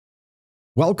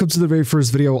Welcome to the very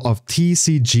first video of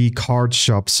TCG Card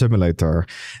Shop Simulator.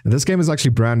 And this game is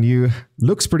actually brand new,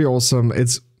 looks pretty awesome.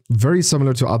 It's very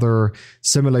similar to other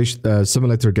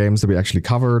simulator games that we actually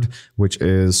covered, which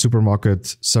is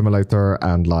Supermarket Simulator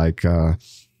and like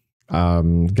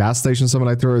Gas Station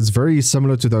Simulator. It's very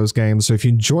similar to those games, so if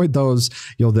you enjoyed those,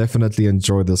 you'll definitely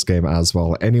enjoy this game as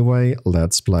well. Anyway,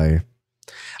 let's play.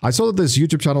 I saw that there's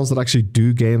YouTube channels that actually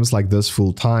do games like this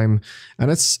full time, and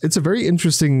it's a very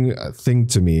interesting thing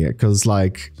to me because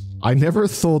like I never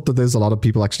thought that there's a lot of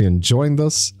people actually enjoying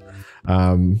this,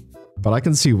 but I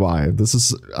can see why. This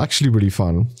is actually really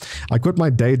fun. I quit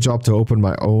my day job to open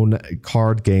my own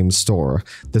card game store.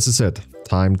 This is it.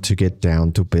 Time to get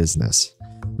down to business.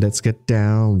 Let's get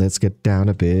down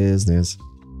to business.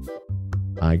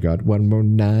 I got one more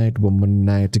night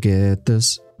to get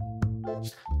this.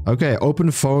 Okay,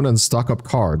 open phone and stock up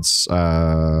cards.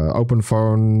 Open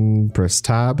phone, press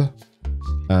tab.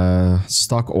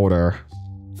 Stock order.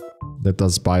 That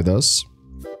does buy this.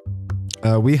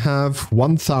 We have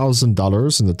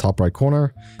 $1,000 in the top right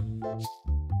corner.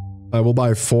 We'll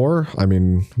buy 4. I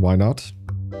mean, why not?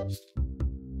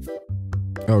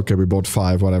 Okay, we bought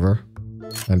 5, whatever.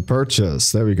 And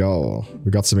purchase. There we go. We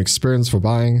got some experience for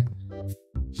buying.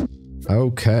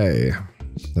 Okay.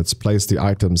 Let's place the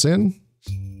items in.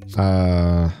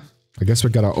 I guess we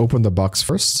gotta open the box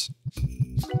first.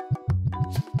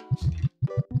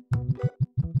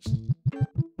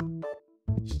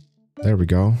 There we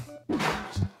go.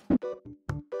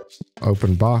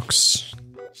 Open box.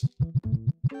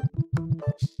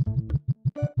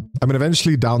 I mean,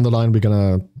 eventually down the line, we're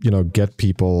gonna, you know, get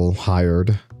people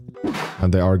hired.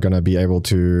 And they are gonna be able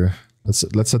to...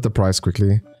 Let's set the price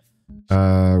quickly.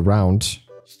 Round.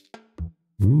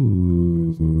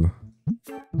 Ooh...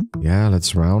 Yeah,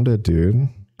 let's round it, dude.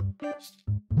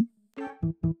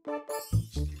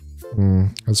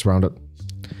 Let's round it.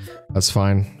 That's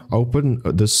fine. Open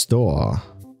the store.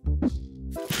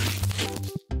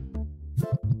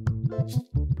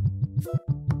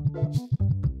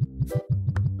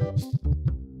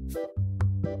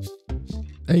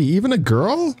 Hey, even a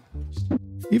girl?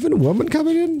 Even a woman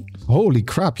coming in? Holy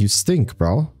crap, you stink,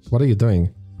 bro. What are you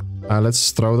doing?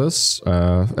 Let's throw this.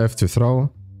 F to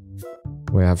throw.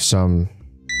 We have some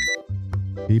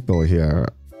people here.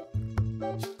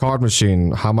 Card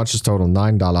machine. How much is total?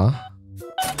 $9.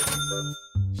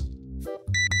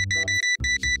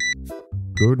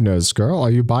 Goodness, girl.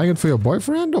 Are you buying it for your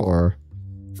boyfriend or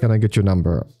can I get your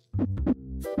number?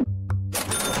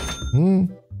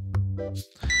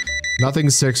 Nothing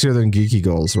sexier than geeky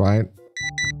goals, right?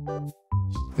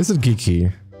 Is it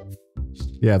geeky?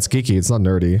 Yeah, it's geeky. It's not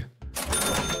nerdy.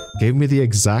 Gave me the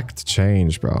exact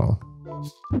change, bro.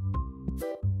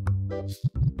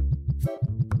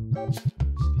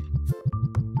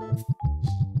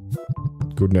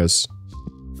 Goodness.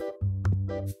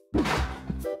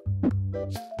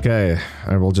 Okay,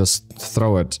 and we'll just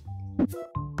throw it.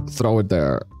 Throw it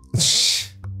there.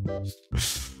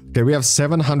 Okay, we have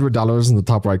 $700 in the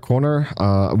top right corner.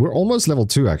 We're almost level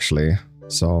 2 actually,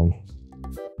 so...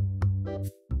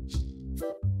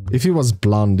 If he was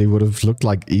blonde, he would have looked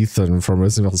like Ethan from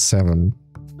Resident Evil 7.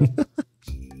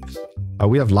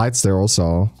 We have lights there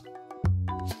also.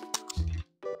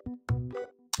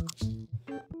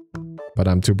 But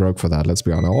I'm too broke for that, let's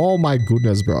be honest. Oh my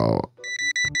goodness, bro.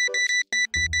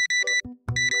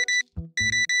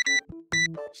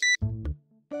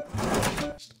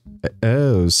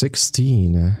 Oh,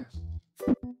 16.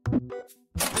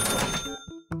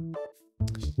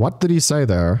 What did he say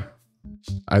there?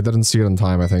 I didn't see it in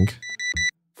time, I think.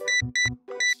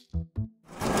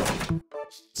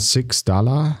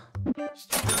 $6?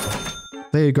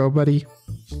 There you go, buddy.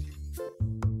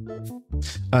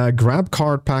 Grab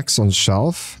card packs on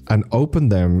shelf and open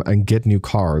them and get new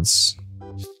cards.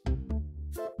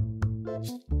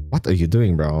 What are you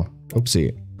doing, bro?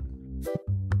 Oopsie.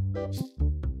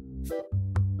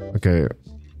 Okay,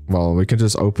 well, we can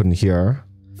just open here.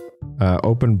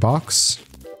 Open box.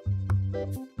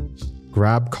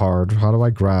 Grab card. How do I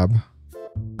grab?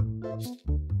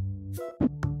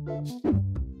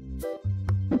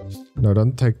 No,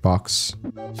 don't take box.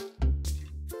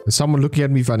 Is someone looking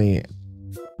at me funny?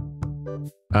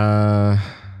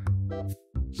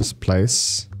 Just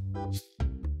place.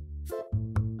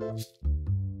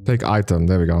 Take item.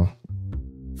 There we go.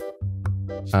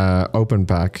 Open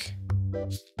pack.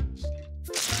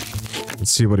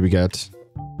 Let's see what we get.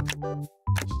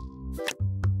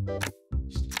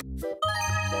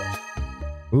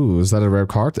 Ooh, is that a rare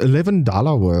card?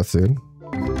 $11 worth, dude.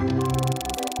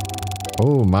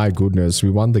 Oh my goodness, we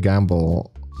won the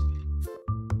gamble.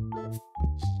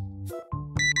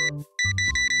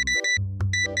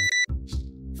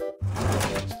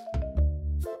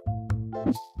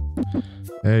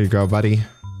 There you go, buddy.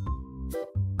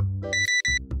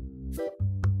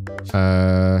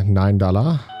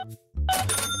 $9.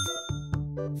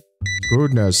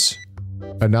 Goodness.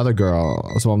 Another girl.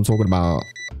 That's what I'm talking about.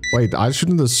 Wait, I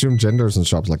shouldn't assume genders in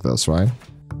shops like this, right?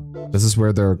 This is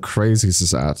where their crazies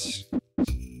is at.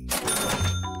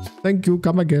 Thank you,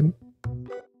 come again.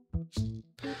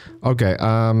 Okay,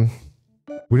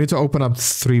 we need to open up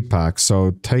 3 packs.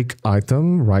 So take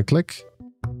item, right click,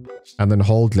 and then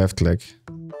hold left click.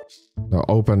 No,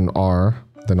 open R,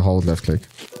 then hold left click.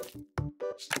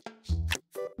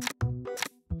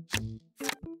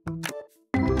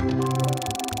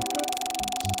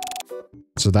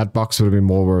 So that box would be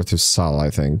more worth to sell, I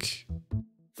think.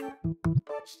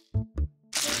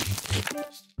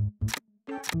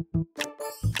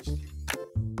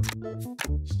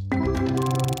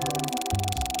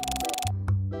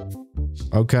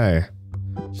 Okay.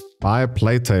 Buy a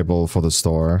play table for the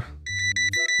store.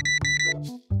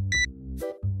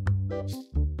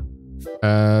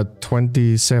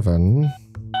 27.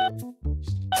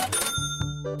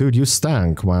 Dude, you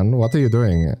stank, man. What are you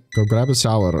doing? Go grab a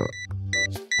shower.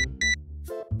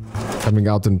 Coming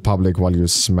out in public while you're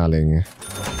smelling.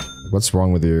 What's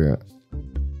wrong with you?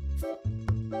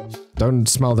 Don't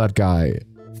smell that guy.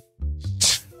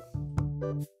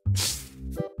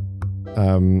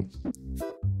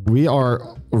 We are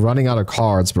running out of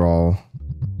cards, bro.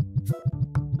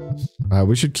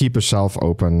 We should keep a shelf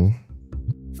open.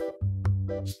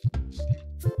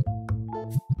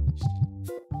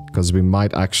 Because we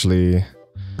might actually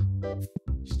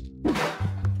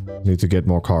need to get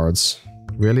more cards.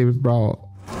 Really, bro?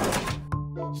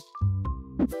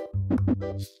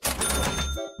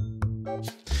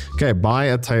 Okay, buy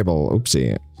a table.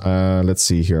 Oopsie. Let's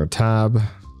see here. Tab.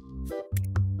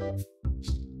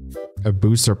 A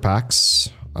booster packs.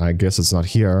 I guess it's not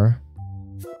here.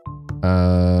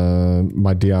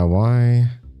 My DIY.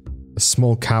 A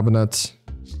small cabinet.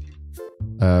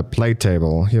 Play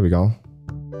table. Here we go.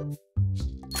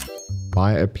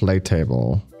 Buy a play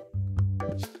table.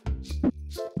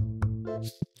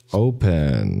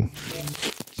 Open.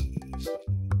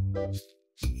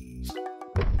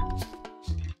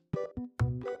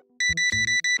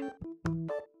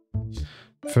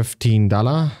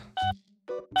 $15.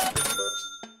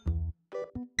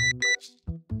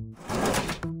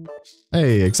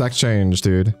 Hey, exact change,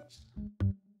 dude.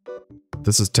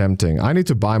 This is tempting. I need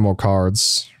to buy more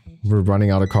cards. We're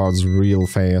running out of cards real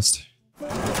fast.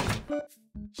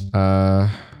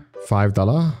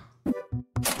 $5.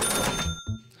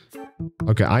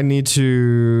 Okay, I need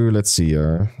to... Let's see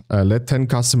here. Let 10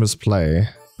 customers play.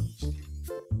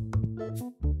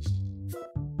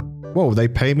 Whoa, they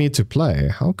pay me to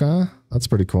play. Okay, that's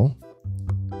pretty cool.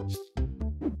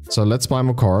 So let's buy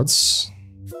more cards.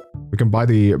 We can buy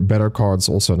the better cards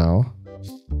also now.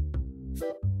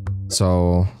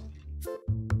 So...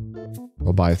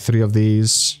 we'll buy 3 of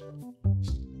these.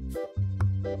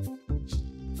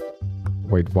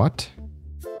 Wait, what?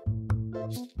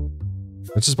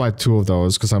 Let's just buy 2 of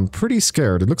those, because I'm pretty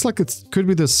scared. It looks like it could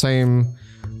be the same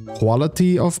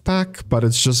quality of pack, but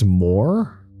it's just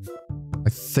more. I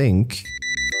think.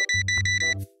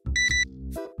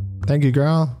 Thank you,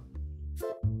 girl.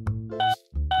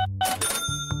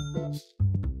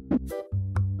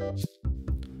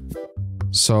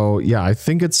 So, yeah, I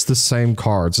think it's the same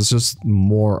cards. It's just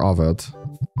more of it.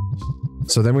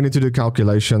 So then we need to do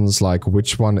calculations like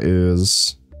which one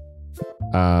is...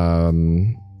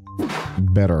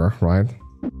 better, right?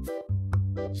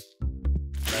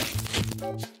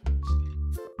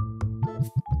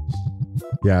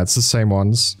 Yeah, it's the same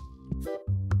ones.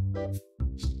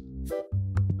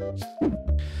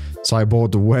 So I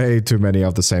bought way too many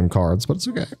of the same cards, but it's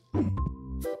okay.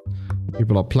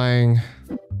 People are playing.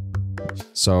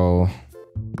 So...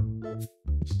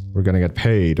 we're gonna get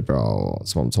paid, bro.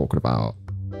 That's what I'm talking about.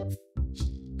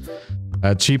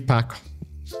 A cheap pack.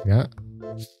 Yeah.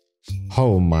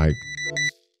 Oh my...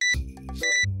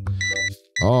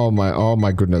 oh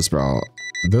my goodness, bro.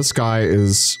 This guy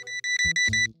is...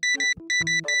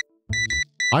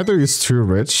 either he's too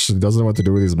rich, he doesn't know what to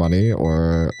do with his money,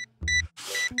 or...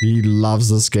 he loves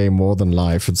this game more than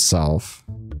life itself.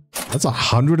 That's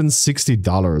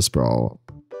 $160, bro.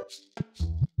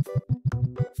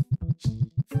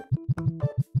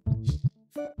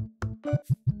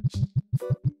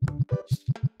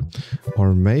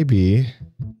 Or maybe...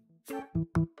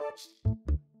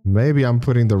 maybe I'm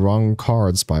putting the wrong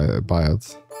cards by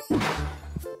it.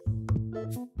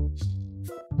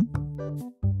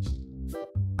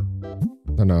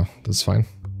 No, that's fine.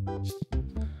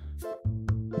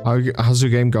 How's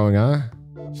your game going, huh?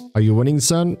 Are you winning,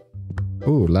 son?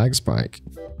 Ooh, lag spike.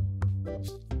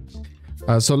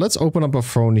 So let's open up a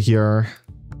phone here.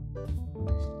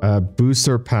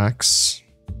 Booster packs.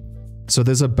 So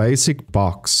there's a basic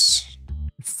box.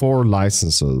 4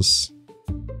 licenses.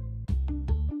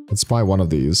 Let's buy one of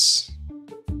these.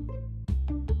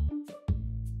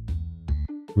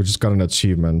 We just got an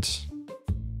achievement.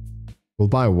 We'll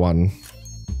buy one.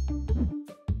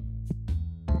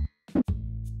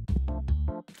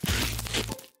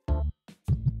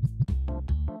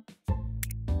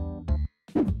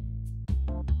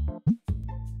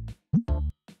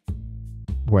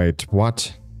 Wait,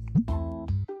 what?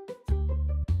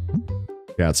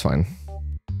 Yeah, it's fine.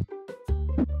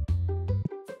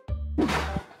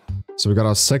 So we got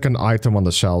our second item on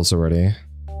the shelves already.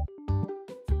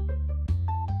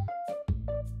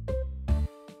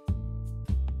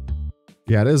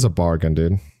 Yeah, it is a bargain,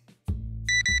 dude.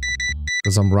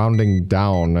 Because I'm rounding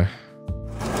down.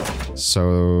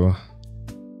 So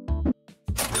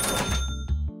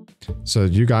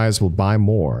you guys will buy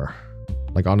more.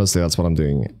 Like, honestly, that's what I'm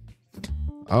doing.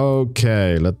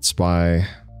 Okay, let's buy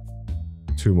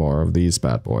 2 more of these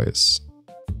bad boys.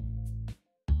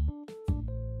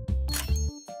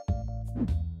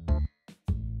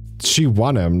 She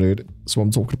won him, dude. That's what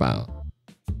I'm talking about.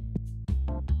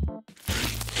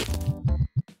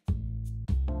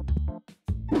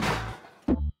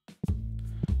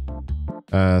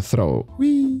 Throw.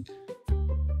 Whee!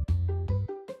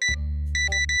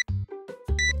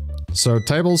 So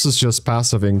tables is just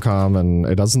passive income and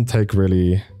it doesn't take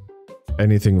really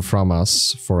anything from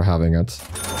us for having it.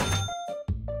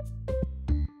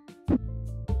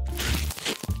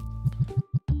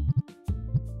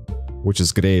 Which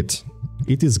is great.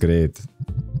 It is great.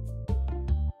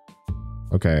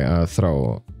 Okay,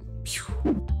 throw.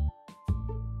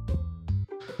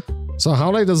 So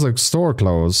how late does the store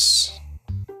close?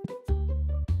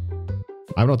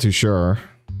 I'm not too sure.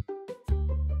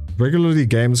 Regularly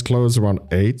games close around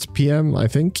 8 PM, I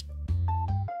think.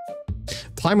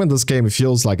 Time in this game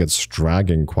feels like it's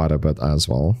dragging quite a bit as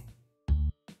well.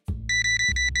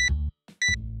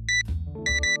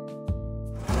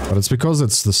 But it's because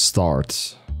it's the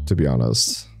start, to be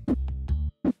honest.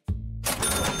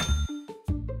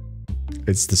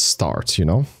 It's the start, you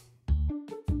know?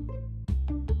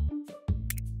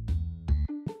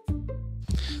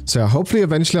 So yeah, hopefully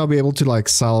eventually I'll be able to like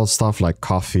sell stuff like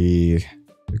coffee,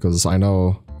 because I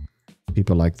know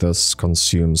people like this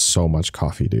consume so much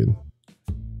coffee, dude.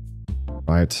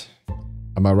 Right?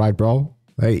 Am I right, bro?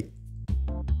 Hey.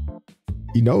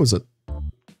 He knows it.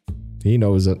 He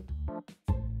knows it.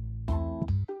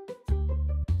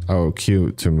 Oh,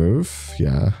 Q to move?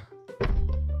 Yeah.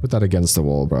 Put that against the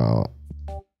wall, bro.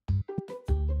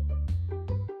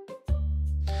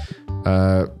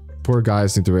 Poor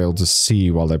guys need to be able to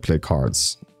see while they play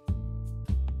cards.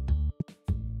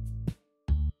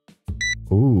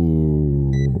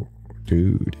 Ooh,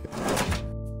 dude.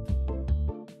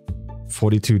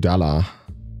 $42.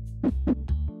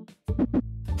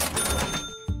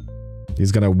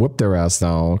 He's gonna whoop their ass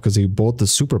now because he bought the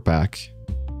super pack.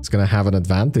 He's gonna have an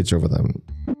advantage over them.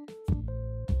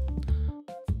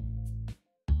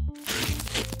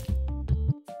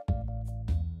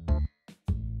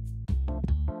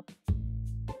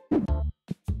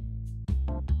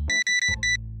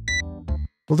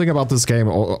 Cool thing about this game,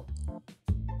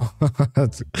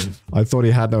 I thought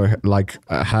he had no, like,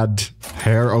 had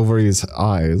hair over his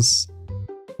eyes.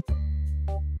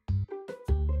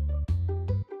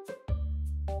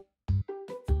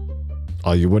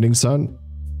 Are you winning, son?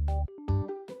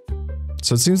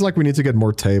 So it seems like we need to get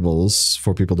more tables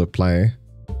for people to play.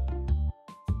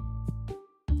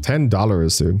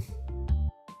 $10, dude.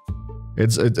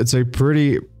 It's a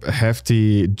pretty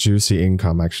hefty, juicy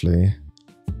income, actually.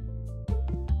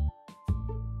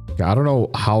 I don't know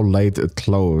how late it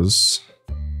closed.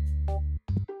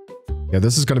 Yeah,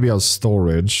 this is gonna be our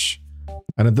storage.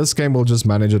 And in this game, we'll just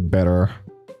manage it better.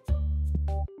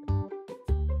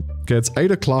 Okay, it's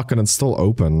 8 o'clock and it's still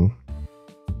open.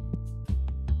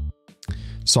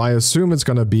 So I assume it's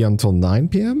gonna be until 9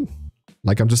 PM?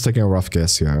 Like, I'm just taking a rough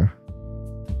guess here.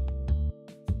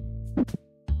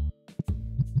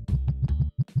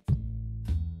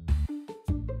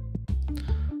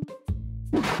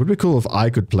 Would be cool if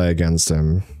I could play against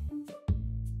him.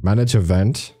 Manage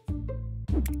event.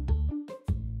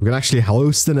 We can actually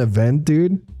host an event,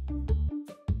 dude.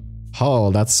 Oh,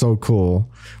 that's so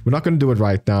cool. We're not going to do it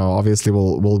right now. Obviously,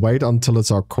 we'll wait until it's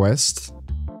our quest.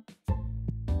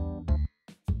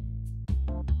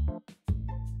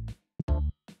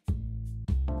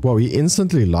 Whoa, he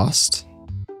instantly lost?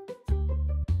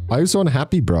 Why are you so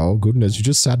unhappy, bro? Goodness, you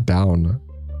just sat down.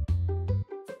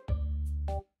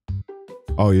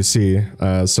 Oh, you see,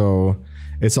 so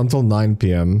It's until 9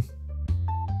 p.m.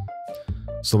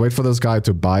 So wait for this guy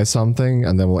to buy something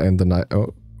and then we'll end the night.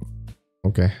 Oh,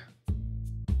 okay.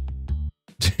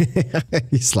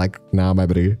 He's like, nah, my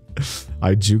buddy.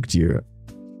 I juked you.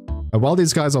 And while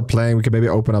these guys are playing, we can maybe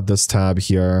open up this tab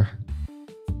here.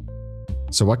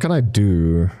 So what can I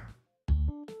do?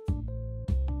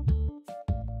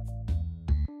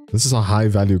 This is a high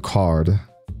value card.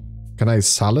 Can I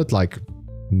sell it like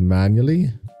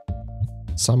manually?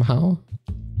 Somehow?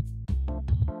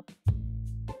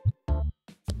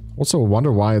 Also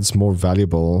wonder why it's more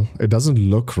valuable. It doesn't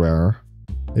look rare.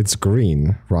 It's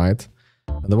green, right?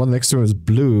 And the one next to it is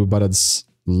blue, but it's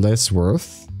less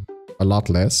worth. A lot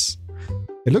less.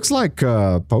 It looks like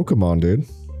Pokemon, dude.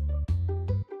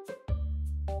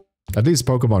 At least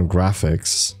Pokemon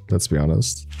graphics, let's be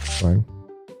honest. Right?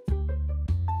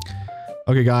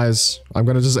 Okay, guys, I'm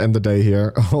gonna just end the day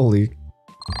here. Holy.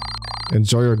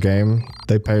 Enjoy your game.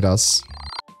 They paid us.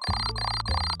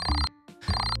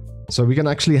 So we can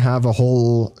actually have a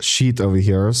whole sheet over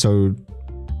here. So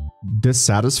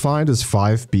dissatisfied is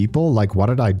 5 people. Like, what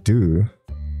did I do?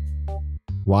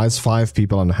 Why is 5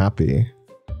 people unhappy?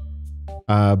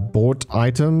 Bought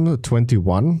item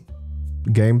 21.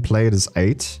 Game played is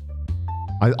 8.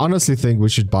 I honestly think we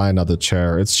should buy another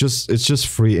chair. It's just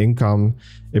free income.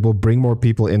 It will bring more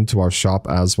people into our shop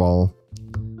as well.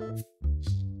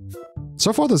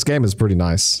 So far this game is pretty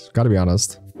nice, gotta be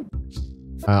honest.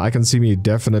 I can see me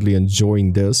definitely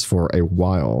enjoying this for a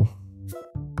while.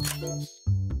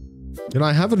 You know,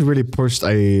 I haven't really pushed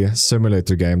a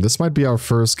simulator game. This might be our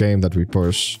first game that we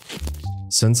push.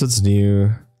 Since it's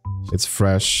new, it's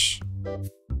fresh,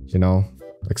 you know,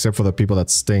 except for the people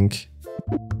that stink.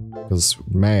 Because,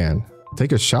 man,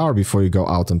 take a shower before you go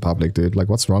out in public, dude. Like,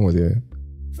 what's wrong with you?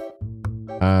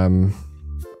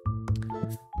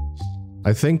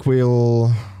 I think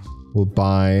we'll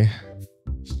buy...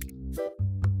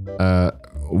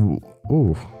 ooh.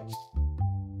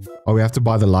 Oh, we have to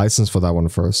buy the license for that one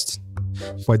first.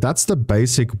 Wait, that's the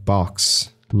basic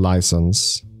box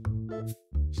license.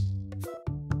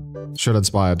 Sure, let's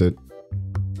buy it, dude.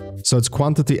 So it's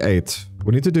quantity 8.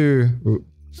 We need to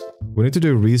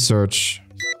do research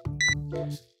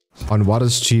on what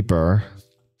is cheaper.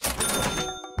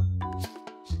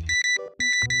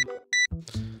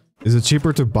 Is it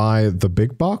cheaper to buy the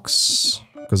big box?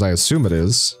 Because I assume it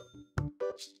is.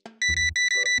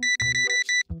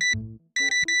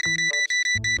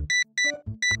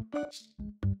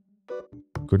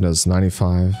 Goodness,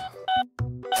 95.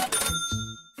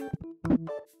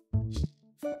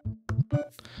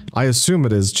 I assume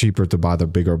it is cheaper to buy the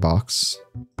bigger box.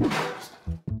 But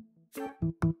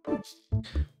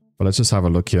let's just have a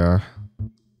look here.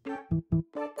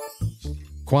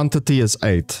 Quantity is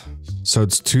 8. So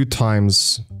it's 2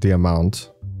 times the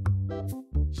amount.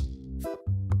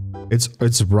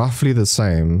 It's roughly the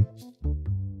same.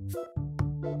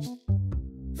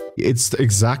 It's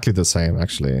exactly the same,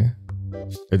 actually.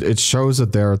 It shows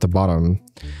it there at the bottom.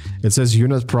 It says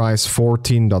unit price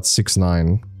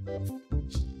 14.69.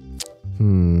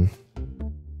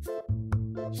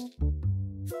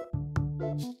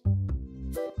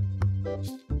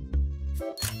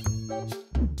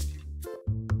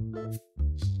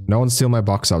 No one steal my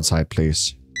box outside,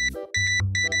 please.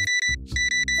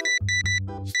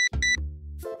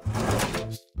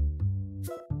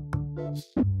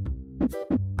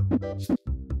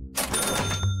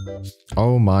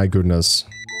 Oh my goodness.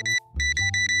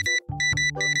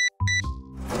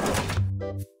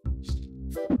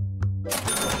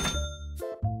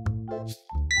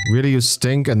 Really, you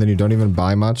stink and then you don't even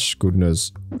buy much?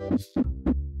 Goodness.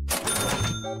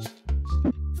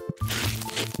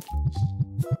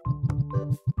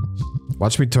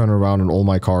 Watch me turn around and all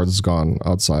my cards gone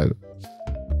outside.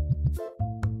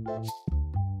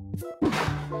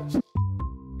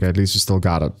 Okay, at least you still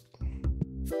got it.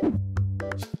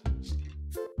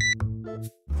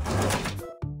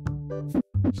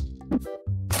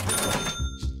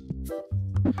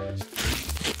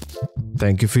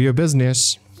 Thank you for your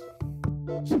business.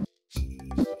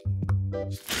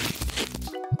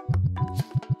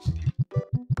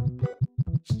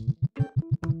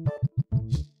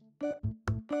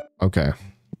 Okay.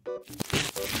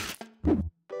 I'm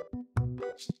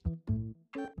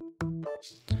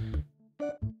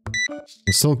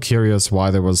still curious why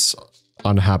there was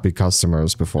unhappy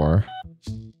customers before.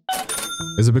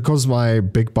 Is it because my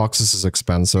big boxes is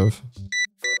expensive?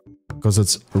 Because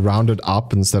it's rounded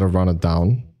up instead of rounded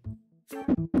down?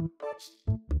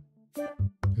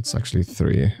 It's actually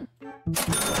 3.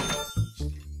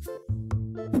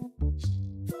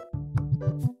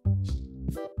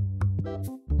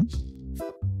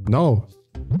 No.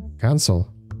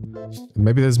 Cancel.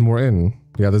 Maybe there's more in.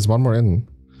 Yeah, there's one more in.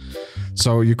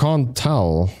 So you can't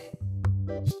tell.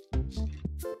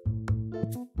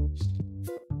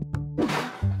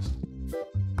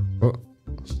 Oh.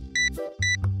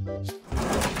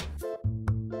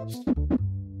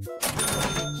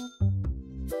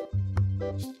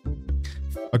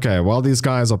 Okay, while these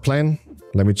guys are playing,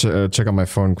 let me check on my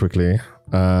phone quickly.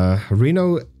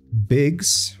 Reno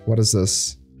Biggs, what is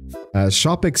this?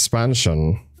 Shop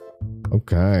expansion.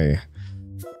 Okay.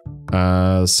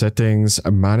 Settings,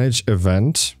 manage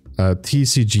event,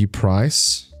 TCG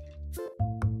price.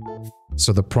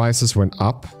 So the prices went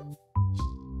up.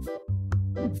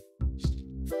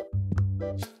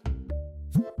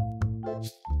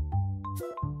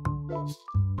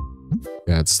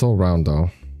 Yeah, it's still round though.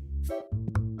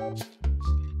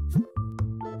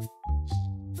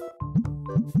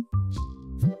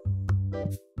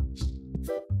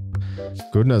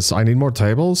 Goodness, I need more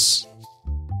tables?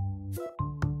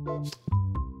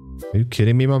 Are you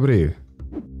kidding me, my bro?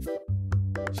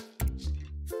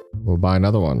 We'll buy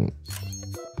another one.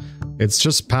 It's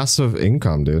just passive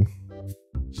income, dude.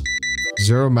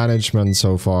 Zero management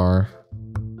so far.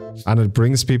 And it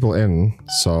brings people in,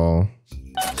 so...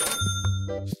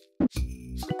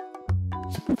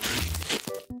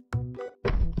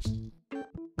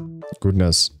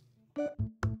 Goodness.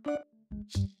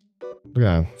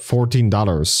 Yeah,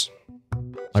 $14.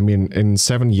 I mean, in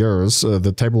 7 years,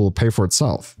 the table will pay for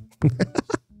itself.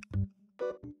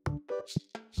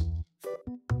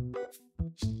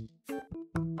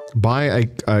 Buy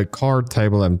a card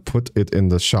table and put it in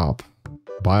the shop.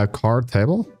 Buy a card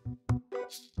table?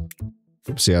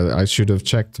 Oopsie, I should have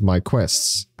checked my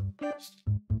quests.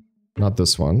 Not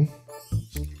this one.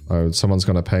 Oh, someone's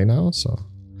gonna pay now, so...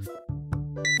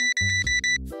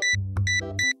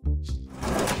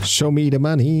 Show me the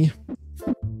money.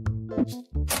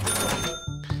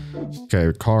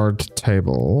 Okay, card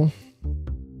table.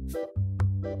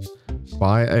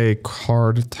 Buy a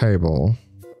card table.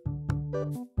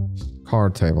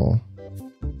 Card table.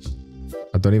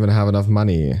 I don't even have enough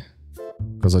money.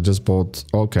 Because I just bought...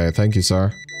 Okay, thank you,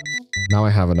 sir. Now I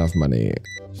have enough money.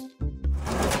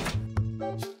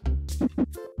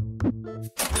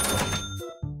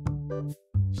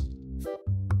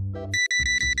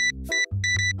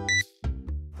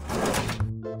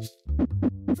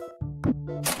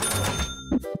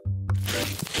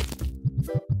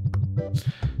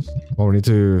 Well, we need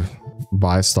to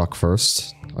buy stock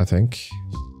first, I think.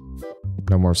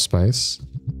 No more space.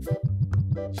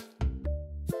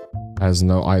 Has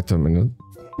no item in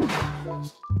it.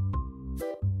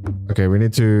 Okay, we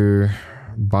need to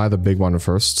buy the big one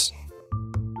first.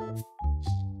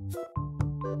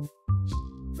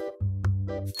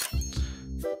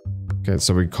 Okay,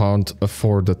 so we can't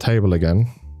afford the table again.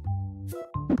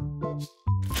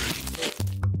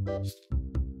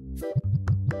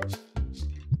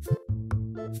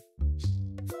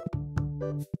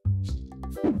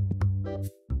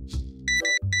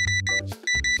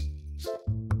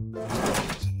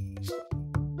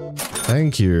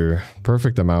 Thank you.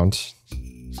 Perfect amount.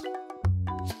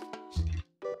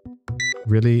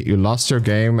 Really? You lost your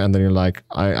game and then you're like,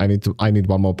 I need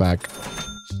one more pack.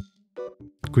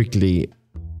 Quickly.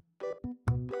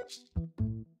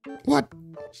 What?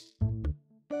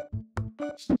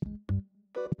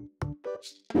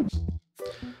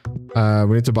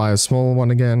 We need to buy a small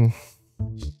one again.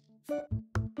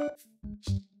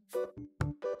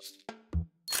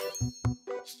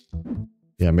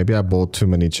 Yeah, maybe I bought too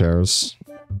many chairs.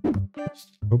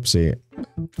 Oopsie.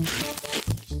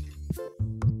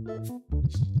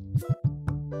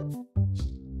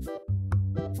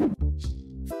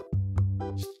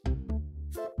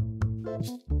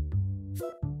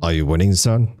 Are you winning,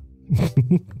 son?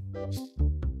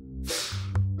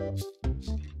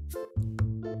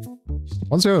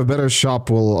 Once we have a better shop,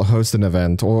 we'll host an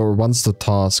event, or once the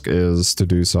task is to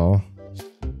do so.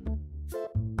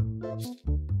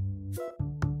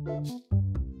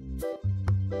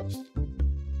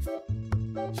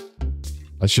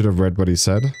 I should have read what he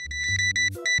said.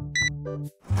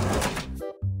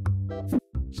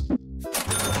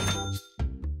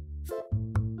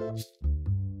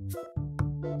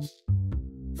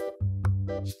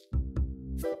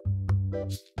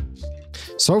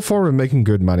 So far we're making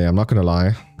good money, I'm not gonna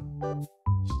lie.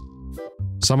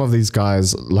 Some of these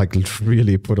guys, like,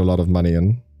 really put a lot of money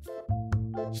in.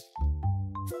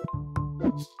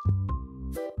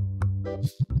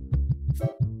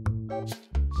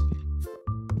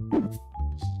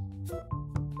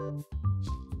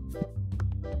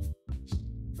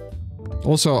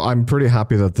 Also, I'm pretty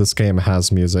happy that this game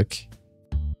has music.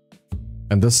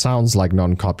 And this sounds like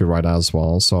non-copyright as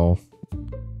well, so...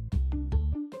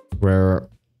 Where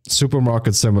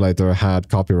Supermarket Simulator had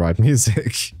copyright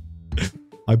music.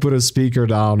 I put a speaker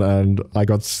down and I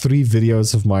got 3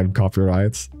 videos of mine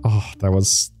copyright. Oh, that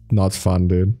was not fun,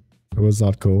 dude. It was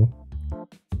not cool.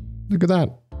 Look at that.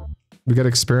 We get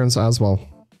experience as well.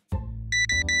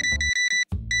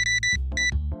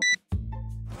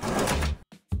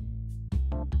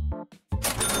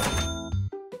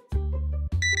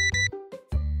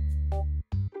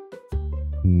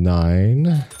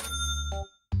 Nine.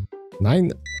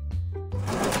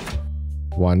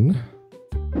 1.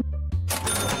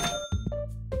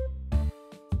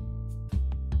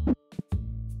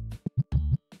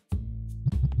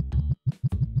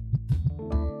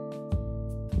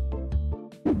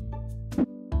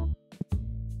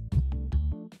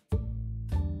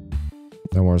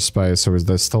 No more space, so is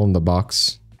that still in the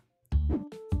box?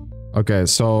 Okay,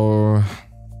 so...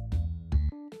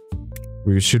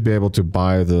 We should be able to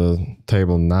buy the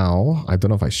table now. I don't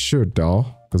know if I should though,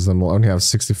 because then we'll only have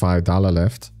 $65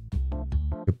 left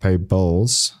to pay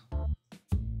bills.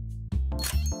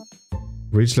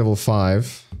 Reach level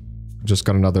 5. Just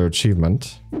got another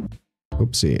achievement.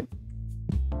 Oopsie.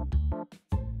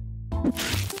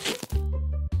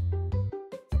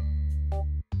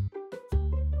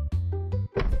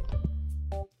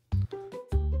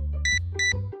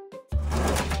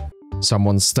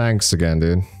 Someone stanks again,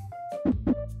 dude.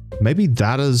 Maybe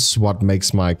that is what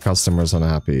makes my customers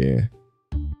unhappy. A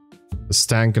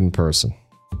stankin' person.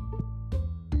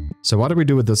 So what do we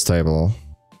do with this table?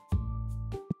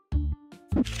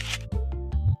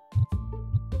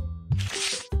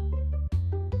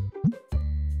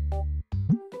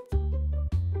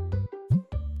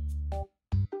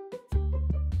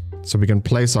 So we can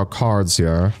place our cards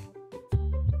here.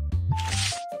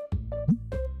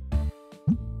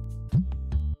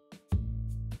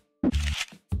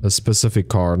 A specific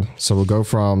card. So we'll go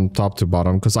from top to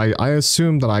bottom, because I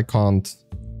assume that I can't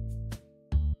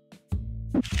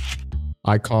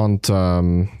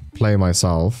play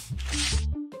myself.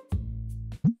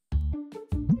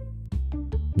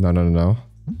 No.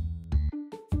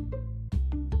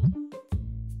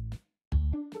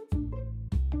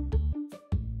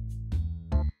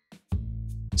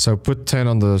 So put 10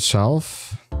 on the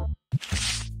shelf.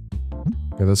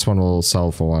 Okay, this one will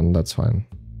sell for 1, that's fine.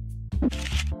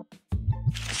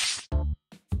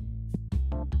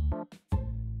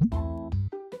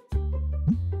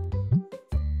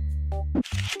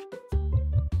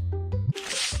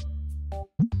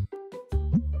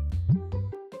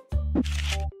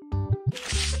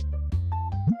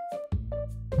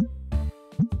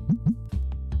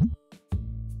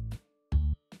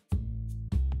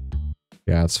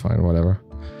 Yeah, it's fine, whatever.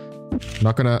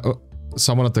 Not gonna... Oh,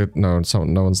 someone at the... No,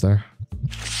 no one's there.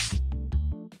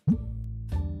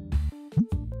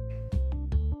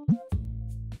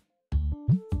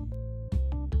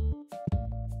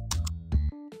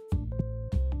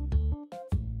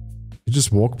 You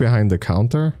just walk behind the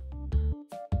counter?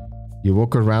 You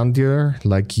walk around here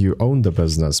like you own the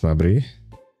business, my brie.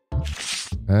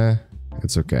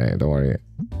 It's okay, don't worry.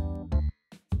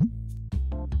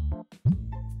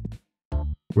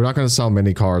 We're not gonna sell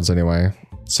mini cards anyway.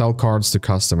 Sell cards to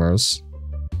customers.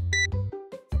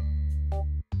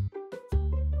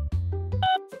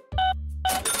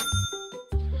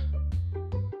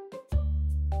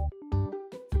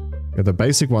 Yeah, the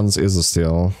basic ones is a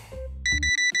steal.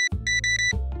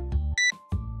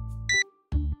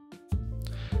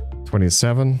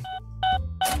 $27.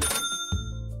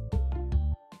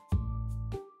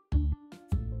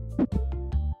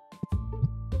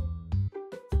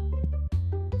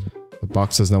 The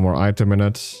box has no more item in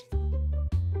it.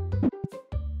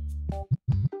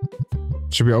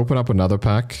 Should we open up another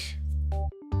pack?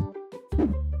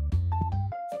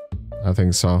 I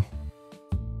think so.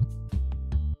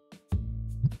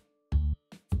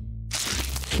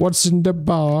 What's in the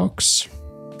box?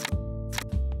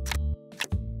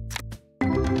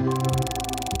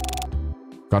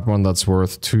 Got one that's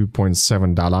worth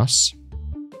 $2.7.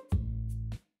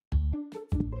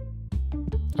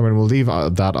 I mean, we'll leave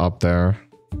that up there.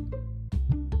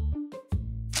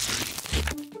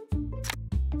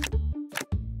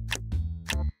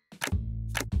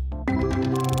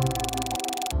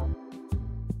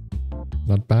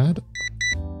 Not bad.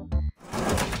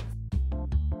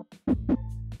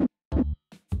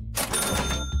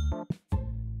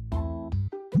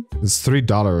 It's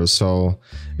 $3, so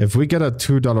if we get a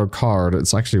 $2 card,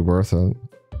 it's actually worth it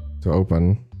to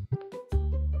open.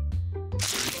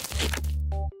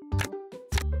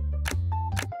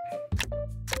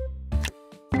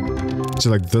 So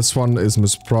like this one is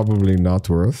most probably not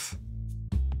worth.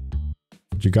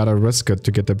 But you gotta risk it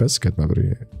to get the biscuit, my buddy.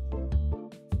 You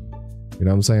know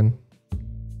what I'm saying?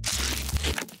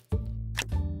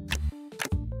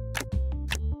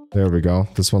 There we go.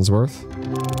 This one's worth.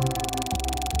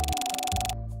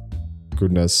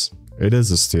 Goodness. It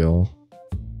is a steal.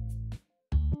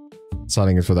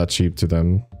 Selling it for that cheap to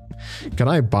them. Can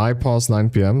I buy past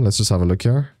 9 PM? Let's just have a look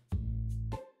here.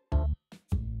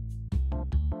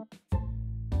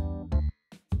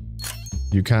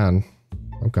 You can.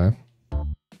 Okay.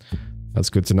 That's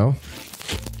good to know.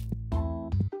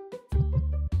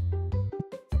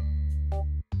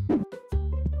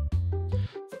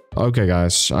 Okay,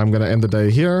 guys. I'm gonna end the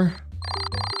day here.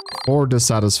 Or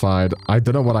dissatisfied. I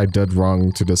don't know what I did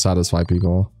wrong to dissatisfy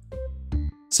people.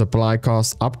 Supply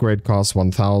cost, upgrade cost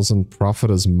 1000,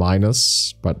 profit is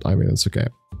minus, but I mean, it's okay.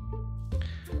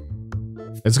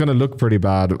 It's gonna look pretty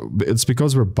bad. It's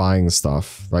because we're buying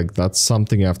stuff. Like, that's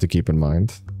something you have to keep in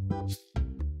mind.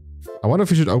 I wonder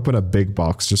if we should open a big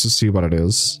box just to see what it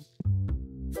is.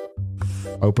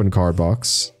 Open card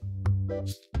box.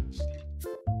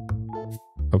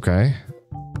 Okay.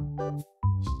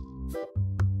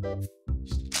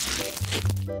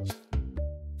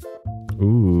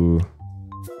 Ooh.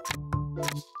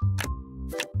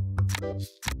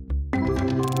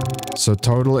 So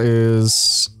total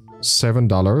is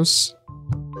 $7.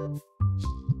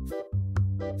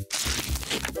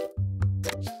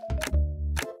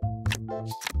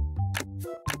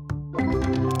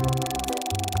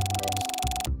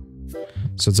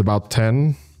 So it's about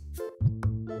 10.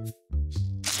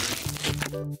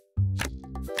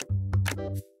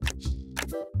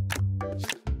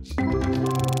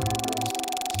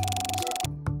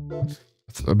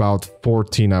 About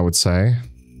 14, I would say.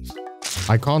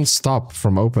 I can't stop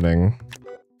from opening.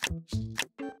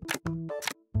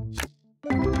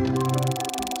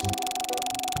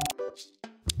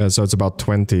 So it's about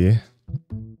 20.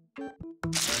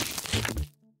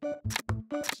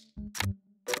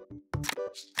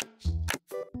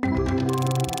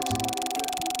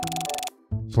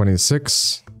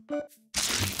 $26.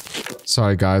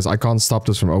 Sorry guys, I can't stop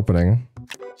this from opening.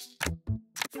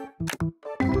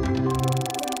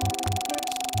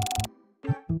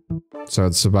 So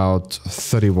it's about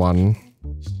 31.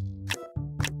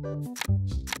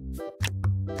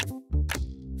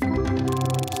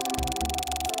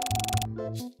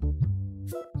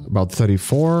 About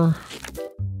 34.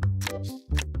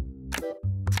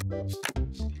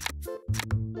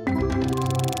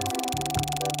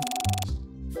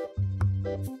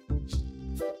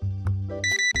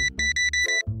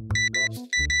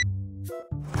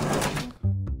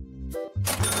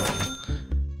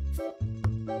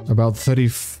 About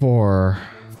 34.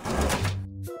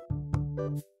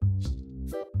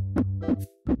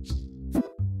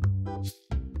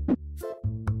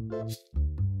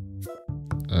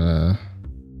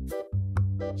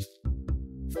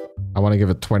 I want to give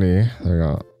it 20. There we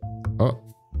go. Oh.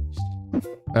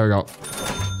 There we go.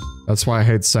 That's why I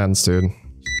hate cents, dude.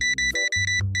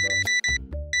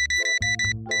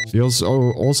 You're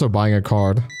also buying a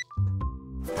card.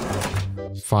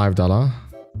 $5.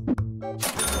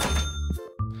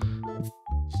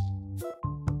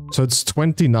 So it's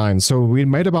 29. So we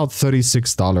made about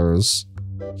 $36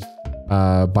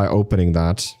 by opening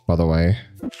that, by the way.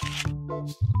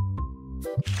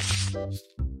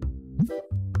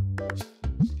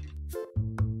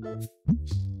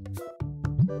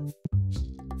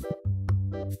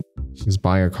 He's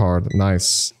buying a card.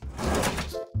 Nice.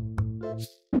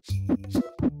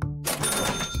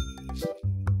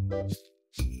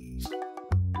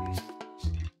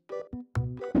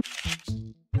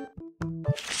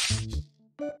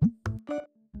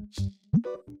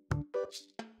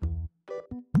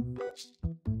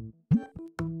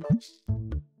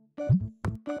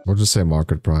 We'll just say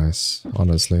market price,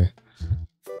 honestly.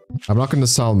 I'm not going to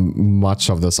sell much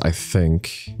of this, I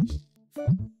think.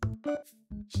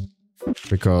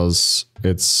 Because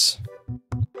it's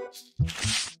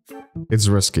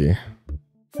risky.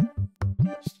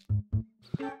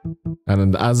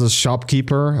 And as a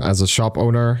shopkeeper, as a shop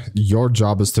owner, your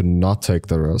job is to not take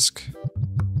the risk.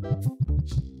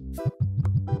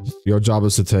 Your job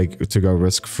is to go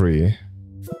risk-free.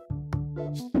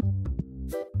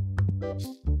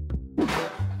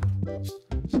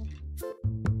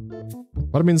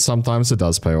 But I mean, sometimes it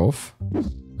does pay off.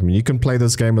 I mean, you can play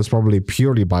this game as probably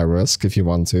purely by risk if you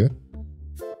want to.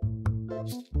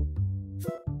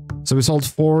 So we sold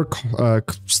 4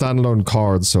 standalone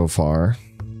cards so far.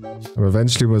 And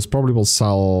eventually we probably will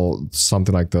sell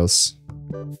something like this.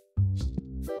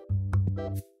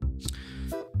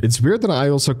 It's weird that I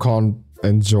also can't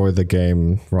enjoy the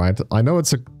game, right? I know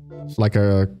it's like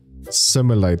a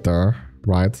simulator,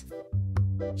 right?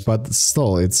 But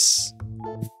still, it's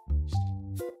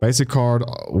basic card.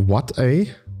 What a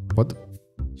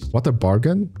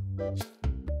bargain?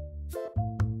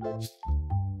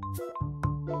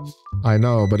 I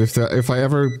know, but if I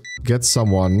ever get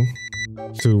someone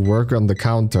to work on the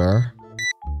counter,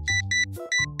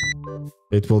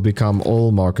 it will become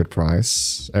all market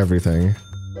price, everything.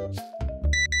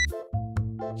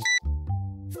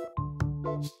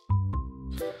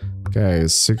 Okay,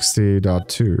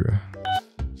 60.2.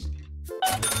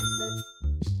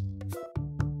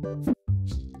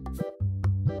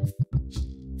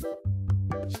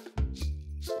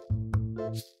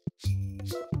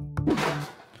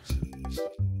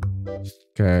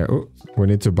 Okay, oh, we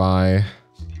need to buy...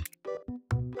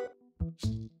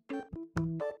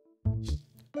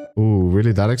 Ooh,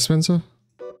 really that expensive?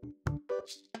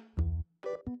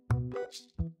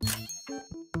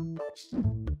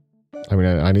 I mean,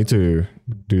 I need to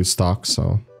do stock,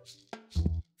 so...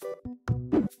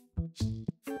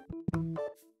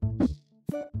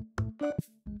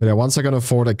 But yeah, once I can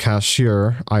afford a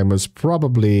cashier, I must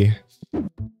probably...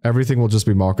 Everything will just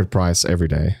be market price every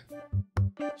day.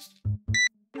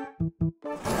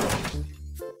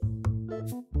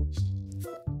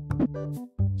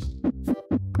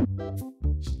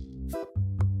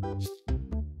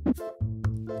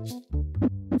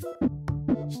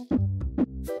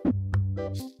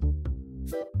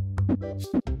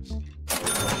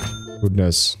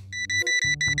 Goodness.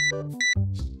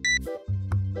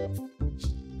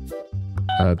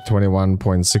 At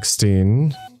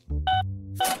 21.16.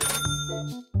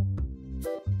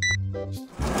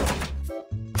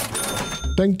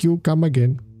 Thank you, come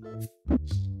again.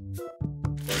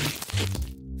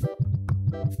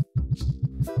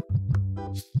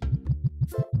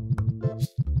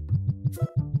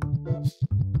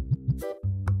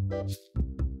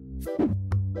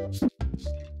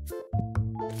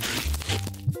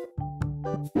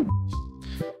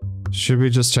 Should we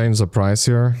just change the price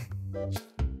here?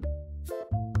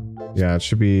 Yeah, it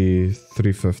should be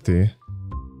 350.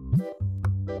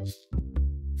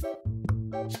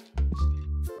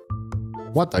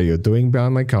 What are you doing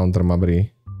behind my counter, my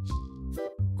buddy?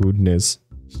 Goodness.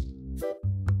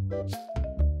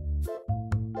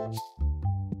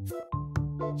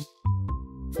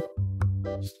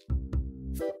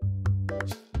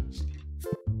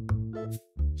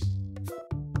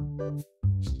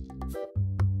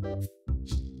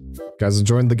 Guys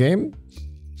enjoying the game?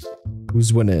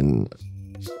 Who's winning?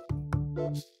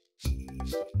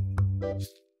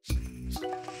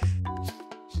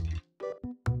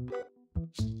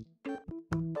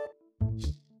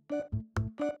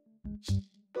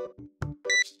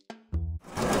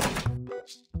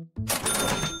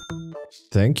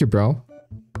 Thank you, bro.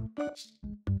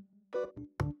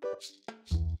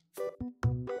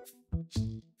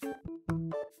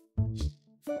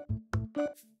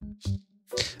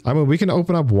 I mean, we can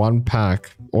open up one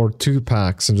pack or two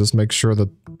packs and just make sure that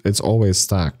it's always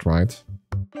stacked, right?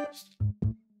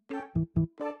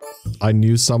 I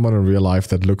knew someone in real life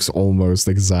that looks almost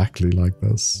exactly like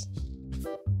this.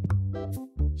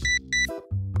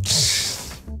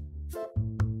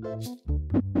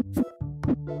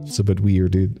 It's a bit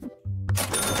weird, dude.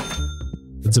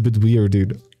 It's a bit weird,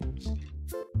 dude.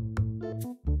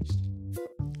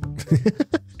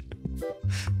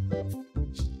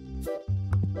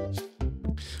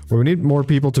 Well, we need more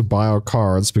people to buy our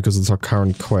cards because it's our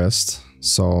current quest,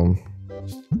 so...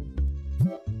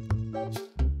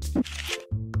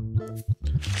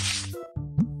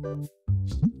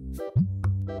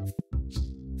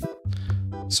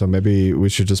 So maybe we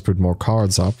should just put more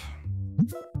cards up.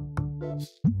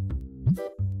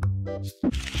 I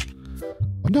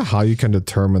wonder how you can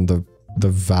determine the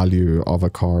value of a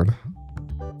card.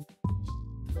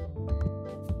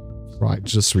 Right,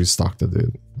 just restocked it,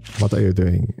 dude. What are you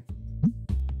doing?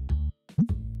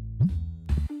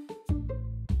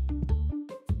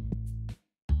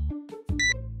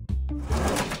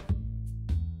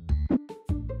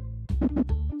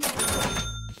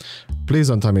 Please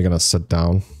don't tell me you're gonna sit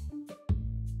down.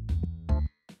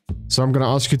 So I'm gonna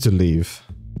ask you to leave.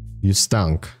 You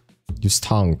stunk. You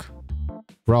stunk.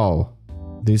 Bro,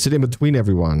 you sit in between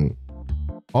everyone.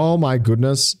 Oh my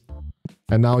goodness.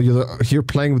 And now you're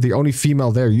playing with the only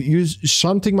female there. You're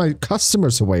shunting my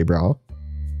customers away, bro.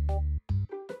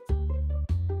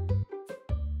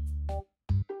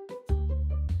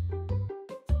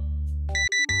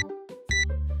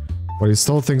 But he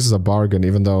still thinks it's a bargain,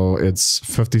 even though it's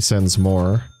 50 cents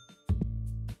more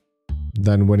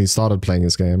than when he started playing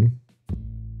his game.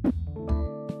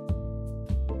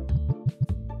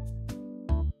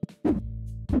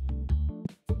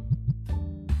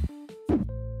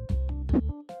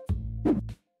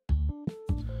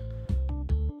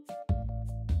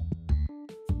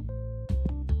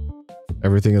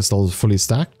 Everything is still fully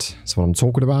stacked. That's what I'm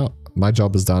talking about. My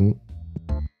job is done.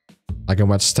 I can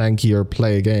watch Stankier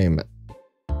play a game.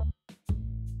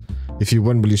 If you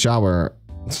win, will you shower?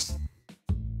 I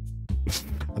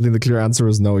think the clear answer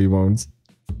is no, you won't.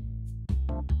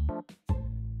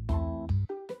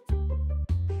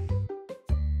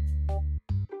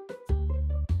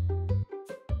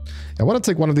 I want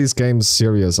to take one of these games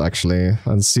serious, actually,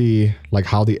 and see like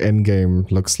how the end game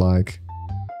looks like.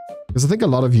 Because I think a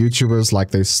lot of YouTubers, like,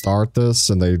 they start this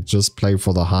and they just play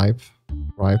for the hype,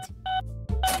 right?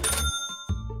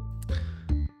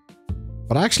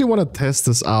 But I actually want to test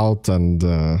this out and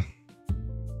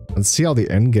see how the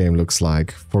end game looks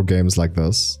like for games like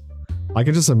this. I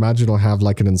can just imagine it'll have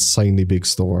like an insanely big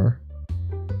store.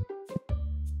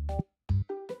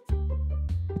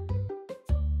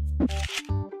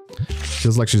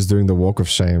 Feels like she's doing the walk of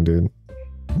shame, dude.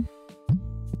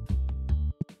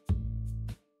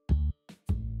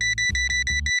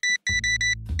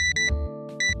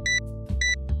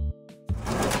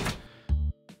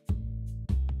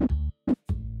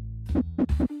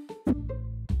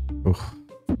 Ugh.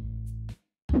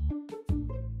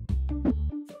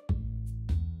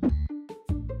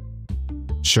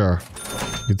 Sure,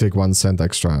 you take 1 cent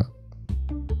extra.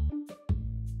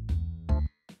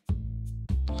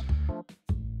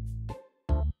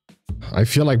 I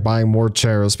feel like buying more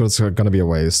chairs, but it's gonna be a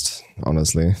waste,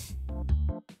 honestly.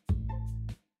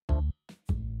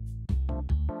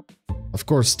 Of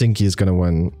course, Stinky is gonna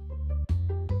win.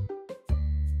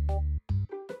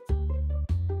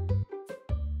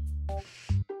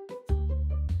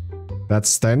 That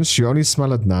stench, you only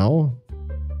smell it now?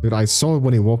 Dude, I saw it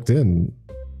when he walked in.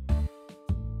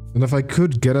 And if I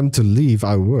could get him to leave,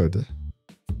 I would.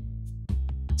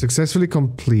 Successfully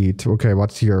complete. Okay,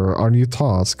 what's here? Our new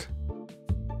task.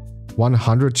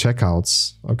 100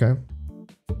 checkouts. Okay.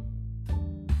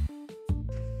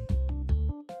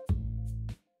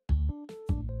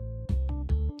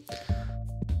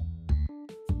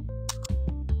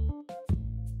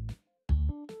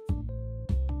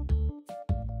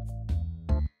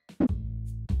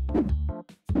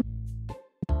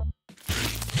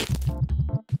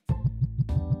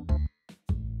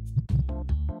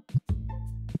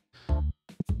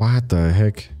 What the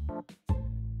heck?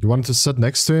 You wanted to sit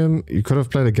next to him? You could have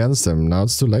played against him. Now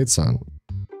it's too late, son.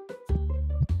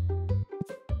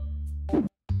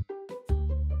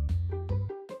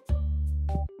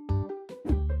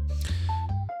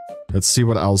 Let's see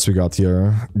what else we got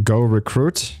here. Go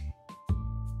recruit.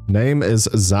 Name is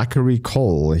Zachary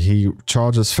Cole. He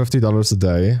charges $50 a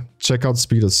day. Checkout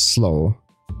speed is slow.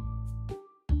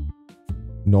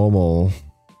 Normal.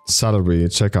 Salary.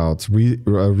 Checkout.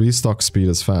 Restock speed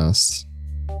is fast.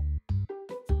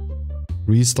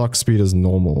 Restock speed is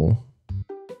normal.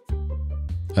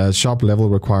 Shop level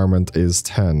requirement is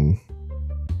 10.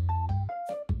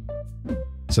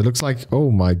 So it looks like... Oh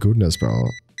my goodness, bro.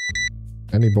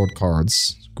 And he bought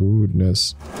cards.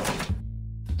 Goodness.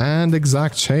 And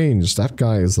exact change. That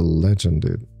guy is a legend,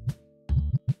 dude.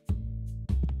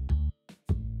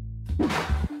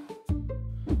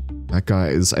 That guy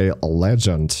is a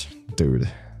legend, dude.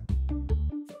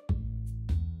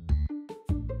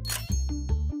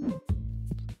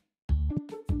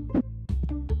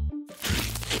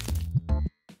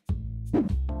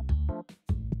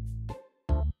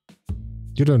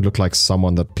 You don't look like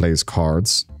someone that plays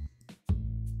cards.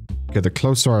 Okay, the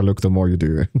closer I look, the more you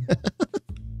do.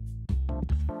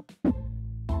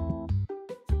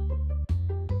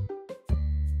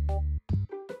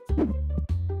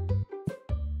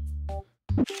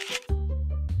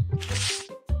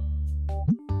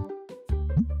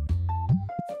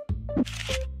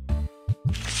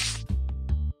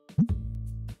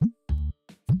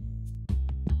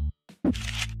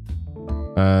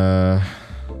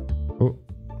 Oh.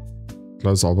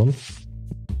 Close album.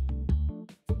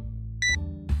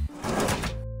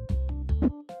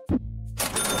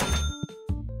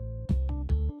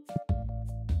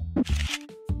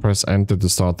 Press enter to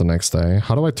start the next day.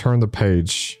 How do I turn the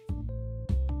page?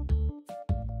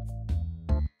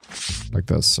 Like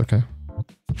this, okay.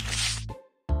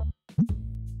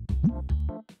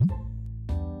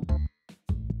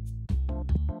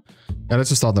 Yeah, let's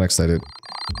just start the next day, dude.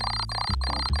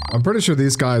 I'm pretty sure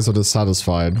these guys are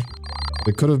dissatisfied.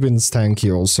 It could have been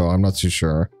Stanky also, I'm not too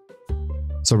sure.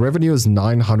 So revenue is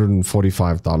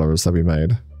 $945 that we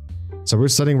made. So we're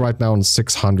sitting right now on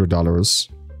 $600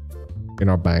 in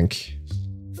our bank.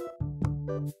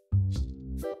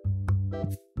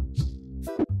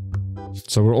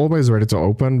 So we're always ready to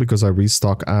open because I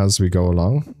restock as we go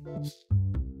along.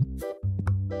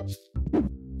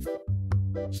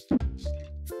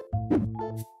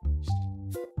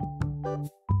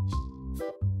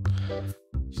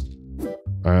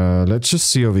 Let's just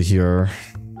see over here.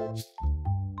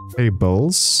 Pay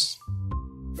bills.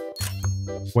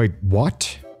 Wait,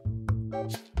 what?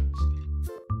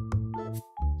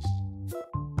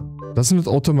 Doesn't it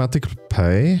automatic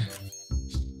pay?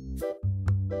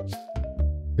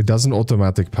 It doesn't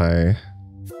automatic pay.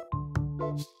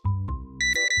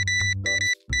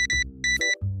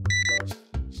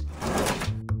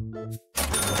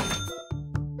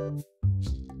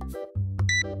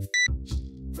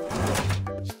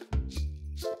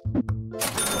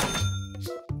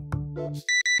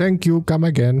 Thank you, come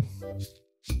again.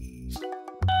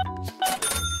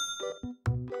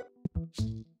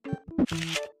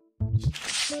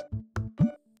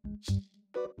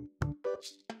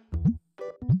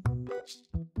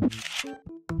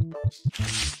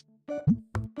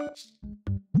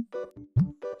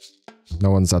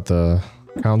 No one's at the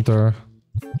counter.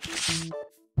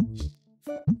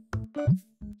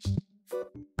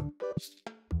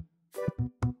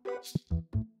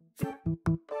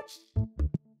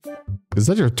 Is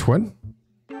that your twin?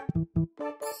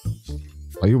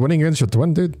 Are you winning against your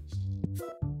twin, dude?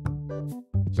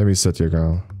 Let me sit here,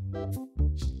 girl.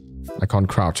 I can't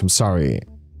crouch, I'm sorry.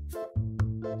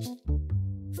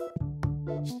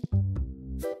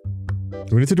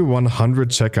 We need to do 100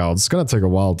 checkouts. It's gonna take a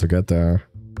while to get there.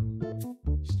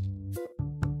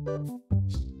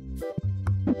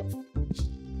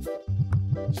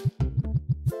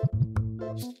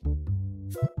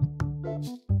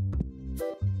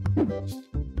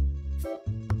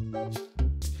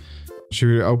 Should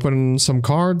we open some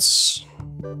cards?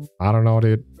 I don't know,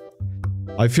 dude.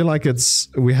 I feel like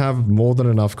we have more than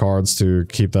enough cards to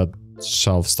keep that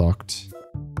shelf stocked.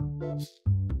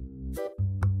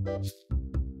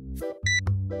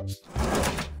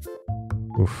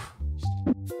 Oof.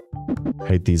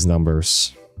 Hate these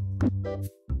numbers.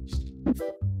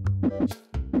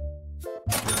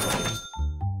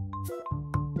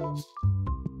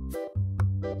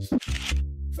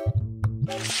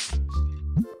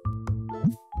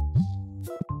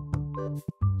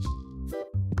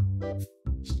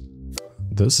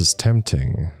 This is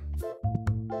tempting.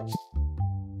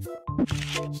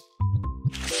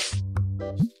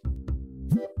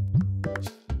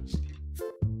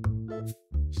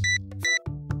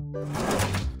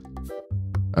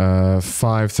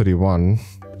 $5.31.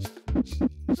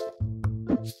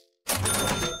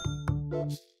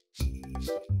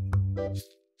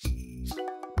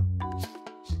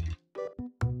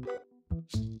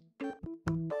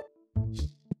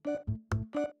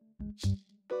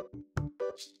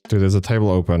 Dude, there's a table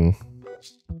open.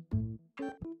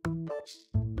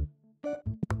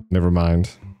 Never mind.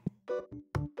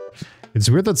 It's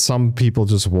weird that some people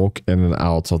just walk in and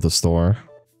out of the store.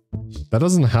 That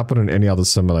doesn't happen in any other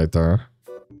simulator.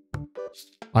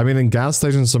 I mean, in gas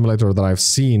station simulator that I've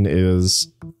seen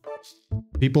is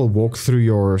people walk through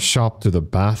your shop to the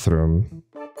bathroom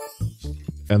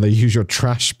and they use your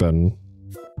trash bin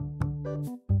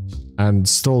and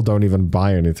still don't even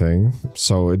buy anything.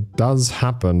 So it does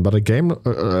happen, but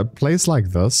a place like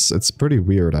this, it's pretty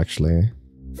weird actually.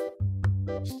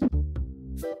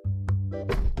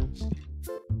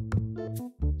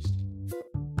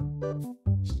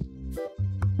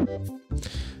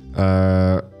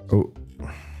 Oh,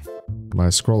 my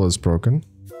scroll is broken.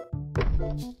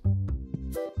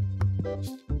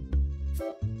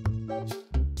 I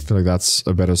feel like that's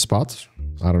a better spot.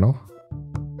 I don't know.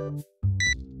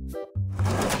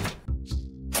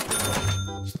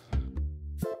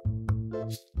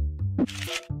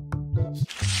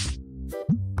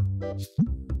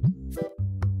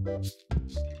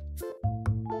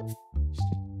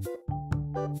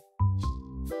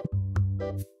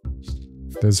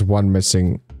 There's one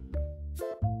missing.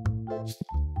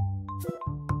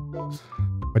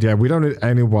 But yeah, we don't need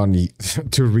anyone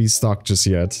to restock just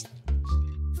yet.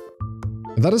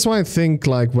 And that is why I think,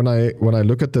 like, when I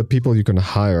look at the people you can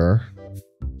hire,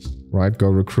 right, go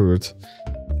recruit,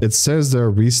 it says their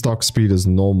restock speed is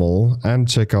normal and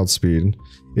checkout speed.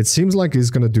 It seems like he's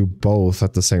gonna do both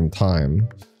at the same time.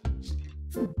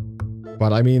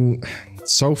 But I mean,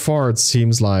 so far it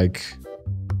seems like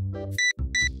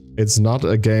it's not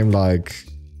a game like...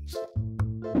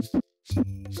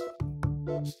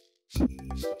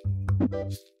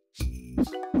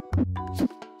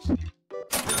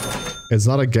 It's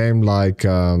not a game like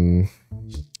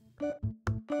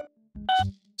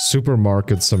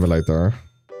Supermarket Simulator.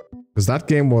 Because that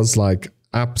game was like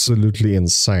absolutely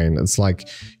insane. It's like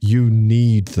you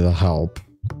need the help.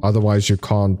 Otherwise you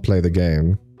can't play the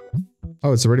game.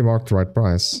 Oh, it's already marked the right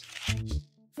price.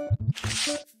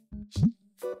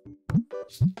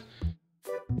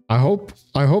 I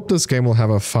hope this game will have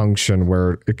a function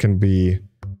where it can be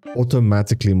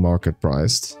automatically market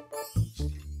priced.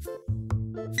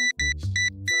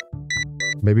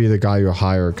 Maybe the guy you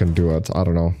hire can do it. I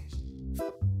don't know.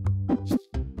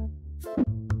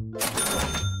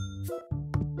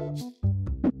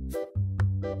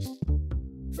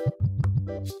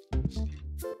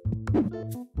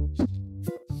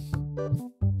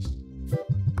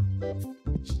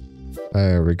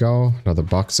 There we go. Another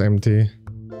box empty.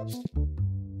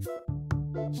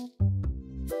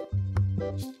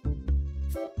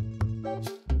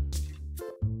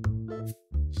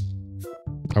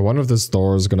 I wonder if this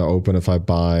door is gonna open if I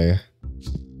buy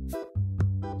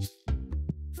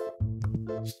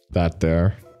that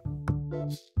there.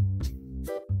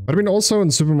 But I mean, also in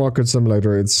Supermarket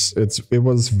Simulator, it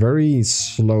was very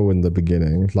slow in the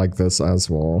beginning, like this as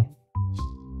well.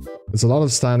 It's a lot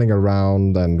of standing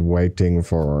around and waiting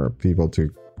for people to,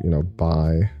 you know,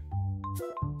 buy,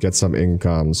 get some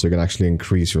income so you can actually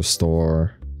increase your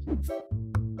store.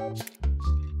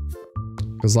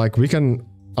 Because like we can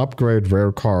upgrade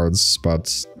rare cards,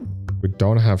 but we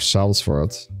don't have shelves for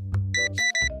it.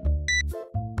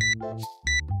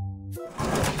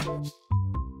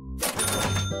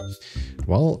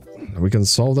 Well, we can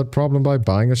solve that problem by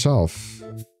buying a shelf.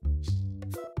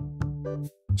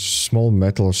 Small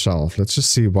metal shelf. Let's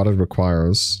just see what it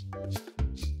requires.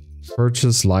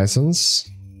 Purchase license.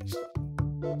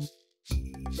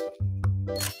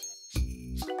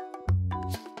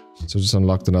 So just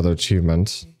unlocked another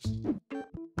achievement.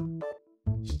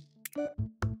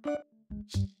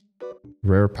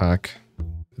 Rare pack.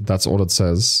 That's all it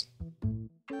says.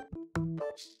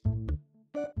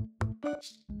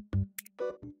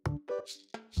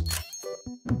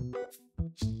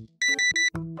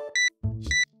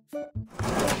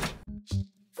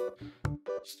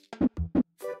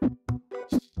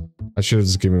 I should have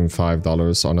just given him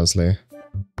 $5, honestly.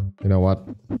 You know what?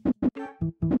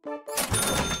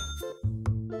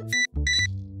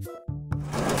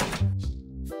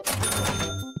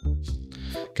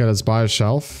 Okay, let's buy a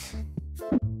shelf.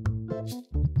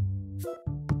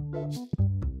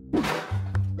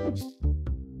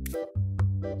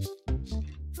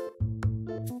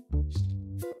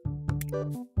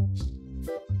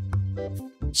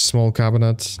 Small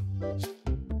cabinet.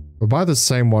 We'll buy the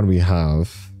same one we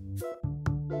have.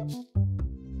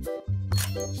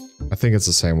 I think it's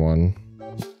the same one.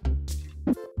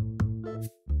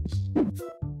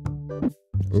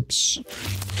 Oops.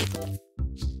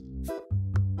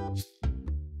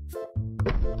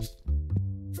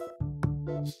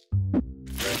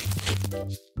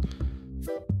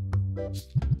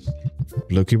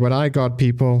 Looky what I got,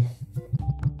 people.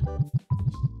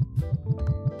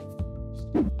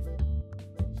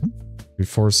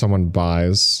 Before someone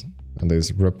buys and they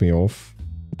rip me off.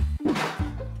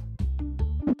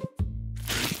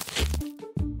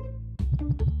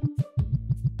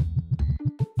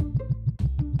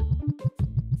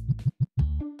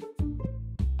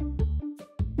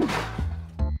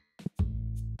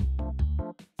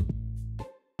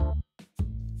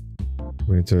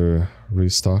 We need to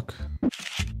restock.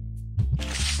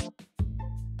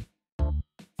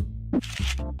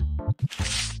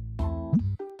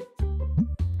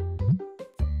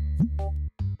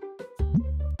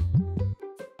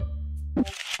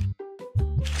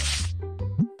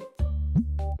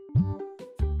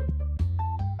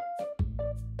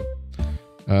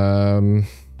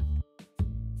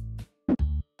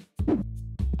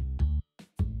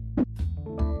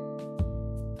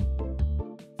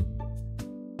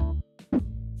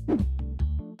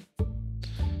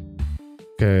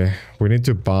 Okay, we need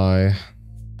to buy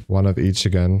one of each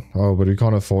again. Oh, but we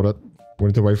can't afford it. We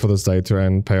need to wait for this day to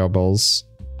end, pay our bills.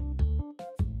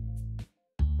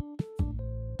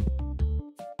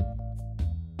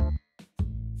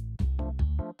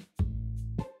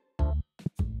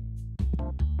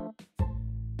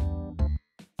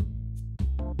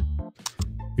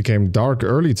 Became dark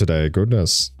early today,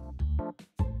 goodness.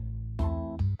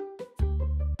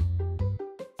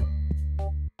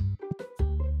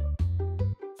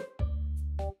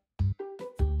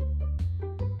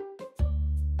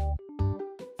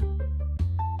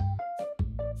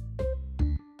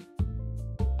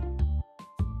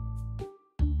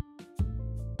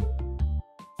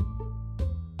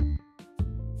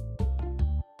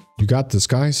 You got this,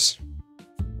 guys.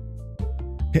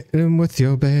 Hit him with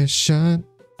your best shot.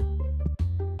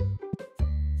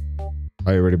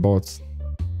 I already bought.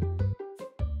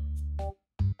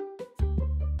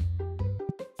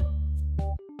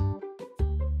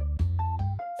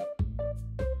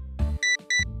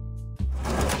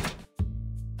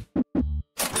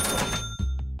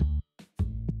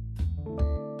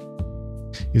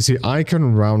 You see, I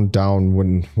can round down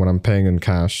when I'm paying in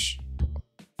cash.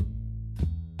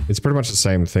 It's pretty much the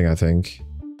same thing, I think.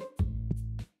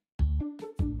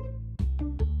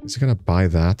 Is he gonna buy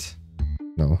that?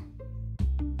 No.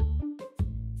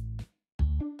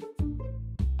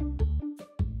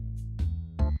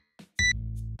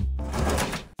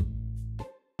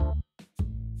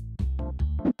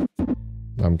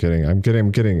 I'm kidding.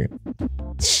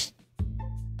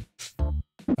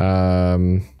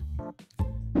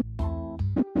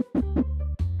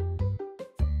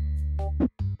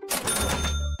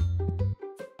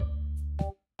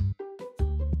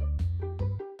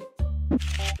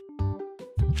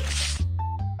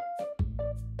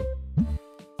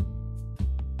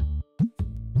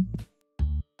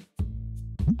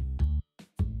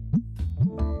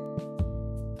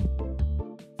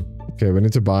 Okay, we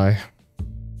need to buy.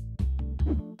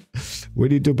 We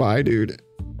need to buy, dude.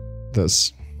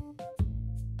 This.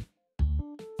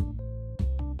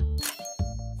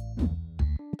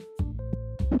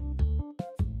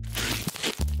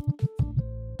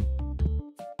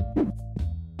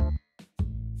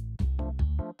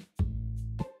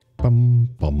 Bum,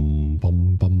 bum,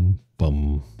 bum, bum,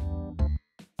 bum.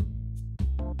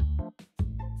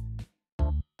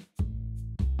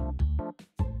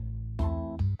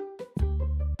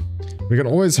 We can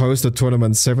always host a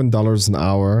tournament, $7 an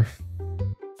hour.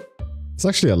 It's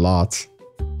actually a lot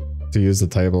to use the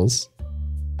tables.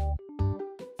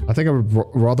 I think I would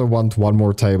rather want one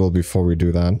more table before we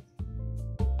do that.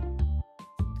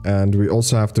 And we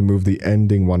also have to move the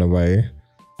ending one away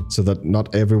so that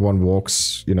not everyone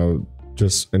walks, you know,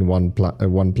 just in one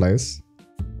place.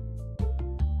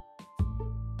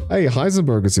 Hey,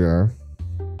 Heisenberg is here.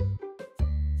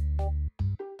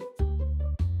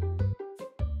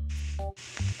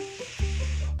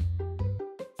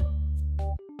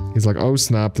 He's like, oh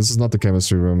snap, this is not the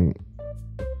chemistry room.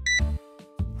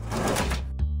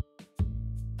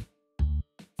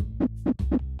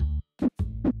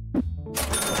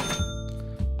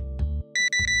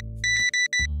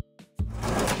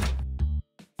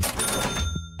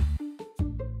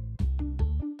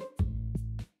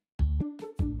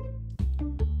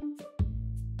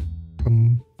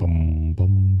 Bum, bum,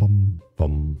 bum, bum,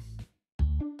 bum.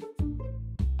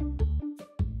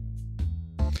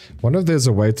 Wonder if there's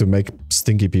a way to make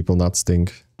stinky people not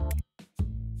stink.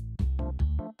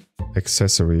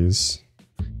 Accessories.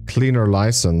 Cleaner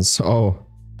license. Oh.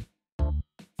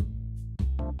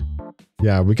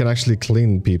 Yeah, we can actually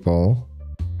clean people.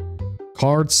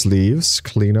 Card sleeves.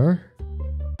 Cleaner.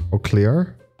 Or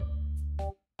clear.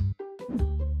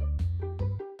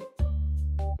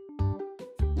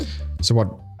 So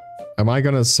what? Am I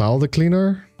gonna sell the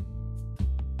cleaner?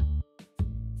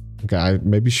 Okay, I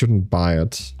maybe shouldn't buy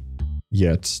it.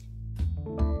 Yet.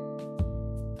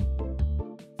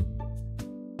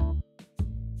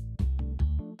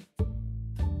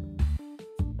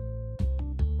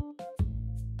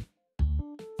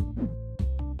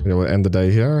 Okay, we'll end the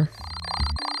day here.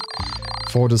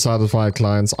 4 dissatisfied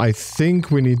clients. I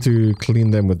think we need to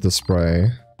clean them with the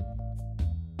spray.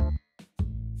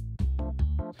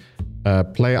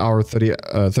 Play hour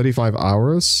 35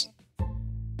 hours.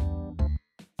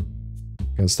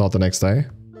 Can start the next day.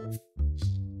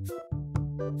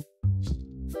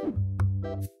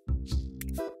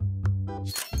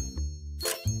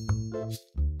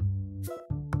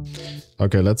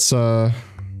 Okay, let's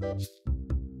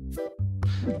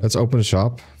open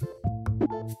shop.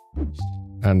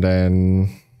 And then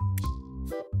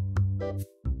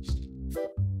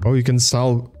oh, you can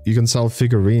sell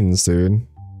figurines, dude.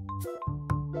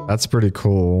 That's pretty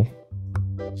cool.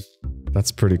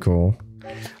 That's pretty cool.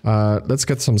 Let's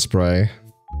get some spray.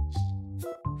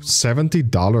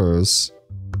 $70.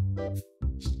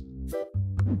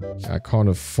 I can't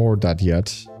afford that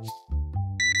yet.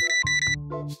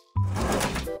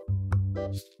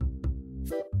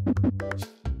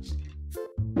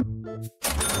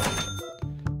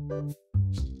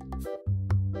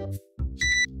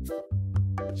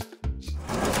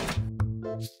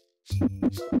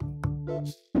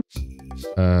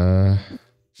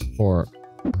 Four.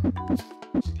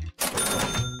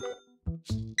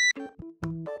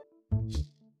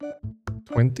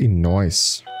 $20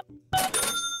 noise.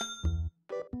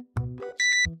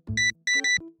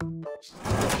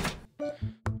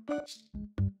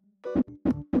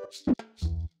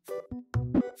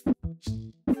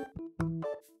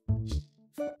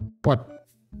 What?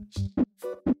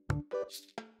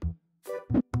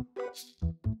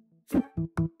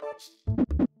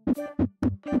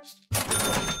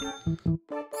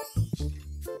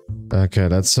 Okay,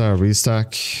 let's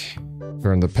restack.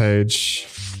 Turn the page.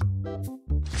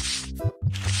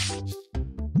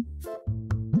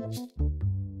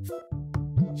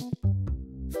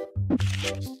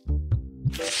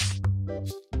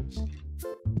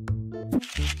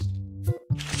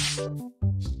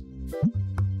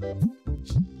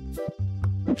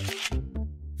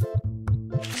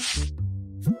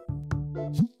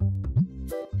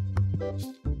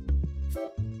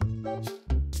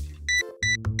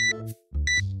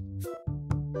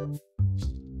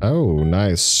 Oh,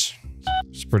 nice.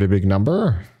 It's a pretty big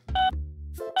number.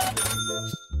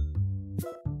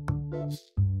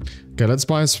 Okay, let's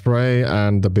buy spray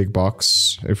and the big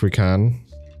box, if we can.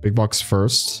 Big box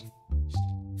first.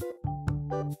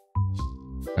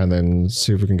 And then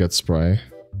see if we can get spray.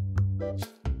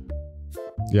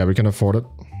 Yeah, we can afford it.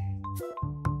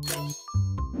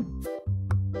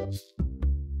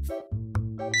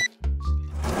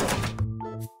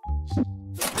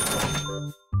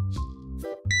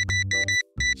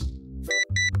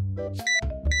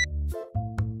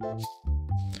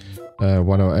 Uh,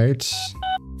 108.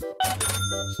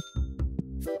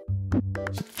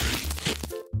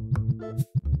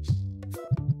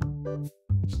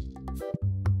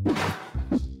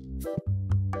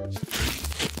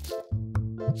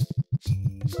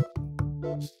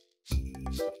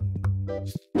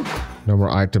 No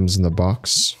more items in the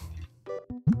box.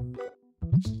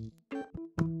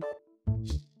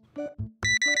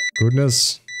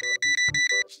 Goodness.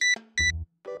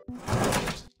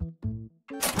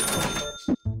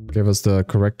 Give us the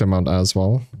correct amount as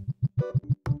well.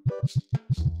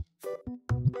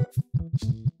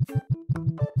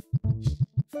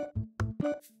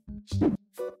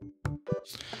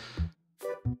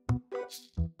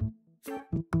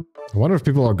 I wonder if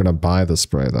people are gonna buy the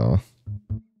spray though.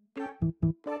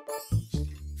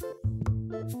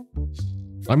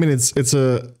 I mean, it's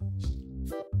a...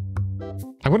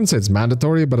 I wouldn't say it's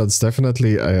mandatory, but it's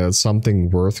definitely something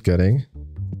worth getting.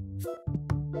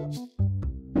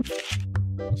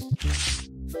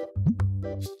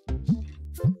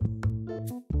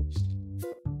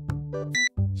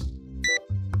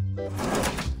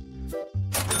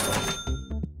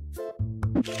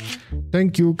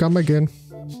 Thank you, come again.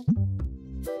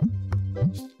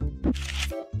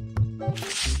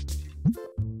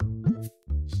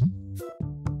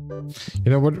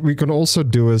 You know what we can also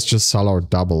do is just sell our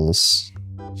doubles.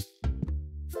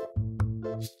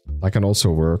 That can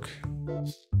also work.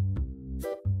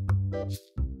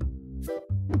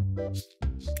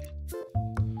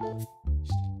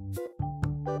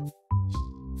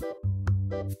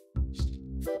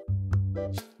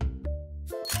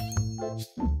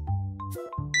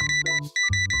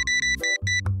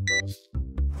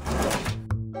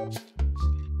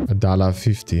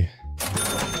 $1.50.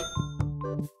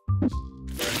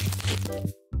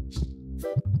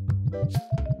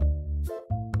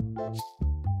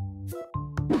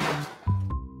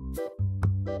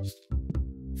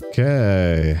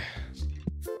 Okay.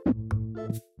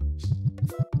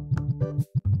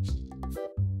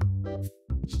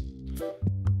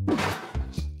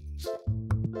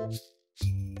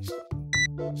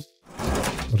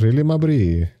 Really,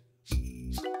 Mabri?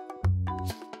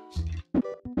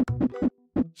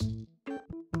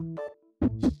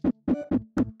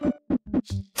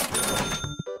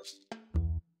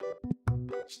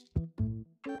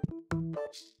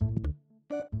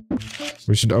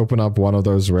 We should open up one of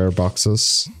those rare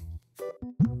boxes.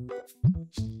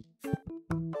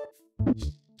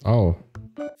 Oh.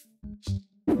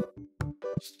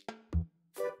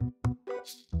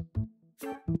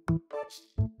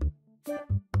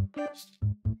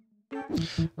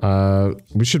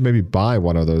 We should maybe buy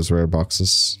one of those rare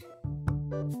boxes.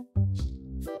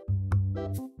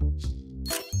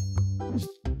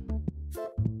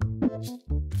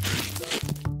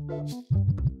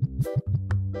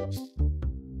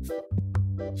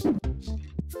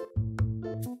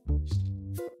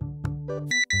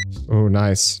 Oh,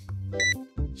 nice.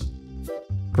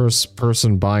 First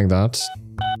person buying that.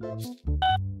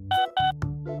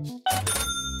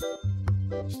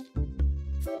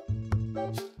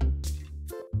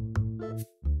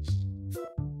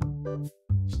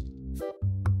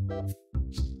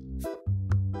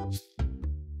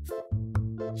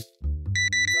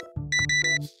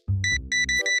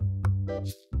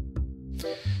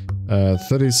 Uh,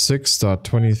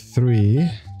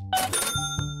 36.23.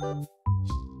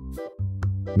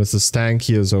 Mr.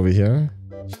 Stanky is over here.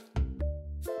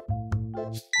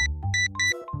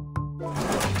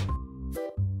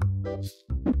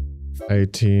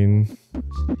 $18.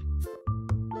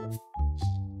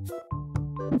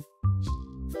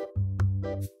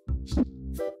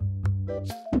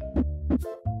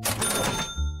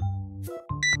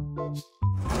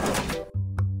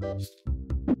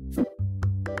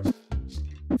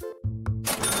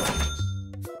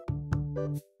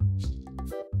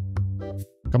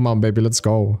 Come on, baby, let's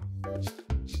go.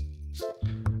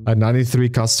 At 93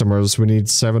 customers, we need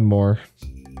 7 more.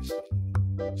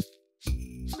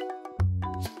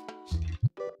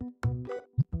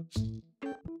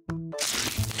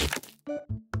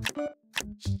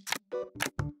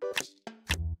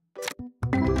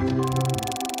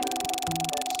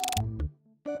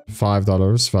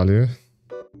 $5 value.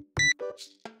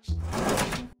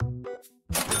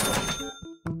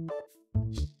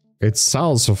 It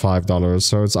sells for $5,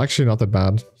 so it's actually not that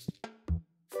bad.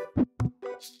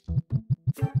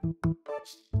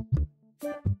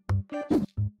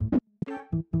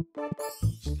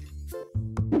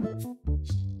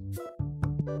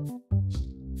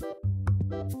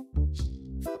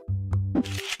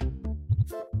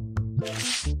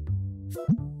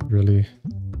 Really?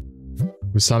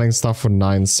 We're selling stuff for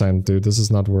 9 cents, dude. This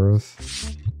is not worth.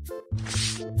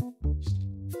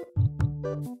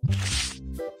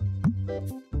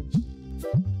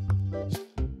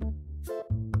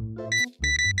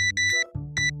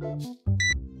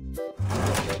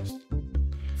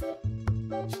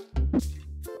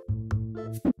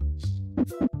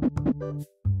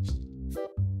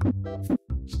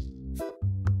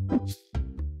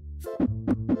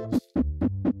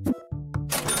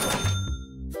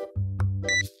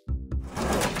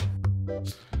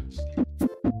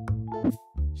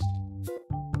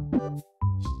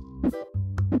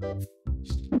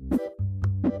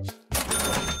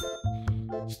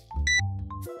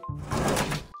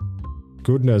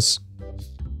 Goodness.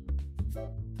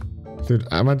 Dude,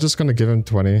 am I just gonna give him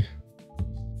 20?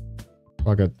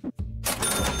 Fuck it.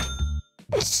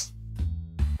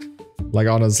 Like,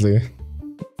 honestly.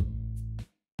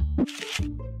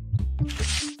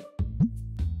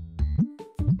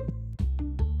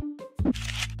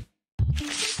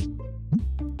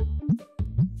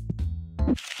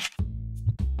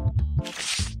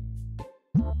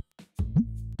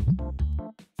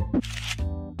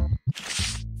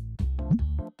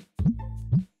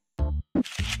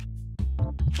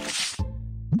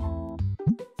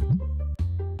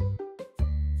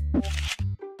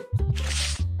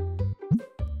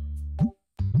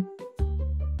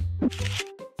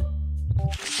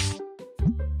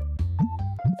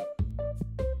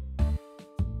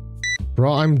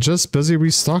 Bro, I'm just busy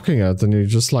restocking it and you're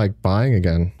just like buying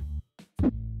again.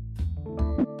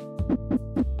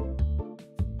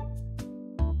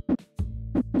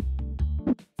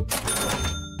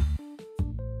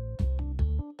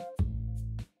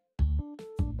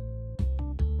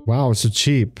 Wow, so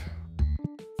cheap.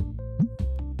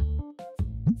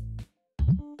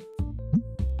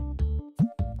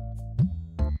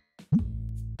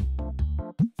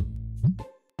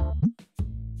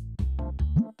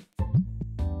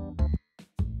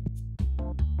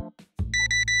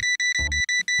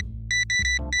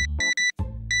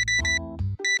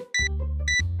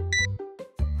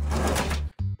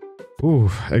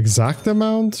 Ooh, exact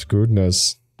amount?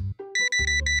 Goodness.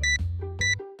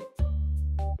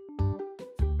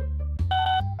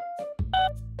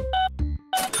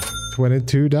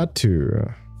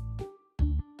 $22.2.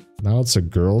 Now it's a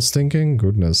girl stinking?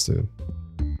 Goodness, dude.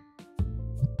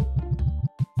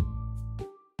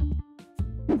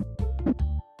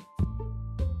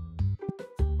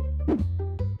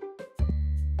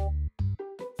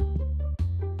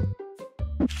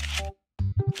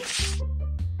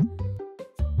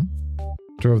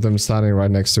 Two of them standing right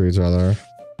next to each other.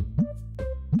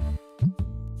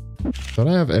 Don't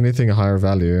I have anything higher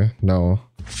value? No.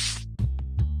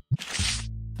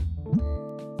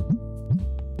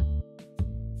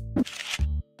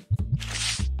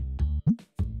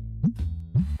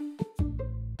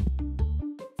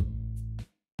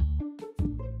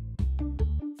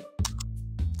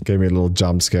 Gave me a little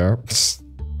jump scare.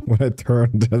 When I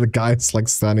turned, the guy's like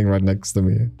standing right next to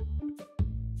me.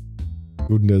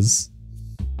 Goodness.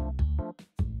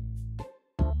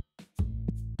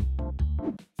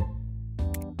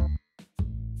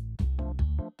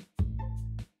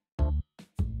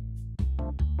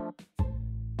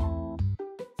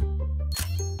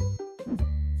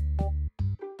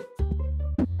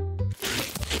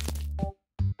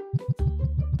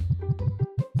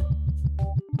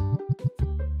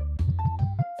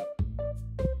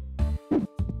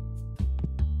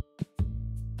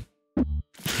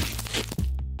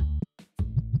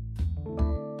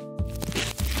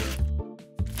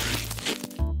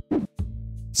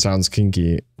 Sounds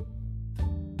kinky.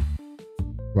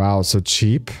 Wow, so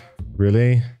cheap?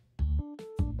 Really?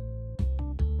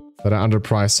 Did I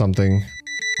underprice something?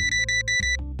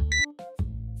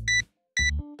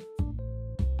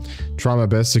 Try my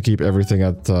best to keep everything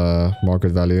at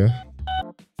market value.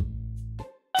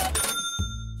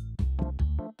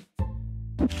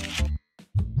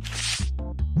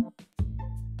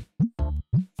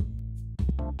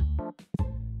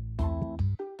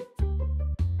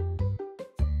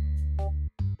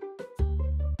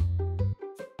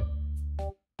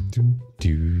 Do.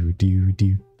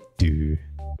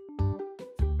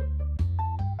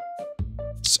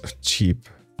 So cheap.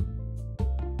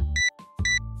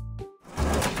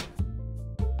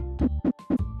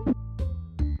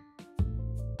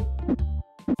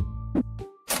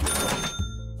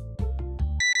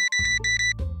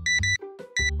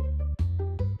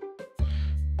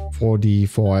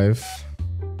 $45.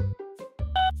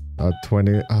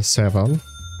 27.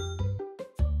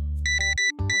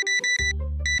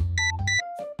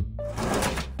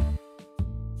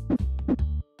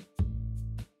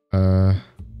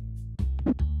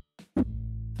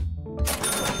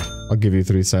 I'll give you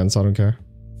 3 cents. I don't care.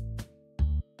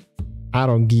 I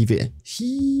don't give it.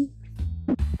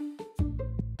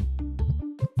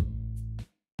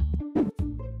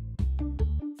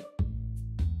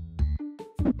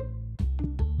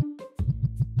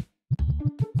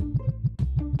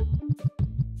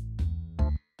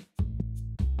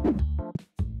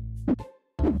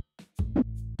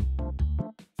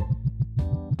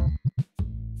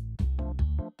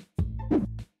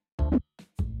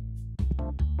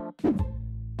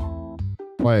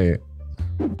 Wait.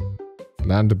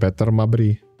 Land better,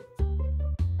 Mabri.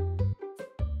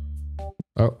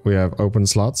 Oh, we have open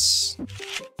slots.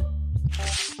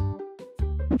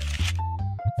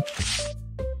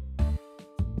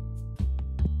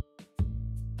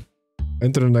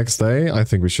 Into the next day? I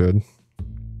think we should.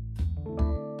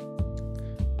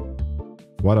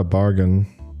 What a bargain.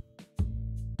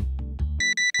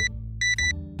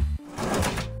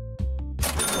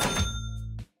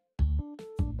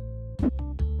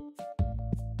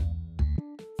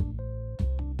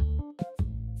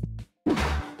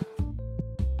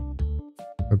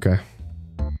 Okay.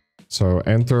 So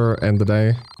enter end the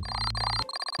day.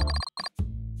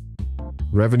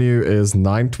 Revenue is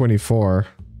 924.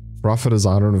 Profit is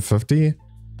 150.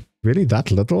 Really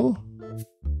that little?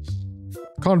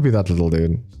 Can't be that little,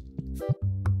 dude.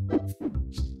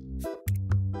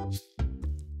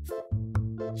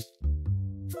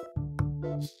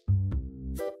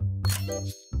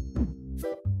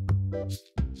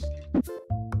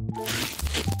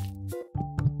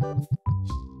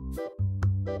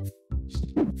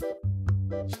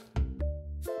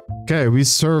 Okay, we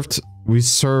served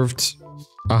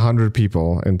 100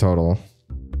 people in total.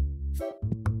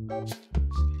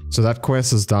 So that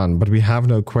quest is done, but we have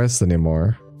no quest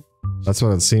anymore. That's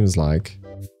what it seems like.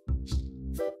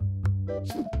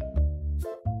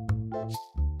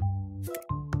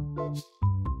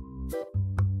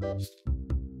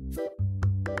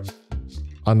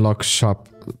 Unlock shop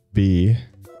B.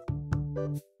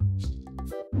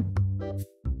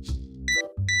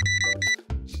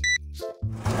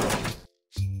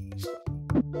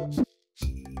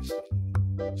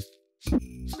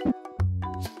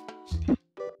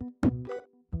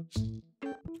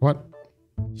 What?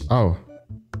 Oh.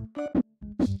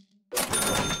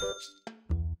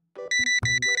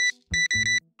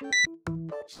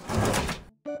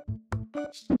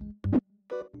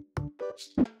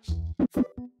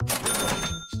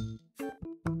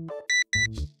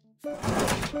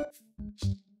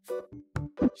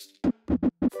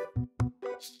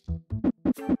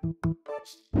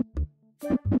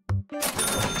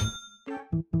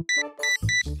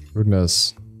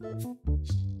 Goodness.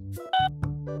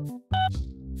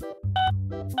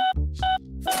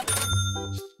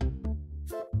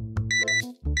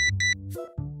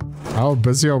 How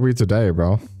busy are we today,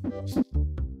 bro?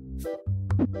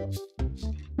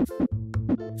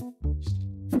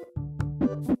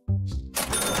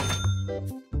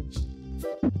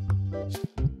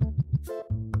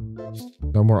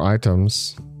 No more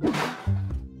items.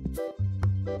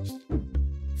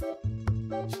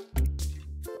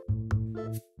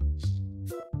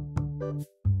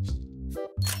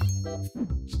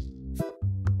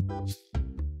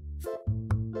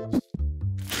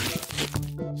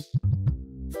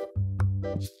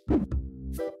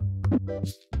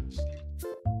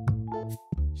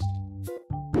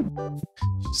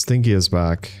 Stinky is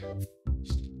back.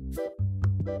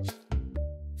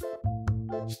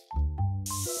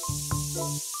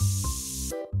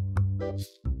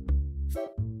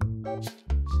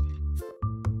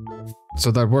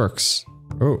 So that works.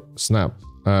 Oh, snap.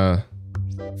 How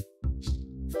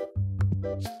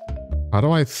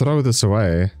do I throw this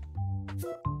away?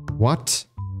 What?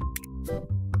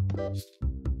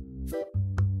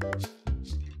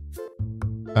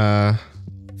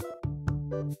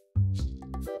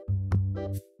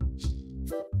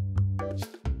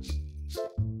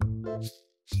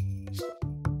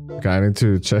 Okay, I need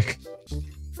to check.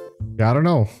 Yeah, I don't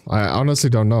know. I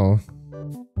honestly don't know.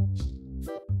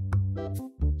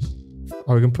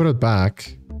 Oh, we can put it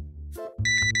back.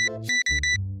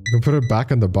 You can put it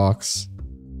back in the box.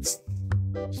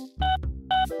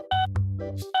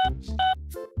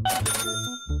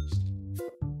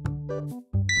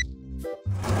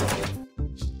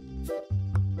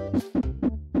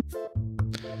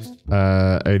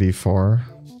 Uh, 84.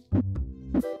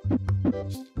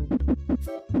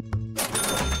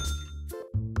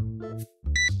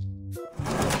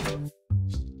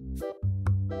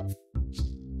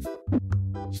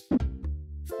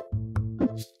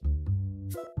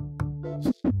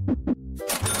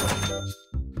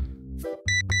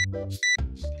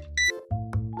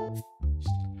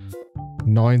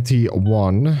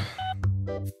 $91.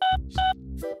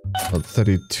 About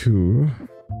 32.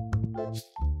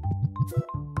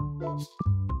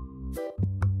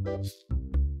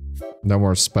 No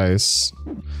more space.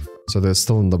 So they're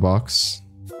still in the box.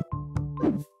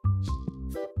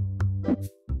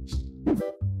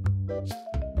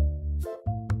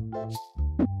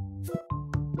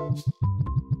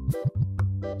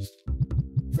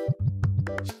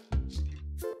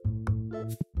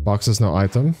 Box is no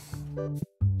item.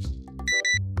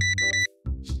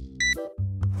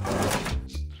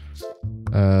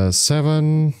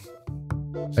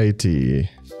 $7.80.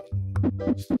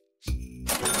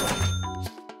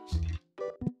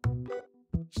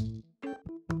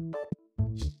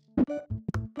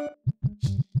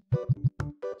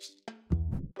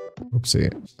 Oopsie.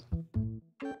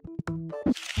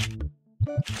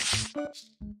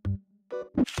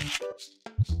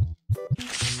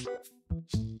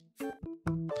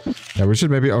 Yeah, we should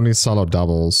maybe only solo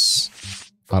doubles.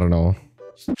 I don't know.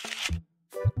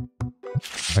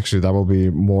 Actually, that will be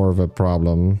more of a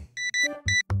problem.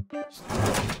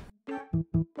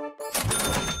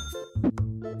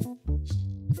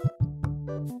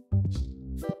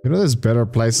 You know, there's better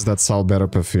places that sell better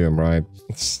perfume, right?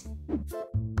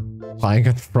 Buying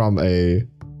it from a...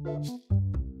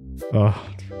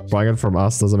 buying it from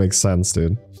us doesn't make sense,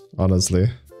 dude. Honestly.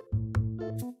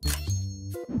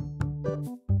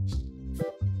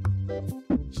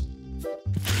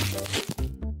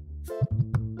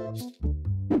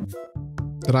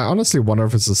 And I honestly wonder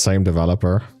if it's the same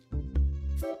developer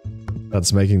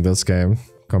that's making this game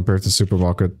compared to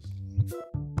Supermarket.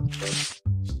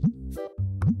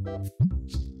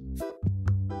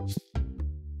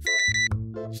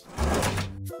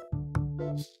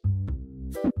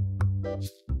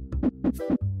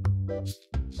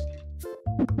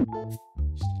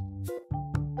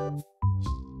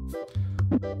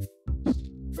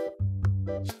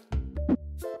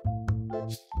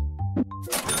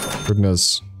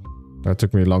 Goodness, that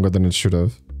took me longer than it should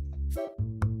have.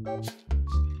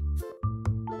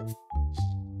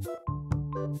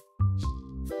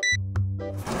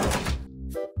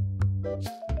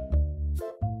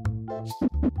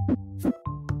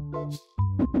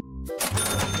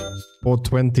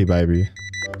 $4.20, baby.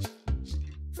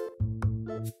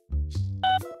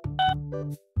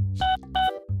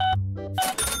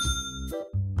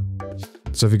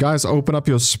 So if you guys open up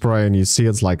your spray and you see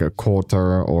it's like a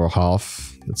quarter or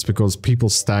half, it's because people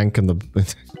stank in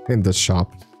the in the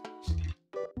shop.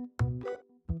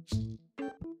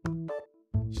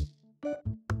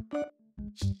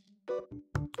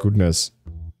 Goodness.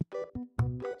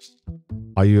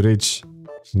 Are you rich?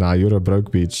 Nah, you're a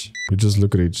broke bitch. You just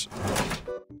look rich.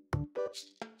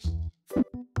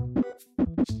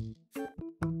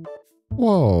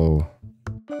 Whoa.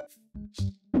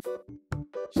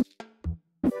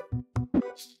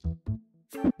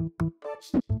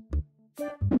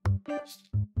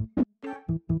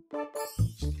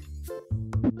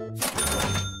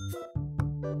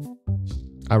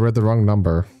 I read the wrong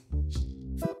number.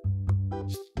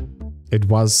 It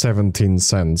was 17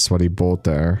 cents what he bought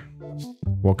there.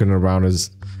 Walking around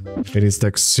in his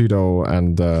tuxedo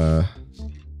and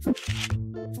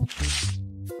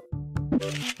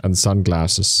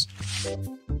sunglasses.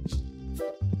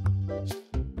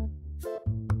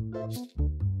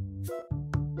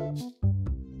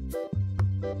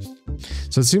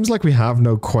 So it seems like we have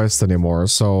no quest anymore,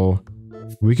 so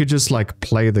we could just like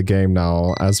play the game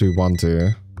now as we want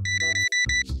to.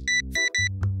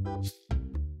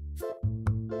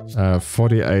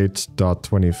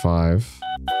 48.25.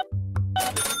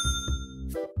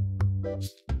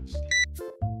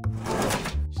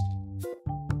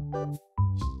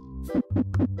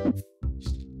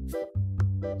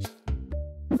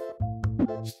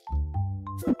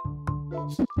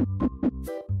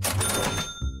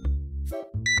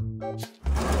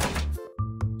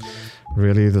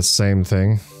 Really the same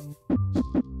thing?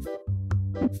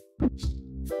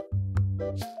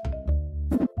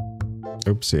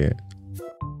 Oopsie.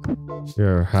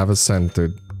 Here, have a cent,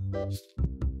 dude.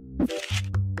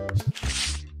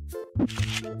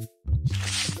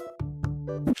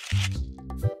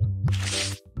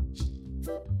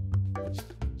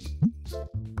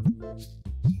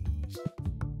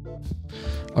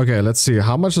 Okay, let's see.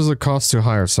 How much does it cost to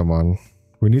hire someone?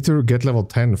 We need to get level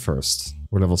 10 first.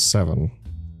 We're level 7.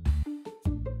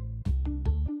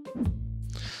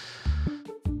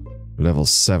 Level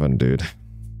 7, dude.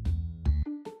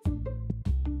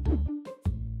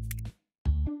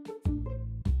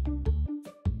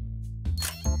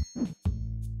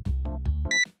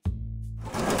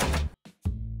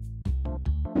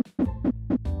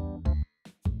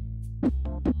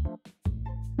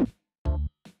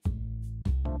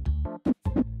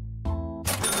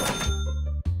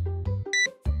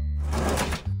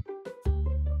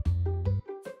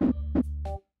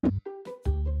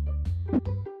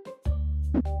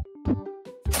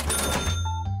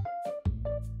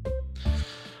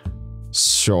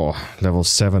 Sure, level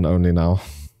 7 only now.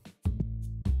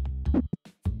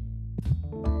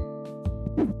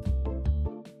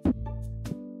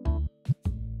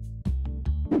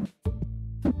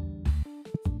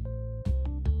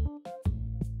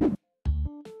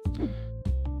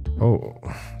 Oh,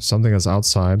 something is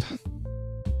outside.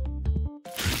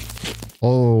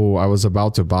 Oh, I was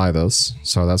about to buy this,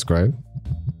 so that's great.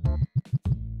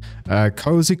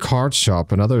 Cozy card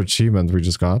shop, another achievement we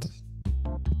just got.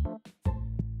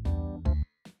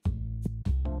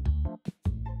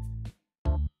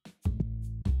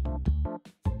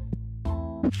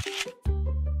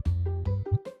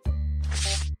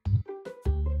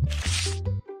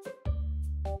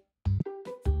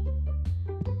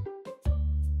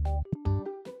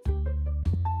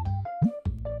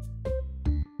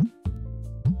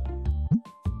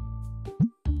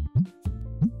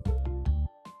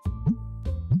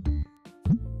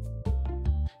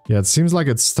 Yeah, it seems like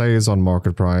it stays on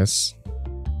market price.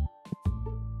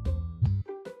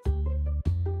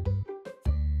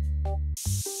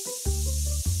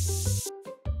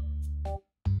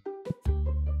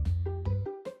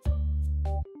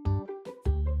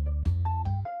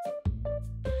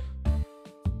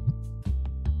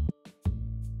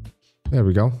 There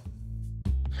we go.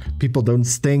 People don't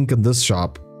stink in this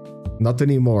shop. Not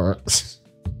anymore.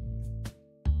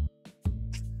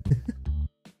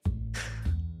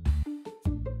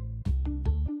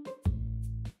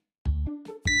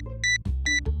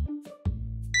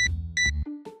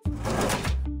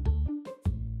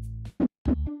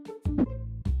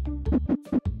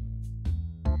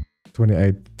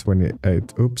 $28.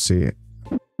 Oopsie.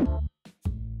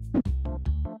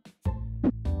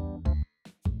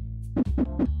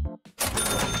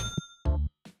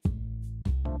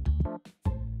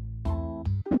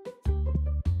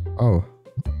 Oh.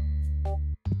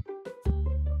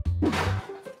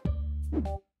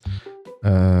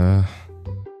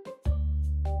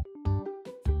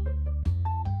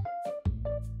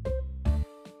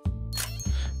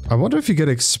 I wonder if you get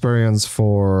experience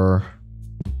for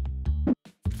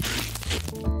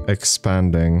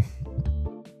expanding.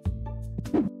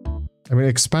 I mean,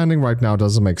 expanding right now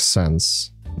doesn't make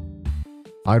sense.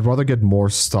 I'd rather get more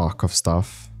stock of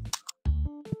stuff.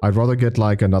 I'd rather get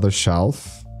like another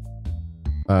shelf.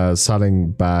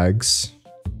 Selling bags.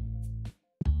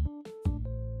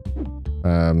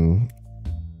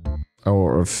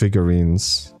 Or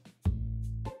figurines.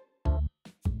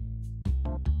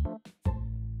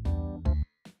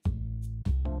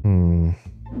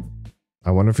 I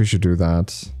wonder if we should do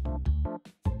that.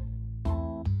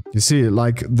 You see,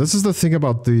 like, this is the thing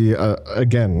about the,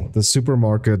 again, the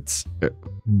supermarket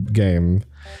game.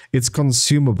 It's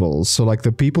consumable, so like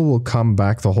the people will come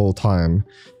back the whole time.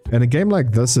 In a game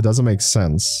like this, it doesn't make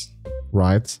sense,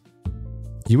 right?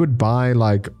 You would buy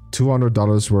like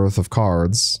 $200 worth of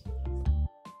cards.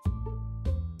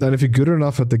 And if you're good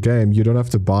enough at the game, you don't have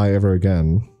to buy ever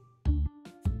again.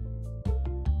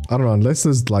 I don't know, unless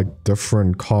there's like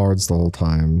different cards the whole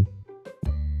time.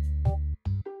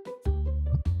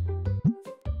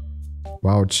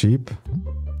 Wow, cheap.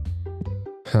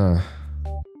 Huh.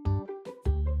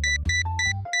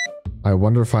 I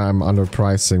wonder if I'm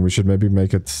underpricing. We should maybe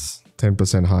make it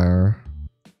 10% higher.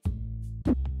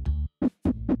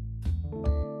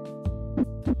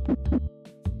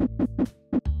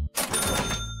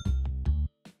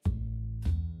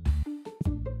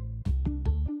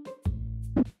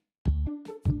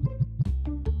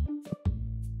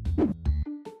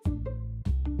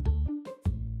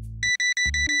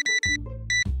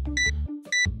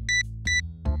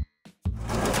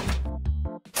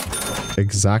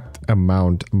 Exact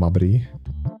amount, Mabri.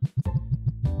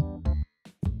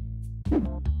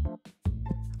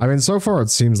 I mean, so far it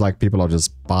seems like people are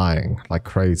just buying like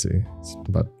crazy,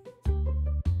 but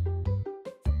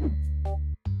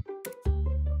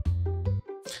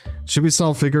Should we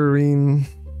sell figurine?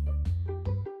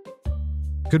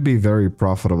 Could be very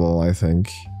profitable, I think.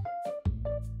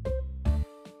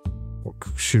 Or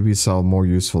should we sell more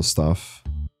useful stuff?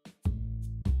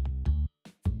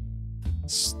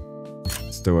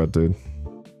 Let's do it, dude.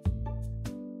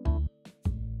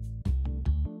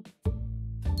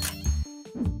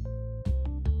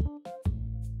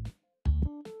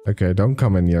 Okay, don't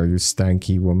come in here, you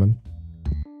stanky woman.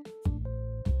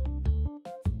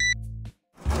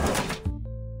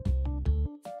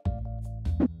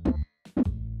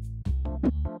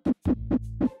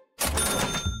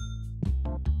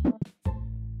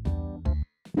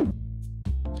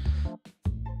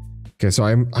 Okay, so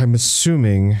I'm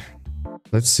assuming,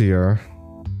 let's see here.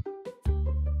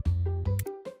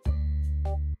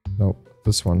 No,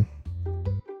 this one.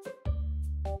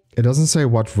 It doesn't say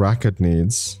what rack it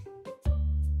needs.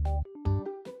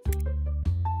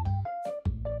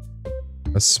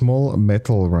 A small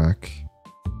metal rack.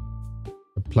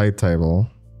 A plate table.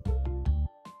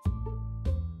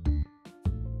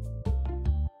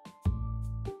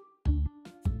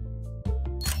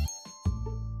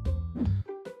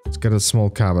 Let's get a small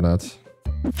cabinet.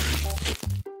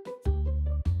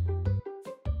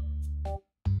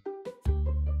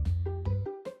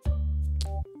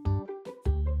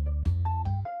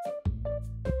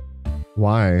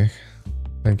 Why?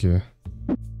 Thank you.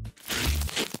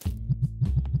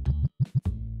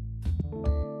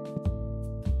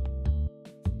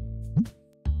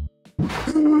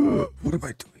 What am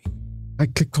I doing? I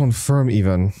clicked confirm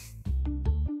even.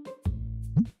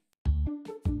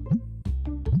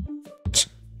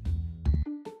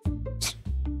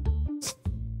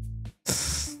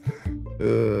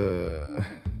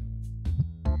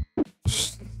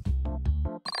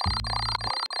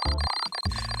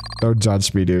 Don't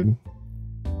judge me, dude.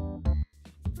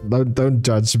 Don't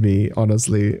judge me,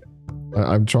 honestly.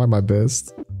 I'm trying my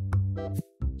best.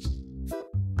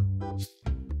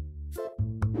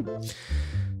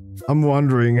 I'm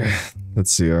wondering.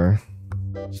 Let's see here.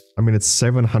 I mean, it's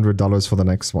 $700 for the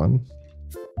next one.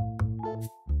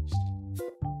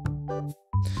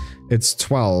 It's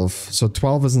 12. So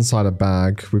 12 is inside a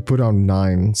bag. We put out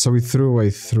 9. So we threw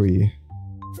away 3.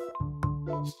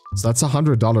 So that's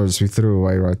 $100 we threw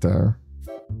away right there.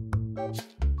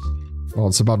 Well,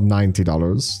 it's about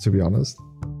 $90, to be honest.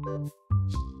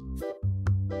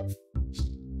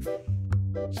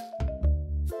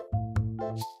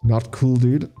 Not cool,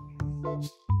 dude.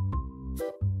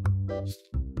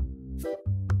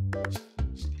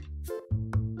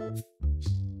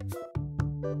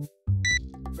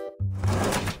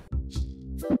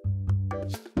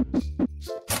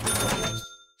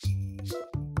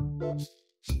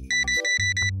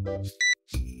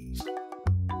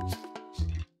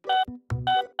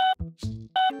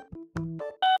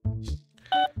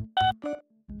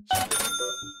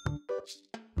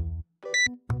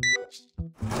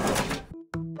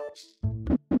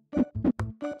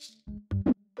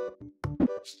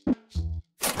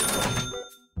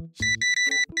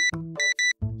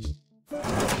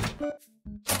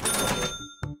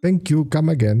 Thank you, come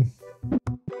again.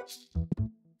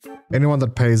 Anyone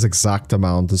that pays exact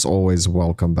amount is always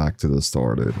welcome back to the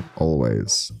store, dude.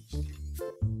 Always.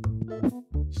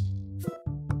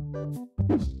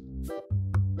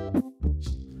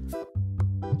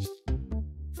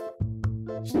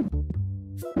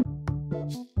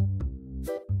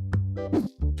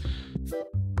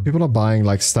 People are buying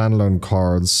like standalone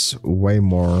cards way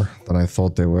more than I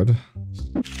thought they would.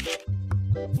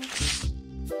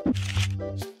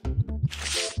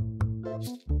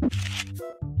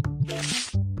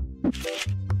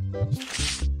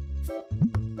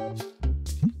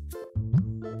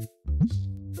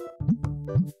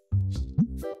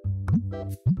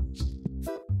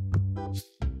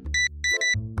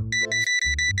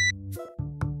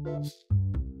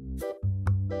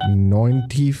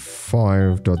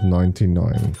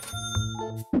 $95.99.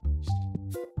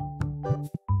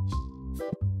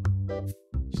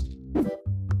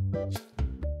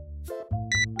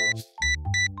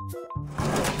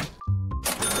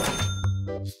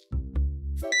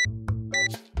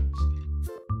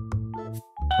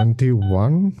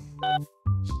 $21.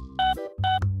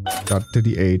 Got to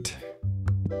the 8.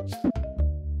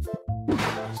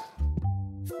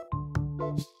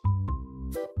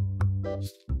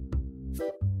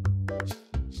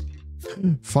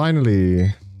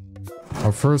 Finally,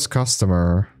 our first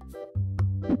customer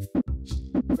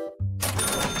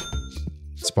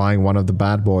is buying one of the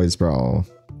bad boys, bro.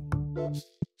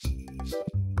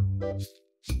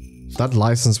 That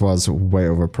license was way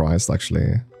overpriced,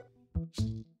 actually.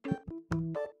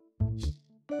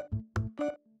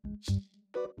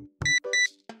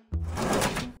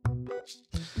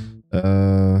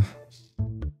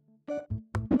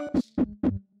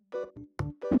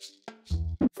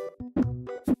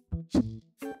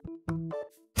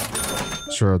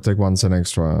 Sure, take 1 cent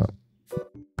extra.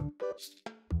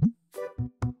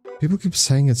 People keep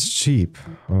saying it's cheap.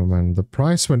 Oh man, the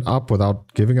price went up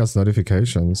without giving us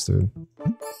notifications, dude.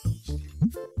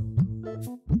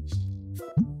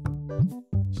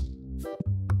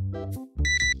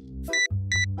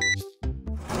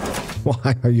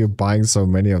 Why are you buying so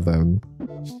many of them?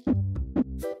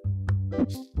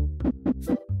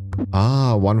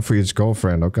 Ah, 1 for each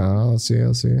girlfriend. Okay, I'll see,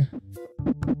 I'll see.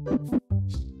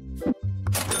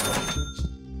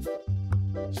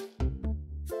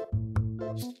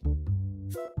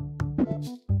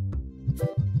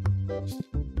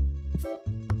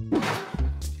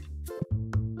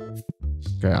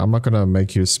 Okay, I'm not gonna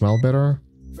make you smell better.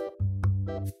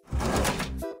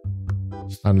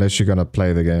 Unless you're gonna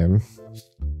play the game.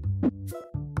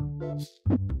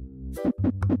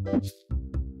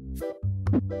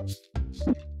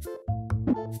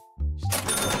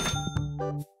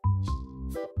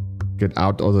 Get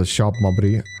out of the shop,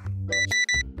 Mobry.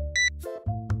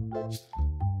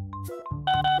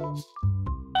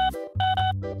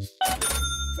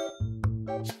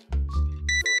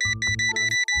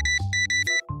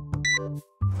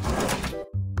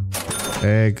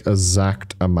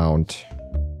 Exact amount.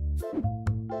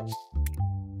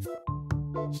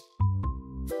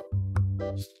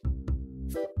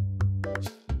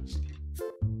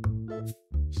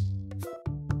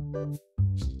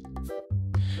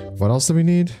 What else do we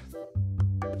need?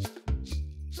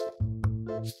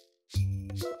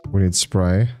 We need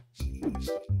spray.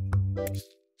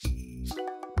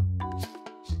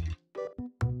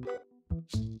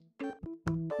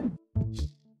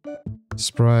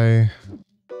 Spray.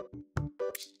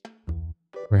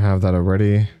 We have that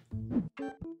already.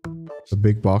 The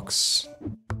big box.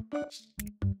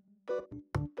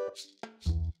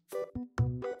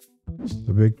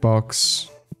 The big box.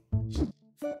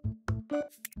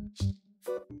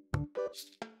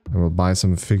 And we'll buy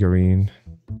some figurine.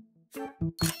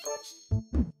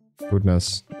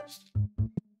 Goodness.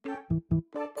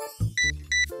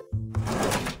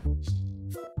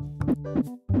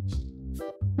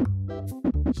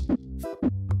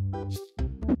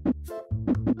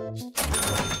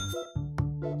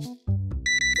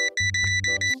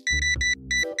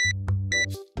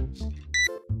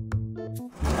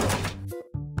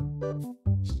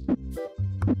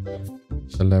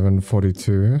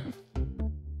 $11.42.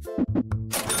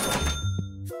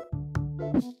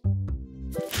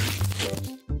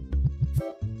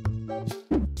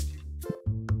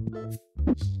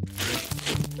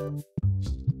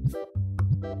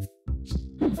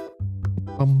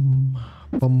 Bum,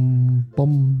 bum,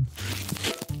 bum.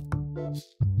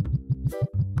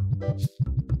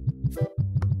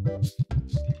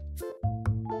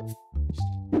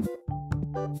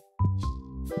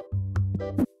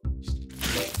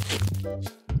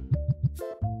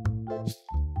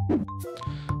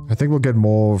 I think we'll get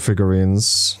more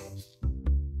figurines.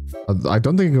 I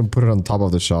don't think you can put it on top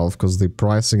of the shelf because the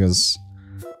pricing is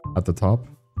at the top.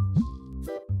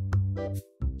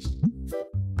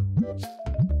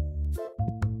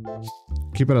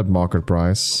 Keep it at market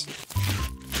price.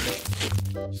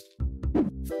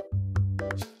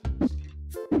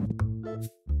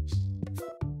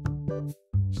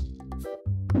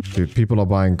 Dude, people are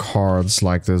buying cards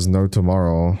like there's no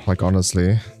tomorrow. Like,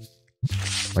 honestly.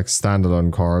 Like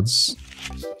standalone cards.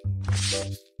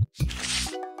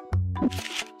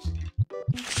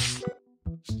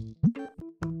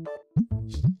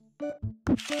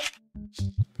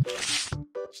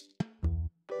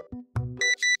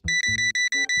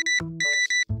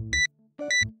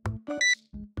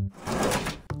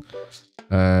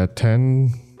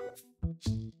 $10,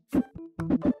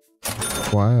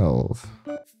 $12.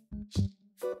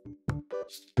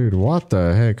 Dude, what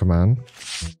the heck, man?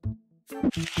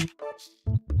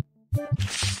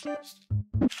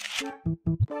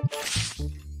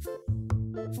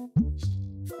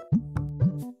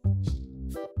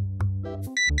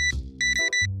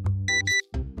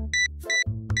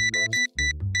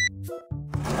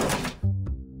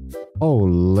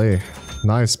 Holy,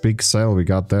 nice big sale we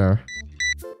got there.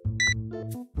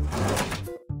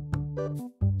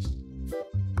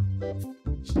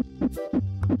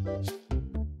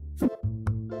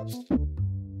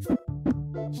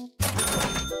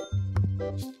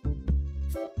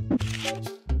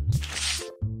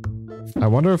 I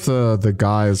wonder if the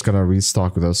guy is gonna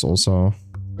restock with us also.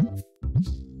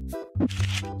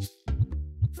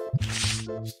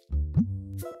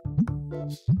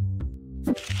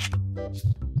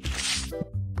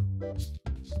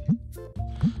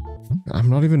 I'm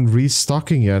not even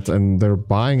restocking yet and they're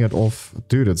buying it off.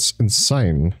 Dude, it's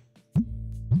insane.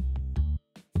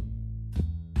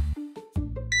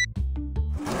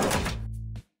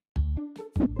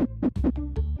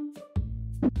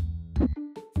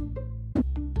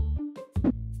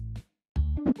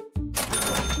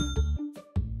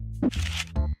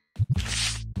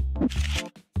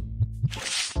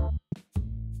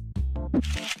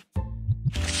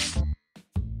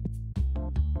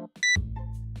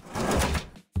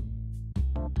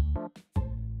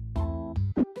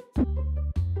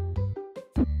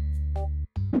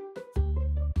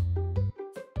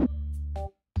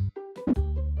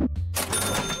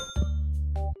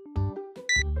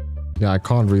 Yeah, I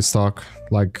can't restock.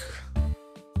 Like...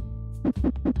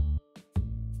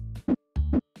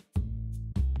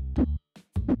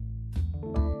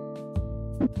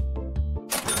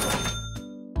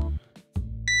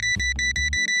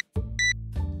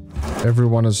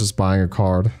 Everyone is just buying a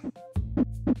card.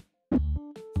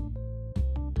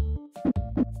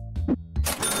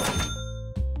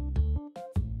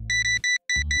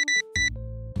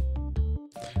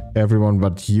 Everyone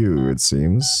but you, it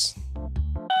seems.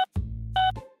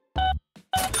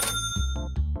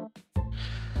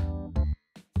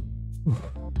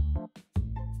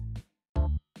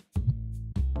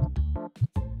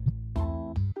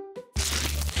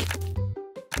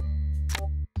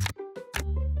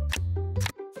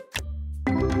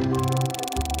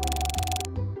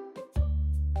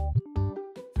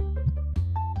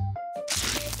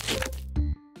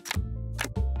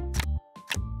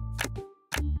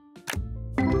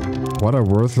 What a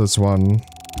worthless one.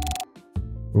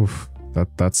 Oof,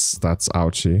 that's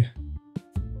ouchy.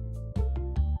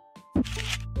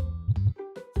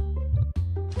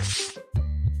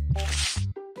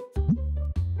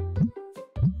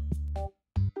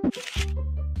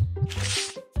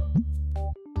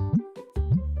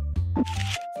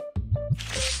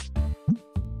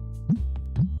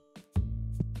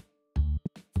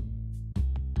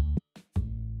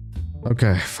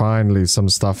 Okay, finally some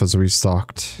stuff is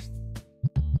restocked.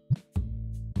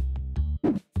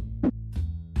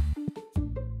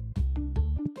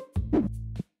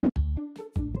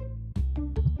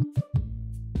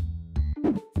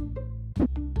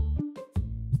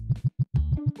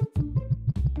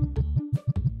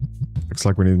 Looks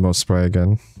like we need more spray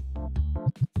again.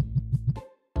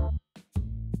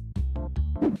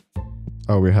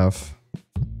 Oh, we have.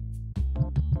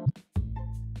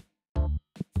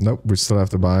 Nope, we still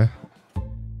have to buy.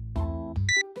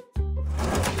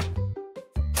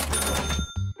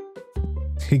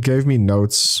 He gave me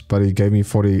notes, but he gave me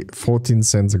 14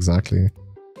 cents exactly.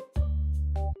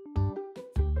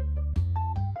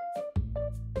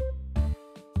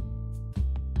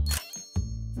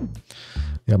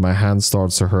 Yeah, my hand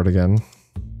starts to hurt again.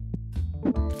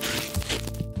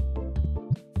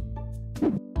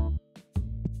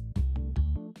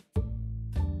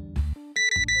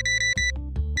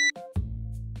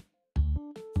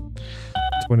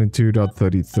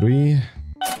 $22.33.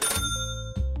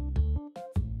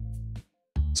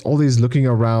 It's all these looking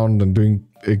around and doing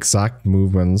exact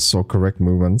movements or correct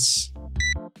movements.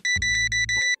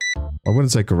 I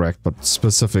wouldn't say correct, but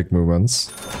specific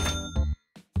movements.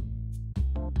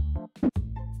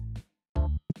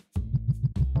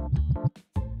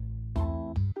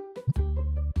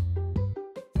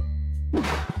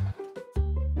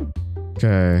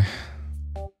 Okay.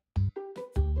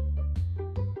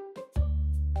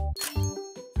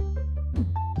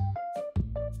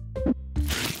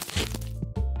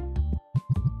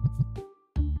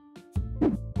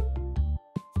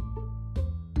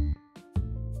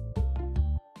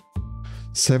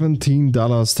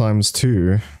 $17 times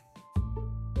 2.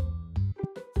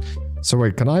 So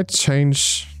wait, can I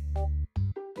change?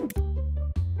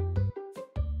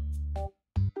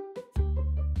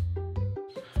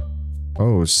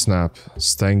 Oh snap,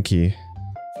 stanky.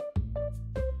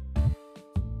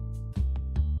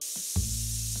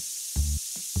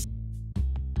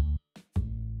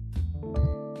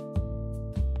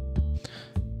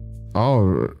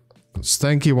 Oh,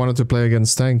 Stanky wanted to play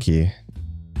against Stanky.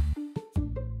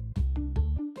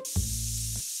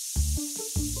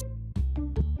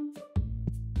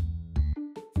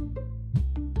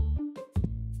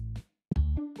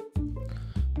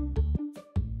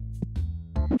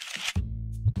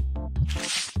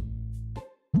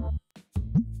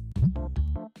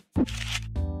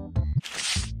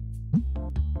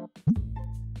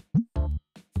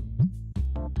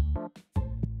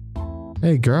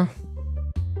 Hey girl.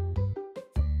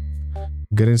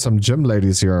 Getting some gym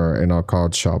ladies here in our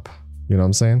card shop. You know what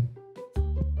I'm saying?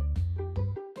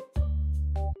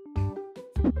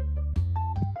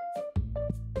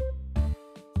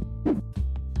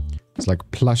 It's like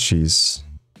plushies.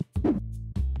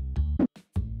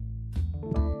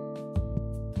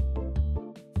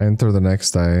 Enter the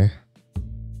next day.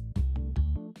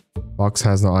 Box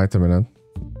has no item in it.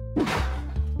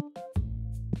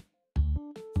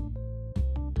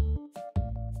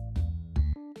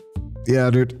 Yeah,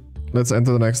 dude. Let's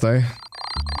enter the next day.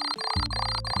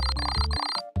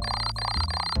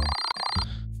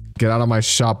 Get out of my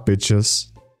shop,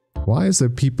 bitches. Why is there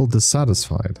people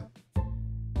dissatisfied?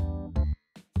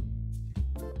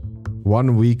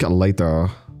 1 week later.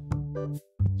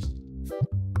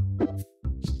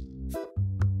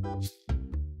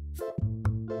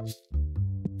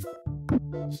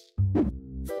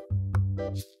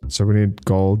 So we need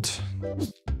gold.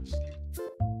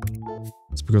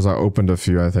 It's because I opened a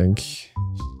few, I think.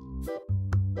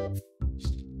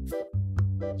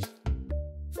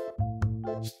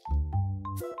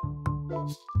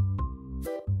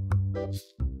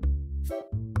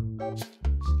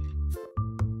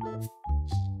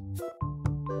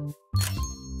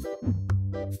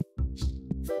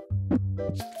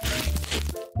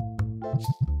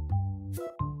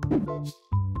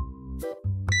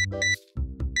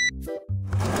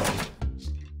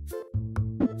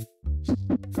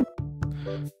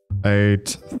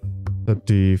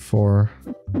 $8.34.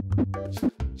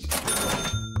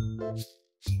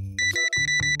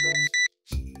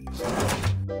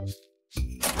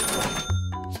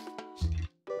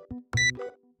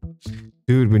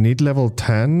 Dude, we need level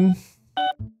 10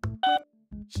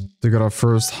 to get our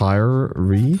first higher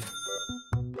re.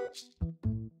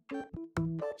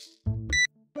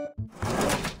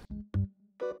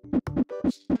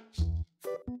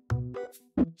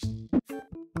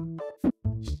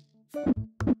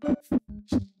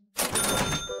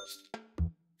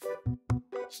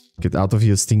 Get out of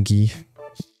here, Stinky.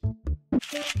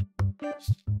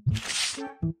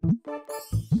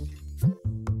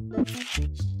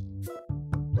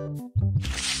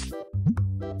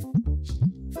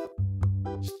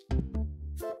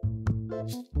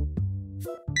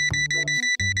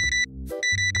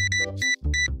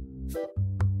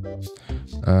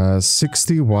 Uh,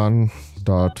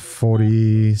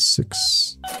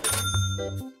 61.46.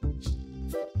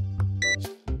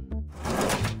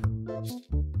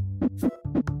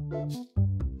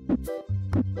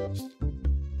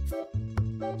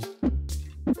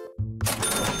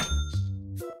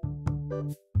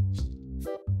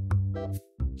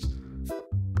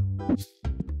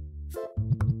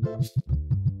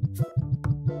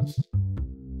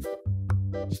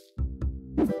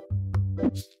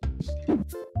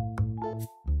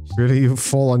 Really, you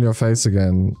fall on your face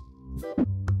again.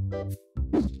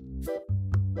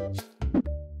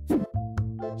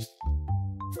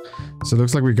 So it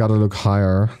looks like we gotta look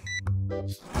higher.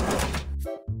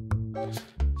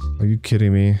 Are you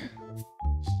kidding me?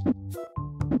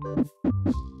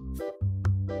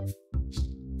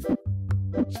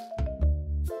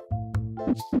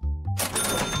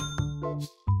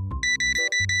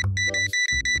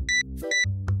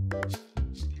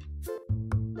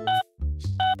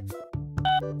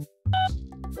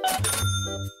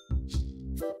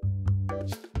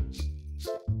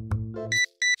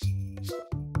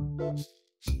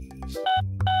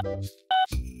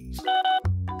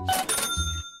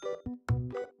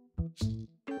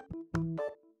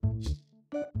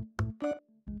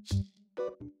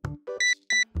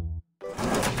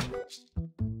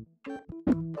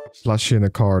 Plushie in a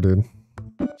car, dude.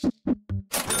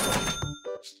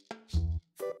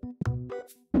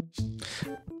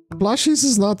 Plushies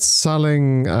is not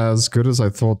selling as good as I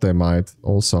thought they might,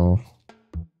 also.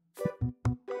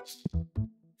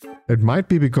 It might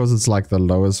be because it's like the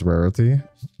lowest rarity.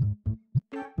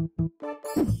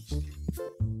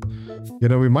 You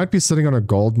know, we might be sitting on a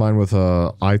gold mine with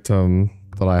a item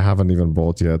that I haven't even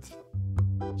bought yet.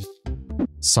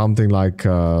 Something like,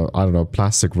 I don't know,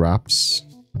 plastic wraps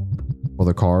for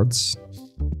the cards.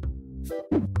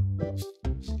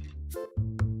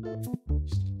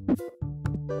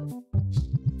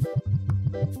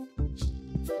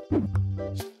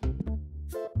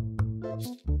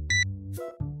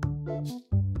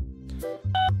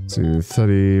 To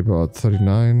 30, about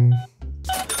 39.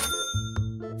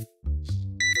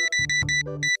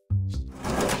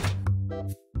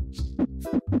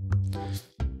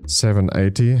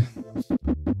 $7.80.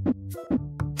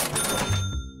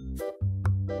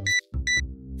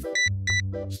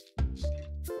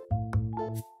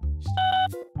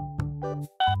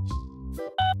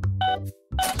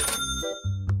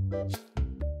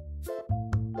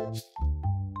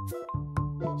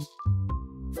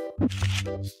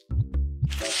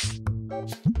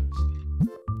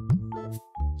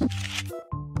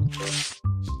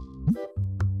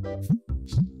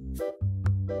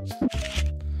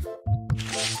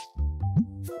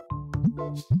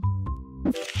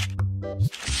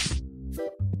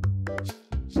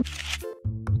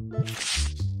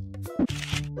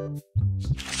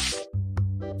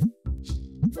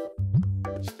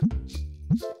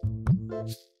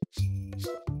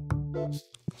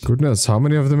 Goodness, how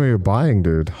many of them are you buying,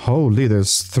 dude? Holy,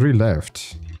 there's 3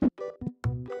 left.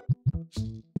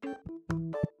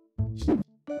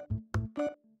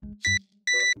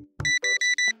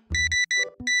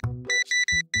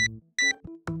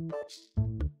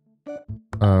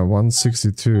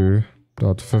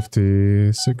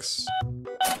 $162.56.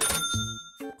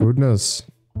 Goodness.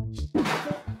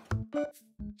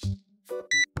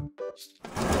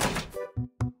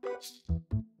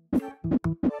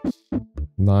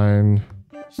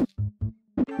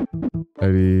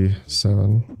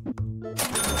 $9.87.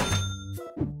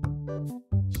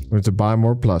 We need to buy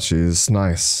more plushies.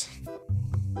 Nice.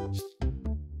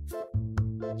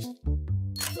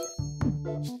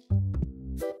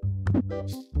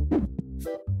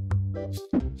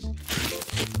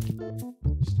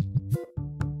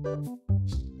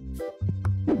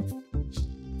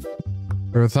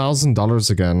 We're $1,000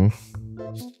 again.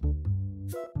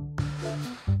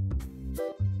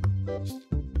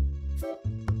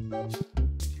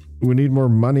 We need more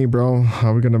money, bro.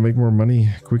 How are we gonna make more money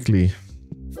quickly?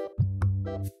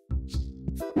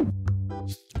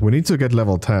 We need to get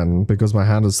level 10 because my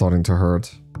hand is starting to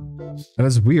hurt. And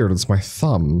it's weird, it's my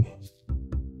thumb.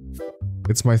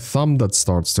 It's my thumb that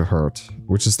starts to hurt,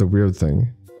 which is the weird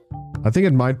thing. I think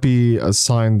it might be a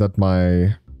sign that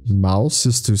my mouse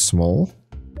is too small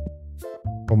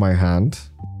for my hand.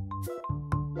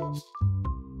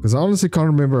 Because I honestly can't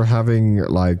remember having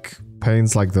like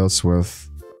pains like this with,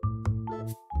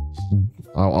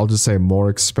 I'll just say more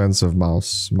expensive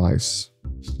mice.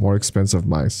 More expensive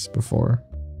mice before.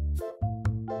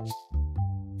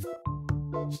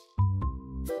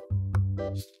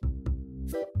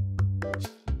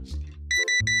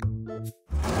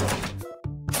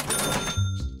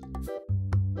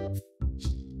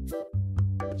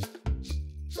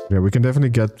 Yeah, we can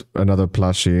definitely get another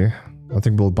plushie. I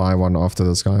think we'll buy one after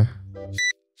this guy.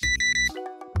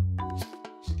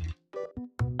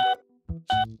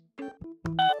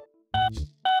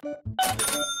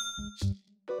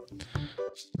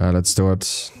 Let's do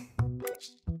it.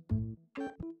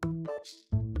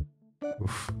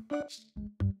 Oof.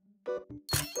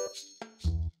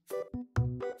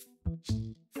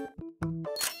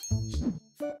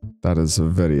 That is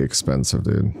very expensive,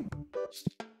 dude.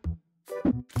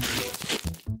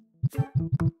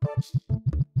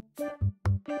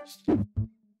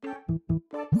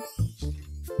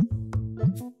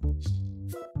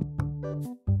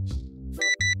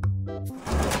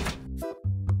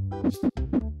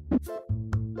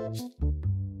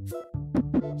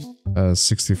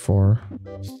 $64.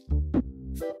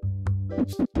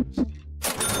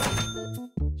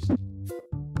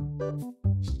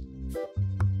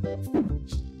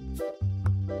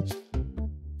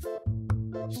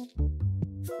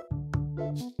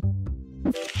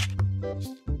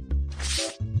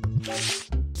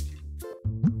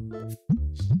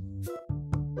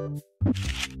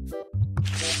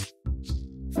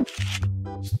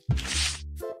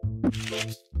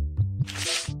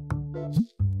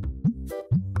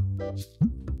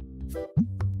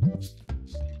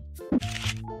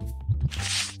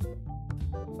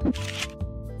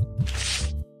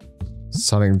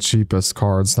 Selling cheapest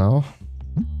cards now.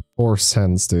 4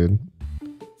 cents, dude.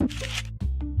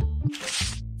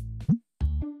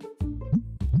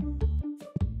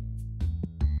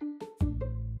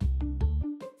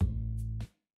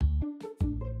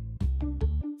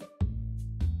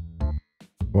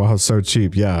 Wow, so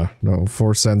cheap. Yeah, no,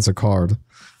 4 cents a card.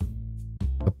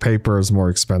 The paper is more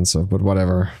expensive, but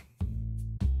whatever.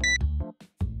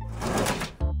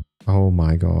 Oh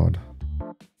my god.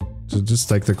 Just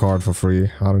take the card for free.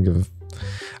 I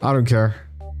don't care.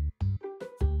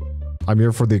 I'm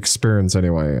here for the experience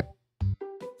anyway.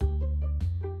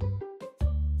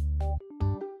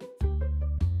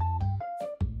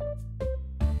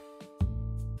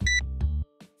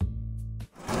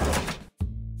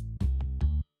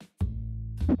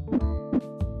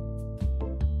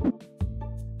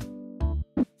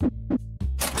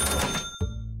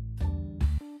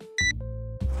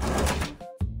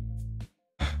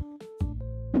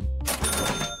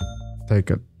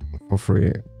 Take it for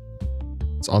free.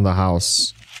 It's on the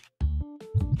house.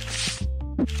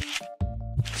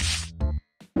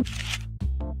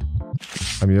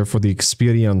 I'm here for the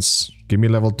experience. Give me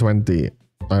level 20.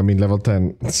 I mean level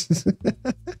 10.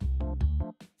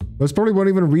 Most probably won't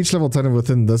even reach level 10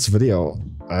 within this video,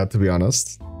 to be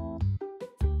honest.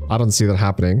 I don't see that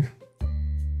happening.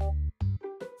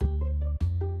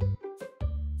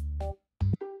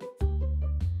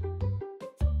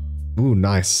 Ooh,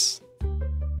 nice.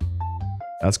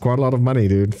 That's quite a lot of money,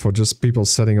 dude, for just people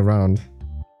sitting around.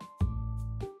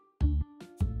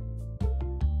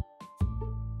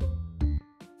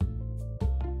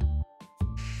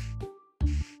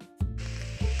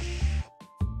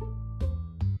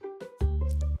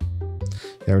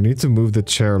 Yeah, we need to move the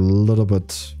chair a little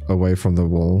bit away from the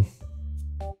wall.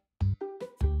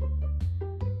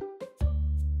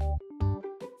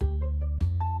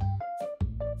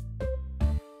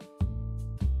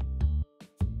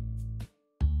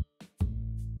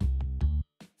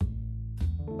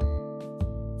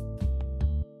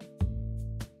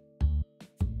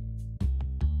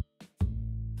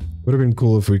 Would have been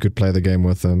cool if we could play the game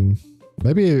with him.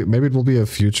 Maybe it will be a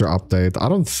future update. I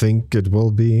don't think it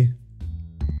will be.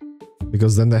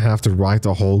 Because then they have to write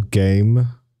a whole game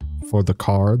for the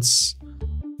cards.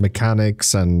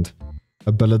 Mechanics and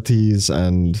abilities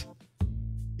and...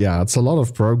 yeah, it's a lot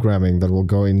of programming that will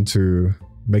go into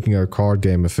making a card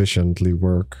game efficiently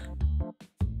work.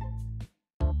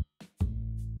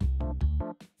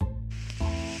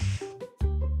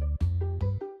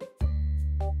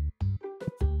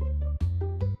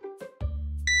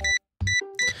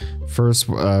 First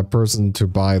person to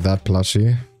buy that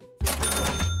plushie.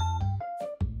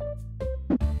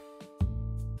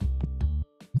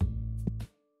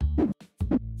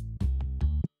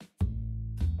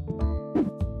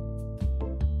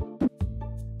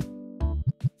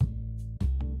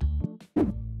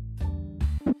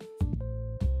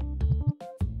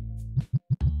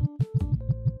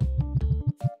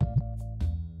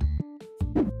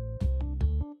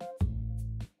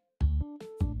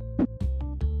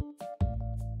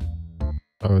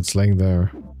 Oh, it's laying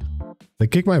there. They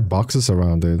kick my boxes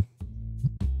around it.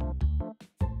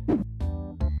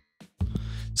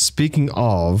 Speaking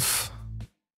of...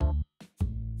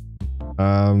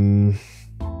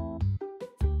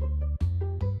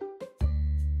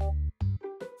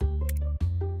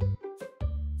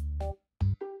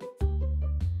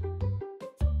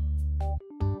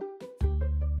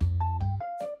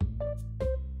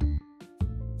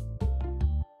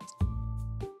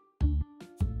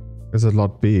 is it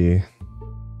lot B?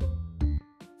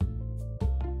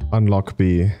 Unlock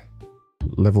B.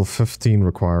 Level 15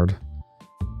 required.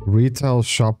 Retail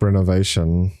shop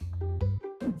renovation.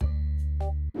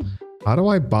 How do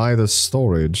I buy the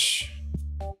storage?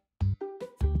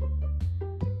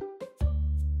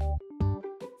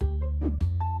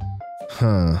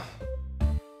 Huh.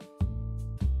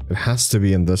 It has to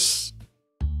be in this.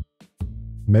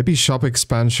 Maybe shop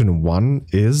expansion 1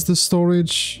 is the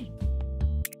storage?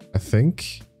 I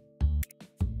think.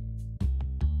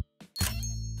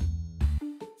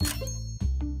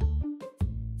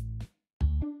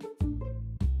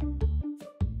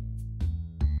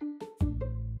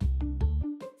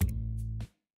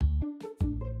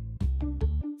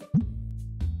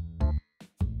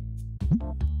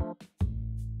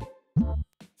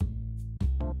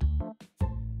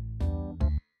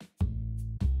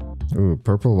 Ooh,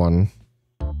 purple one.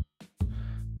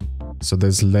 So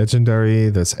there's legendary,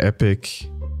 there's epic,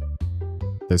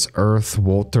 there's earth,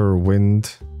 water,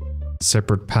 wind,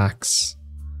 separate packs,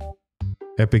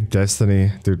 epic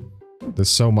destiny. Dude, there's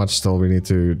so much still we need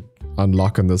to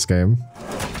unlock in this game.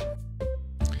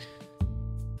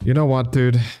 You know what,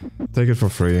 dude? Take it for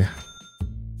free.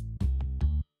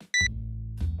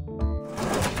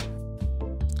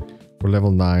 We're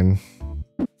level 9.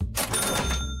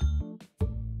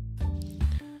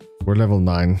 We're level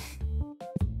 9.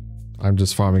 I'm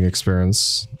just farming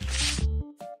experience.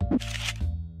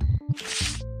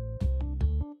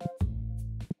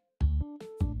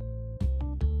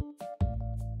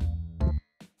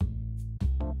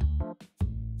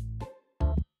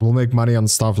 We'll make money on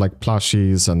stuff like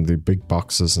plushies and the big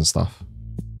boxes and stuff.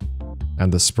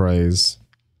 And the sprays.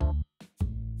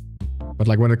 But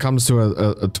like when it comes to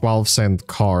a 12-cent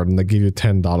card and they give you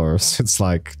 $10, it's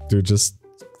like, dude, just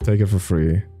take it for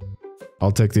free.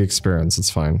 I'll take the experience, it's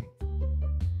fine.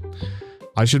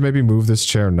 I should maybe move this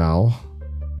chair now.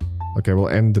 Okay, we'll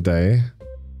end the day.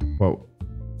 Whoa.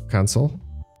 Cancel.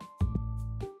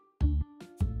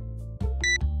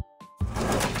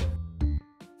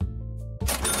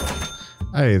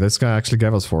 Hey, this guy actually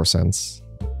gave us 4 cents.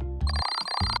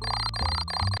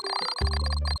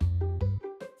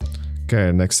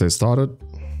 Okay, next day started.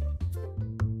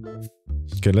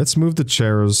 Okay, let's move the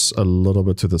chairs a little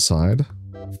bit to the side.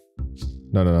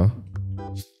 No.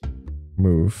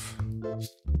 Move.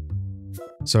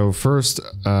 So first,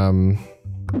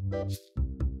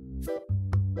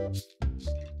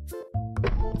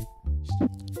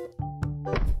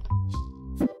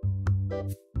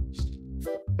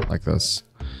 like this.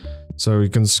 So you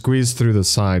can squeeze through the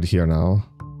side here now.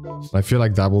 I feel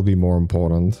like that will be more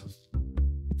important.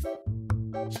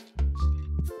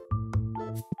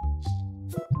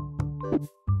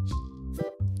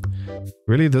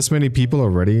 Really, this many people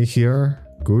already here?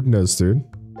 Goodness, dude.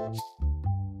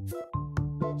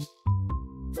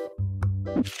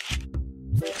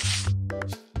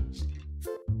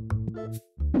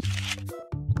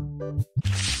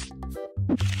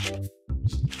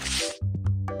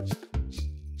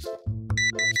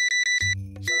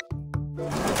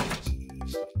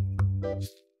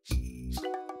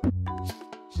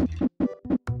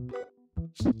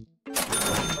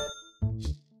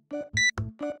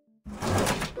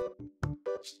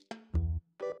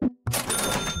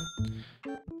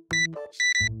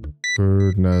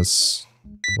 Goodness.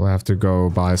 We'll have to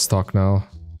go buy stock now.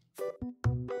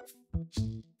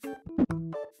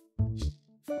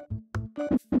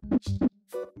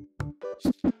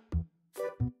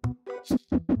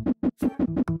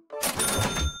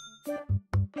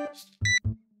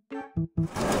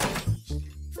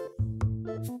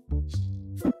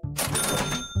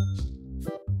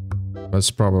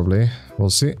 Most probably.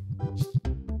 We'll see.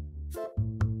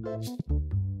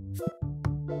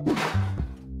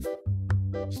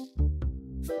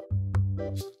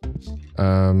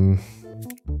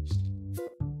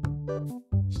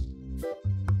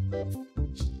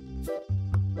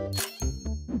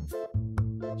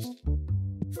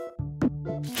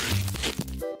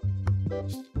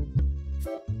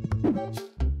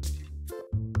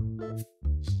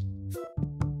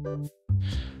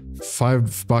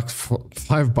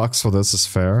 $5 for this is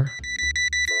fair.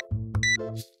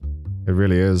 It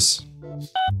really is.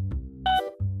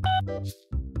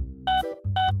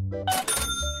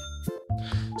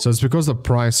 So it's because the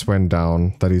price went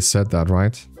down that he said that,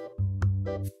 right?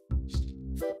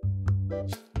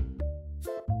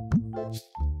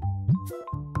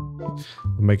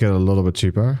 Make it a little bit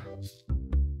cheaper.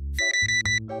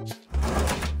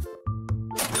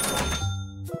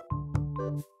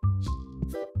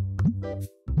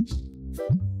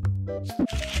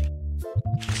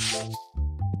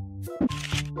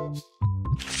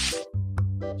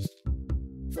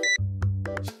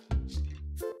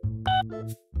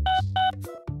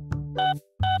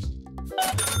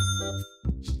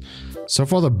 So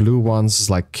far the blue ones is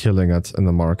like killing it in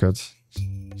the market.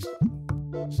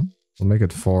 We'll make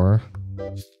it 4.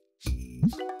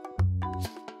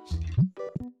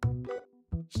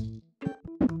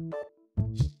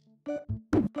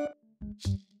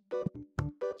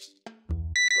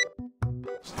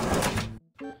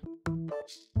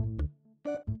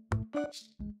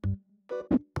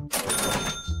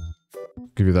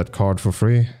 Give you that card for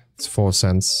free. It's 4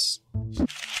 cents.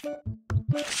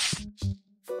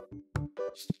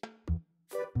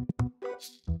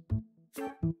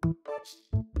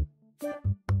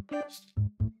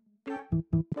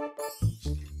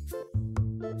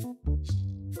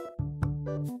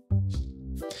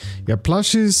 Yeah,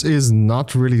 plushies is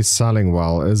not really selling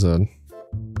well, is it?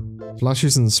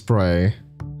 Plushies and spray.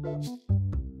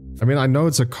 I mean, I know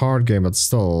it's a card game, but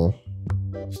still.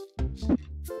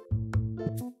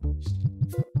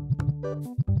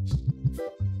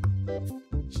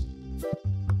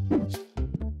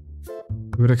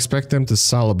 I would expect them to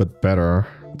sell a bit better,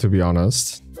 to be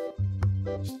honest.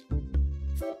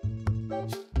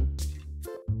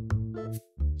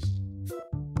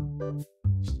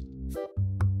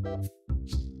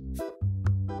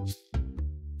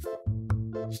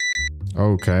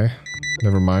 Okay,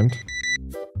 never mind.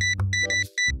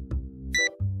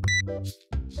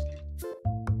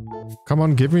 Come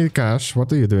on, give me the cash.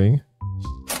 What are you doing?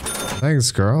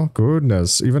 Thanks, girl.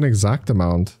 Goodness, even exact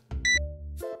amount.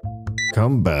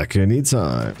 Come back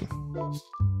anytime.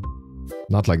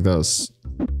 Not like this.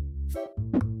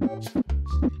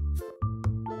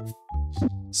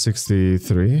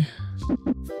 63.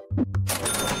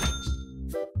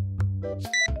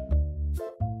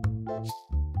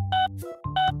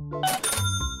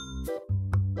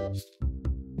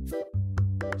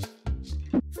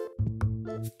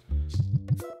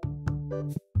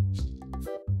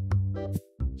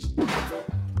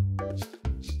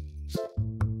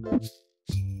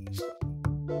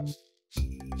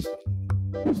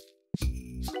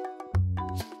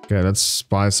 Okay, let's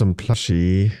buy some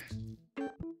plushie.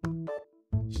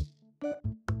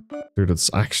 Dude,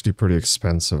 it's actually pretty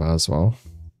expensive as well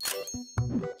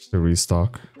to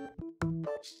restock.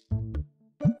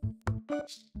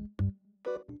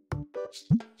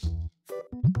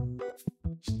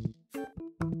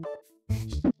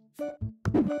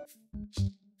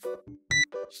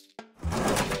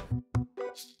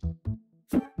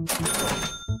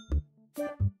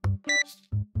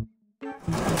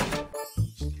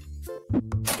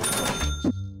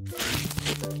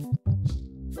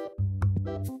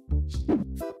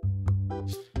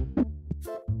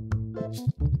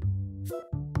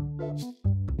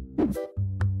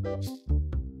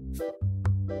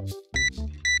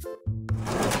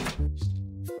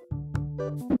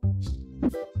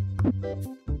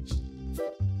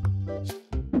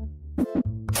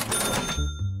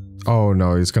 Oh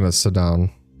no, he's gonna sit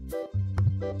down.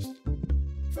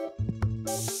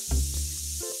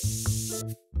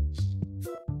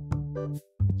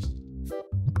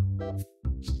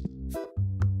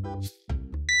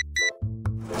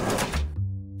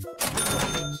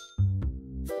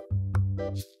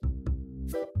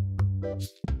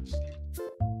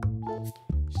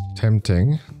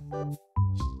 Tempting.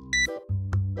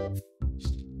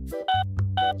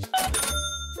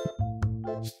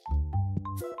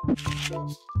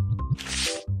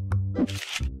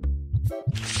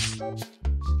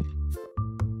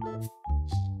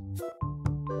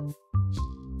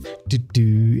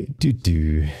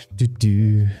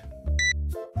 Do.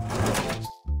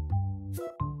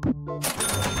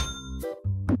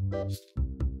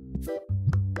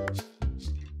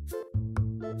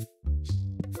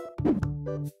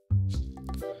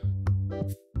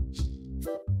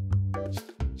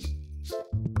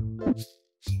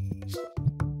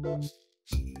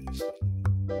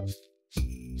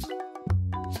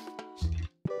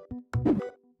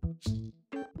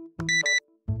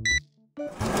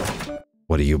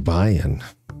 What are you buying?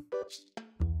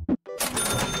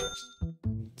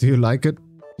 Do you like it?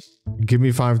 Give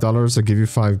me $5, I'll give you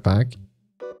 5 back.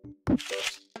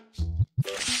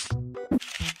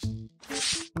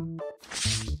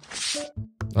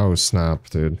 Oh snap,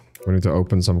 dude. We need to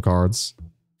open some cards.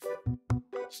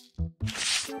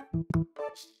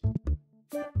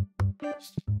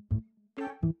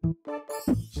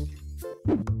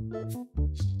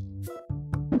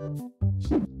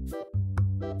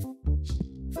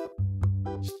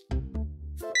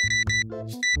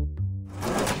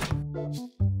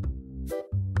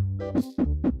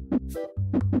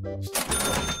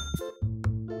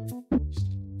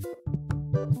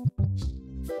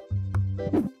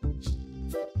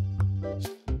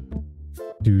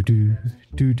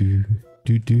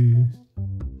 Do.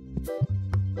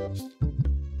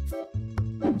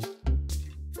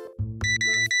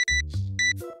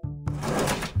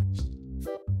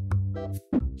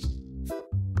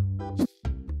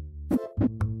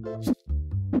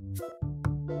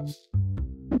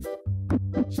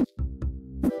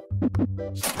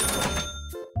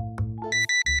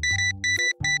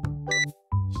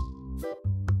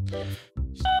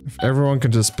 If everyone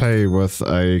could just pay with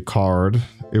a card,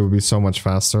 it would be so much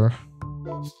faster.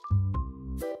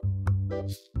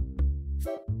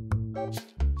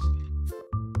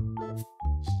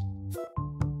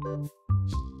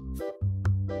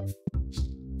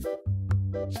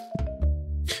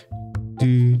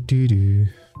 Do.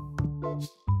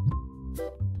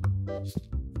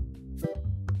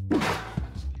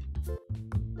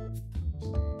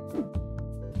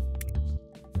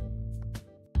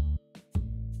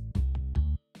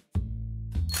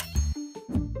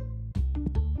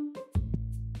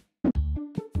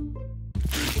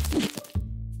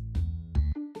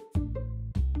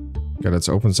 Okay, let's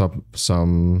open up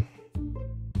some...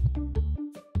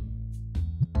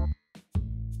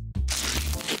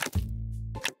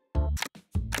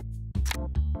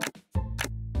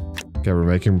 Okay, we're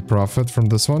making profit from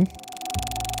this one.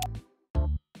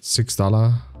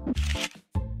 $6.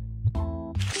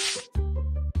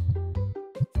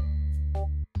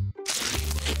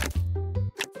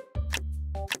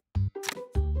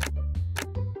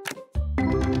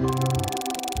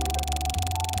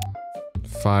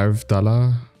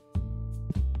 $5.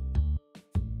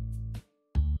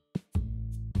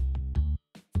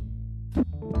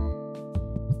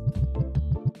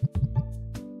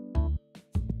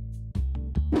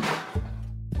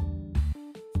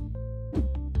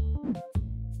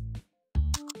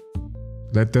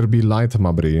 Let there be light,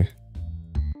 Mabri.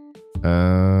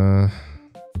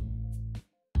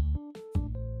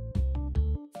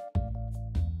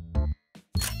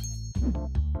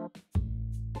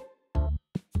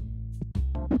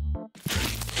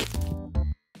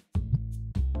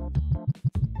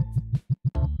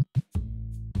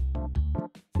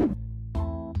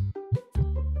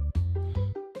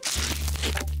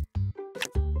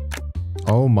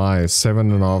 Oh my,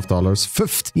 $7.50.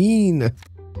 15!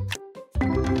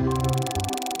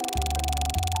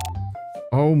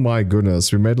 Oh my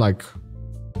goodness, we made like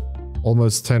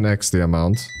almost 10x the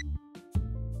amount.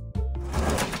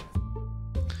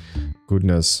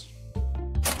 Goodness.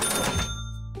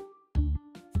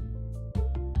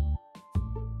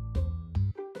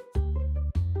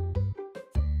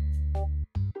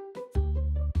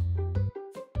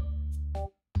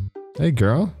 Hey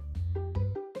girl.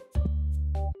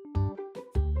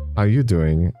 How you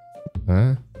doing?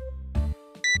 Huh?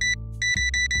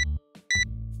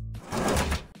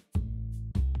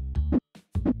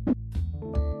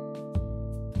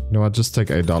 You know what, just take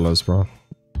 $8, bro.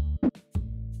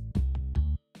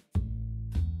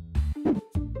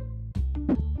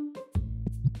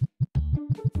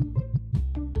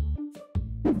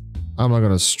 I'm not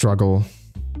gonna struggle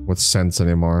with cents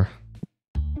anymore.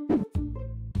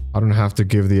 I don't have to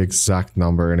give the exact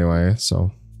number anyway,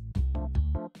 so...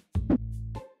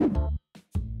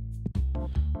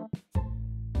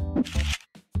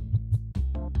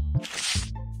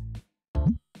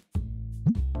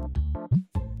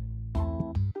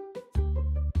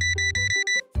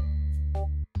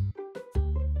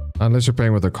 Unless you're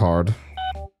paying with a card.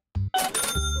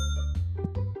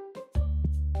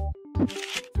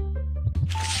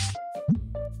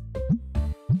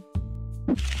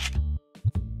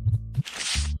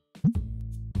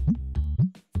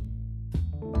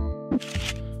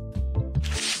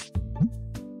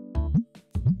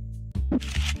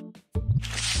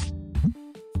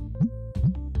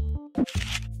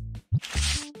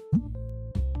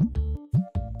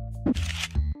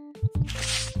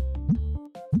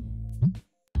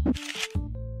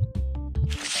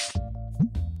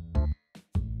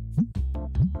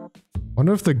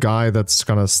 Wonder if the guy that's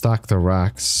gonna stack the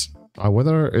racks, I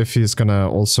wonder if he's gonna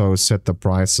also set the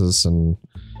prices and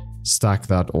stack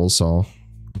that also.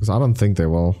 Because I don't think they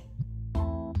will.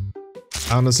 I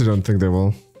honestly don't think they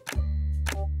will.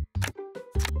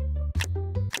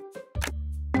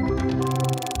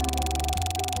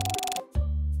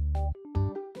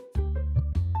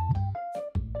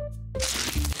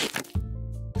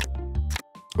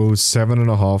 Oh,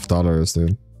 $7.50,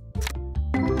 dude.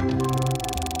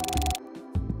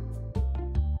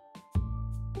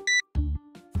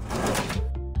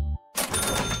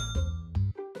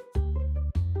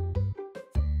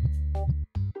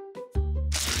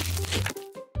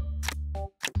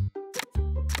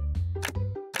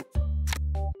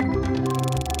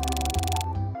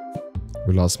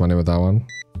 We lost money with that one.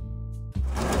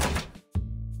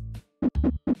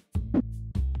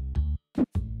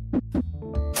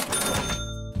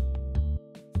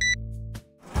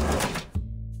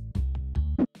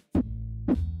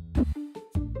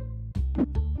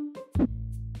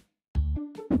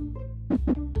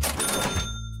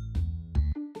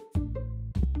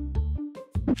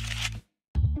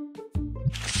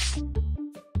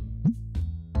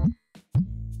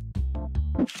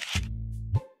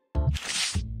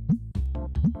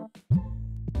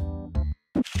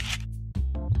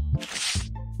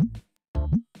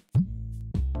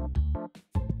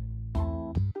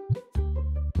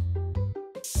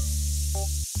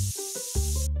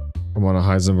 Come on,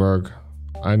 Heisenberg.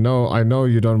 I know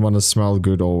you don't want to smell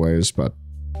good always, but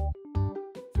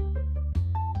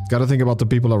gotta think about the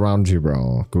people around you,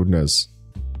 bro. Goodness.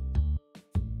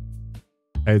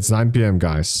 Hey, it's 9 PM,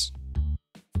 guys.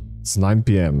 It's 9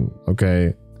 PM,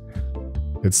 okay?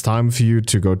 It's time for you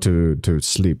to go to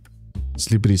sleep.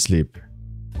 Sleepity sleep.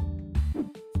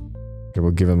 Okay,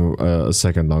 we'll give him a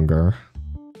second longer.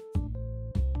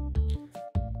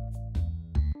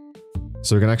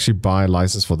 So we can actually buy a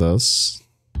license for this.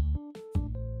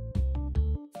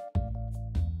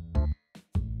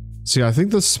 See, I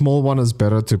think the small one is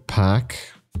better to pack,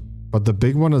 but the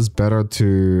big one is better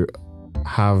to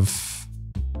have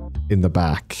in the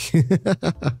back.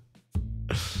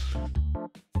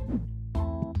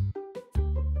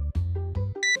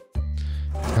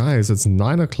 Guys, it's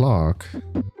 9 o'clock.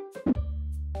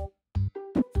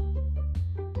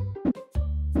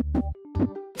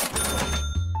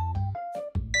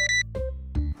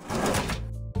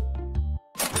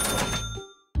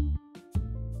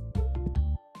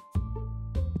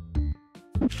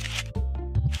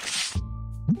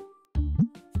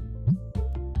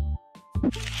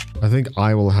 I think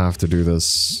I will have to do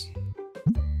this.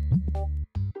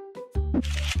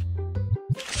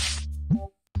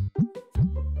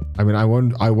 I mean, I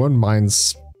won't mind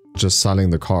just selling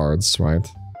the cards, right?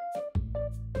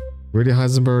 Really,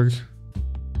 Heisenberg?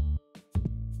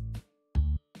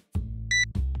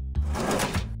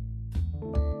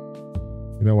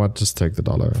 You know what? Just take the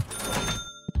dollar.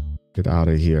 Get out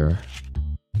of here.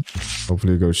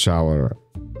 Hopefully go shower.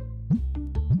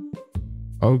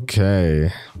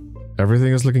 Okay.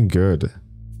 Everything is looking good.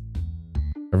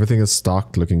 Everything is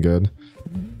stocked, looking good.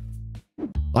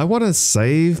 I want to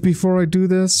save before I do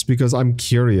this because I'm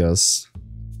curious.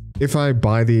 If I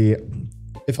buy the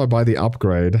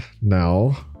upgrade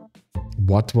now,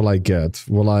 what will I get?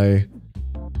 Will I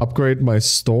upgrade my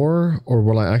store or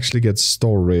will I actually get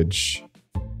storage?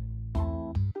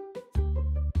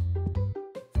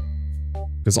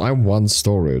 Because I want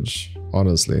storage,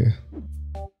 honestly.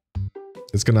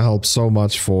 It's gonna help so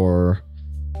much for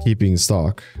keeping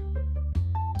stock.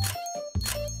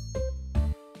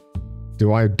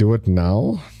 Do I do it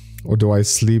now? Or do I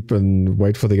sleep and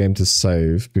wait for the game to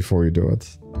save before you do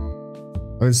it? I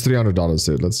mean, it's $300,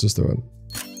 dude. Let's just do it.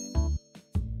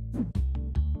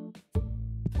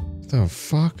 What the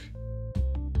fuck?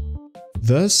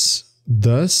 This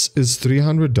is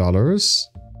 $300?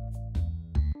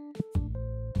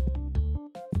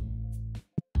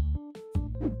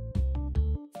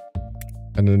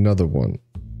 And another one.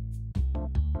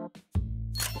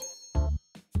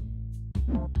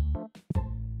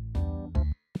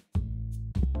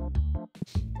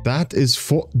 That is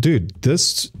for... Dude,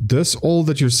 this all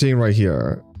that you're seeing right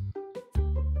here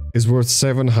is worth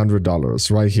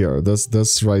 $700 right here. This.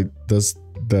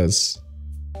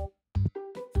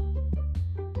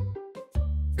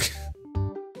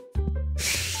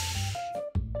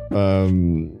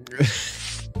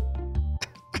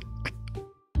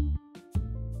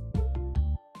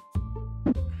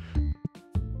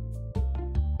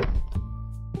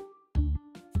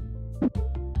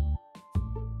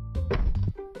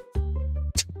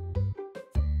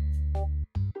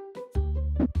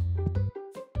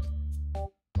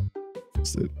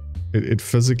 It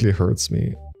physically hurts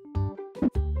me.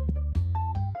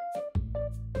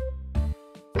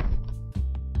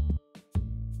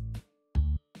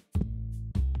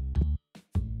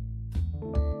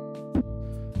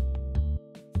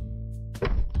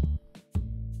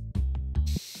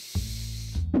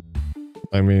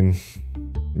 I mean,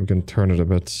 we can turn it a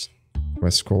bit. My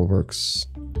scroll works.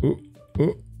 Ooh,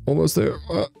 almost there.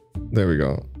 There we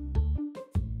go.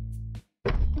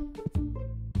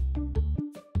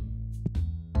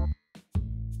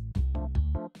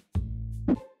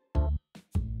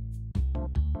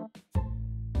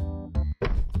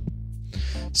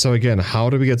 So again, how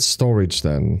do we get storage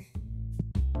then?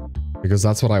 Because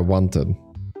that's what I wanted.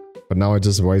 But now I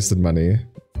just wasted money.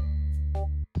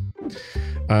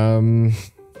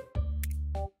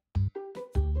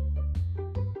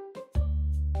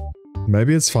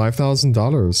 Maybe it's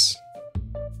 $5,000.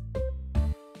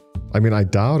 I mean, I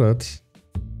doubt it.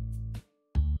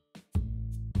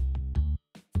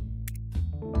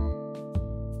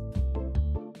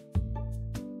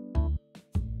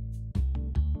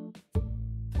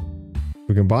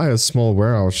 We can buy a small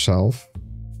warehouse shelf.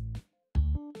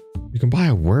 You can buy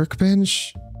a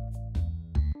workbench?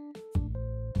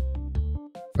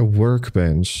 A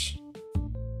workbench.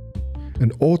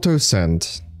 An auto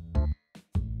scent.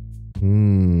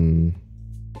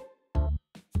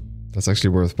 That's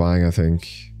actually worth buying, I think.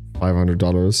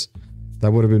 $500.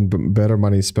 That would have been better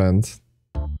money spent.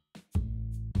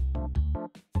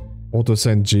 Auto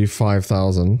scent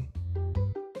G5000.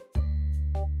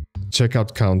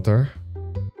 Checkout counter.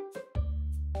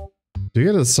 Do you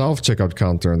get a self-checkout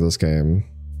counter in this game?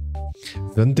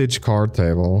 Vintage card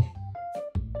table.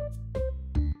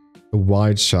 A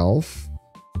wide shelf.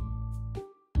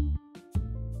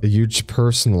 A huge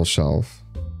personal shelf.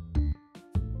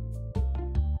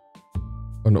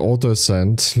 An auto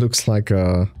scent. Looks like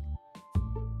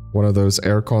one of those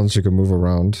air cons you can move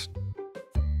around.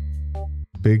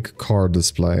 Big card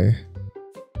display.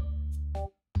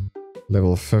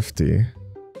 Level 50.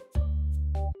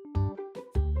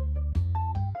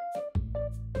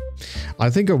 I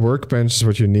think a workbench is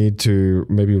what you need to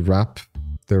maybe wrap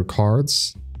their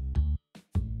cards.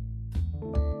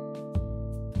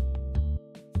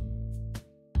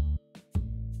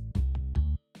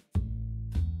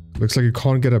 Looks like you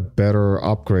can't get a better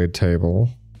upgrade table.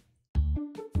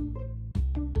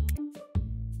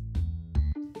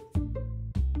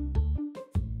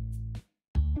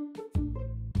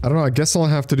 I don't know, I guess I'll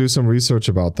have to do some research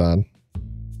about that.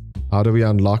 How do we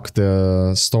unlock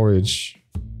the storage?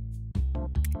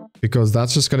 Because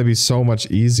that's just going to be so much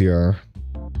easier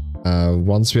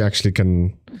once we actually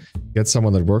can get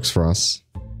someone that works for us.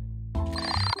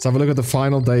 Let's have a look at the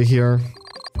final day here.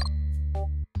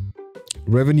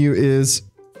 Revenue is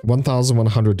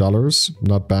 $1,100.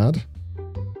 Not bad.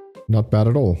 Not bad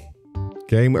at all.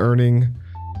 Game earning...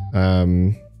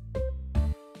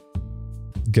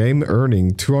 Game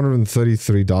earning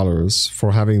 $233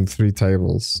 for having 3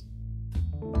 tables.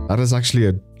 That is actually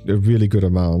a really good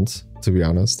amount, to be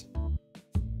honest.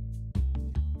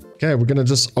 Okay, we're gonna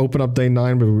just open up day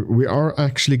 9, but we are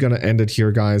actually gonna end it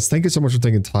here, guys. Thank you so much for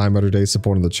taking time out of your day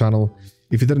supporting the channel.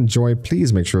 If you did enjoy,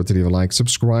 please make sure to leave a like,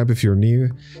 subscribe if you're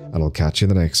new, and I'll catch you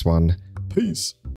in the next one. Peace.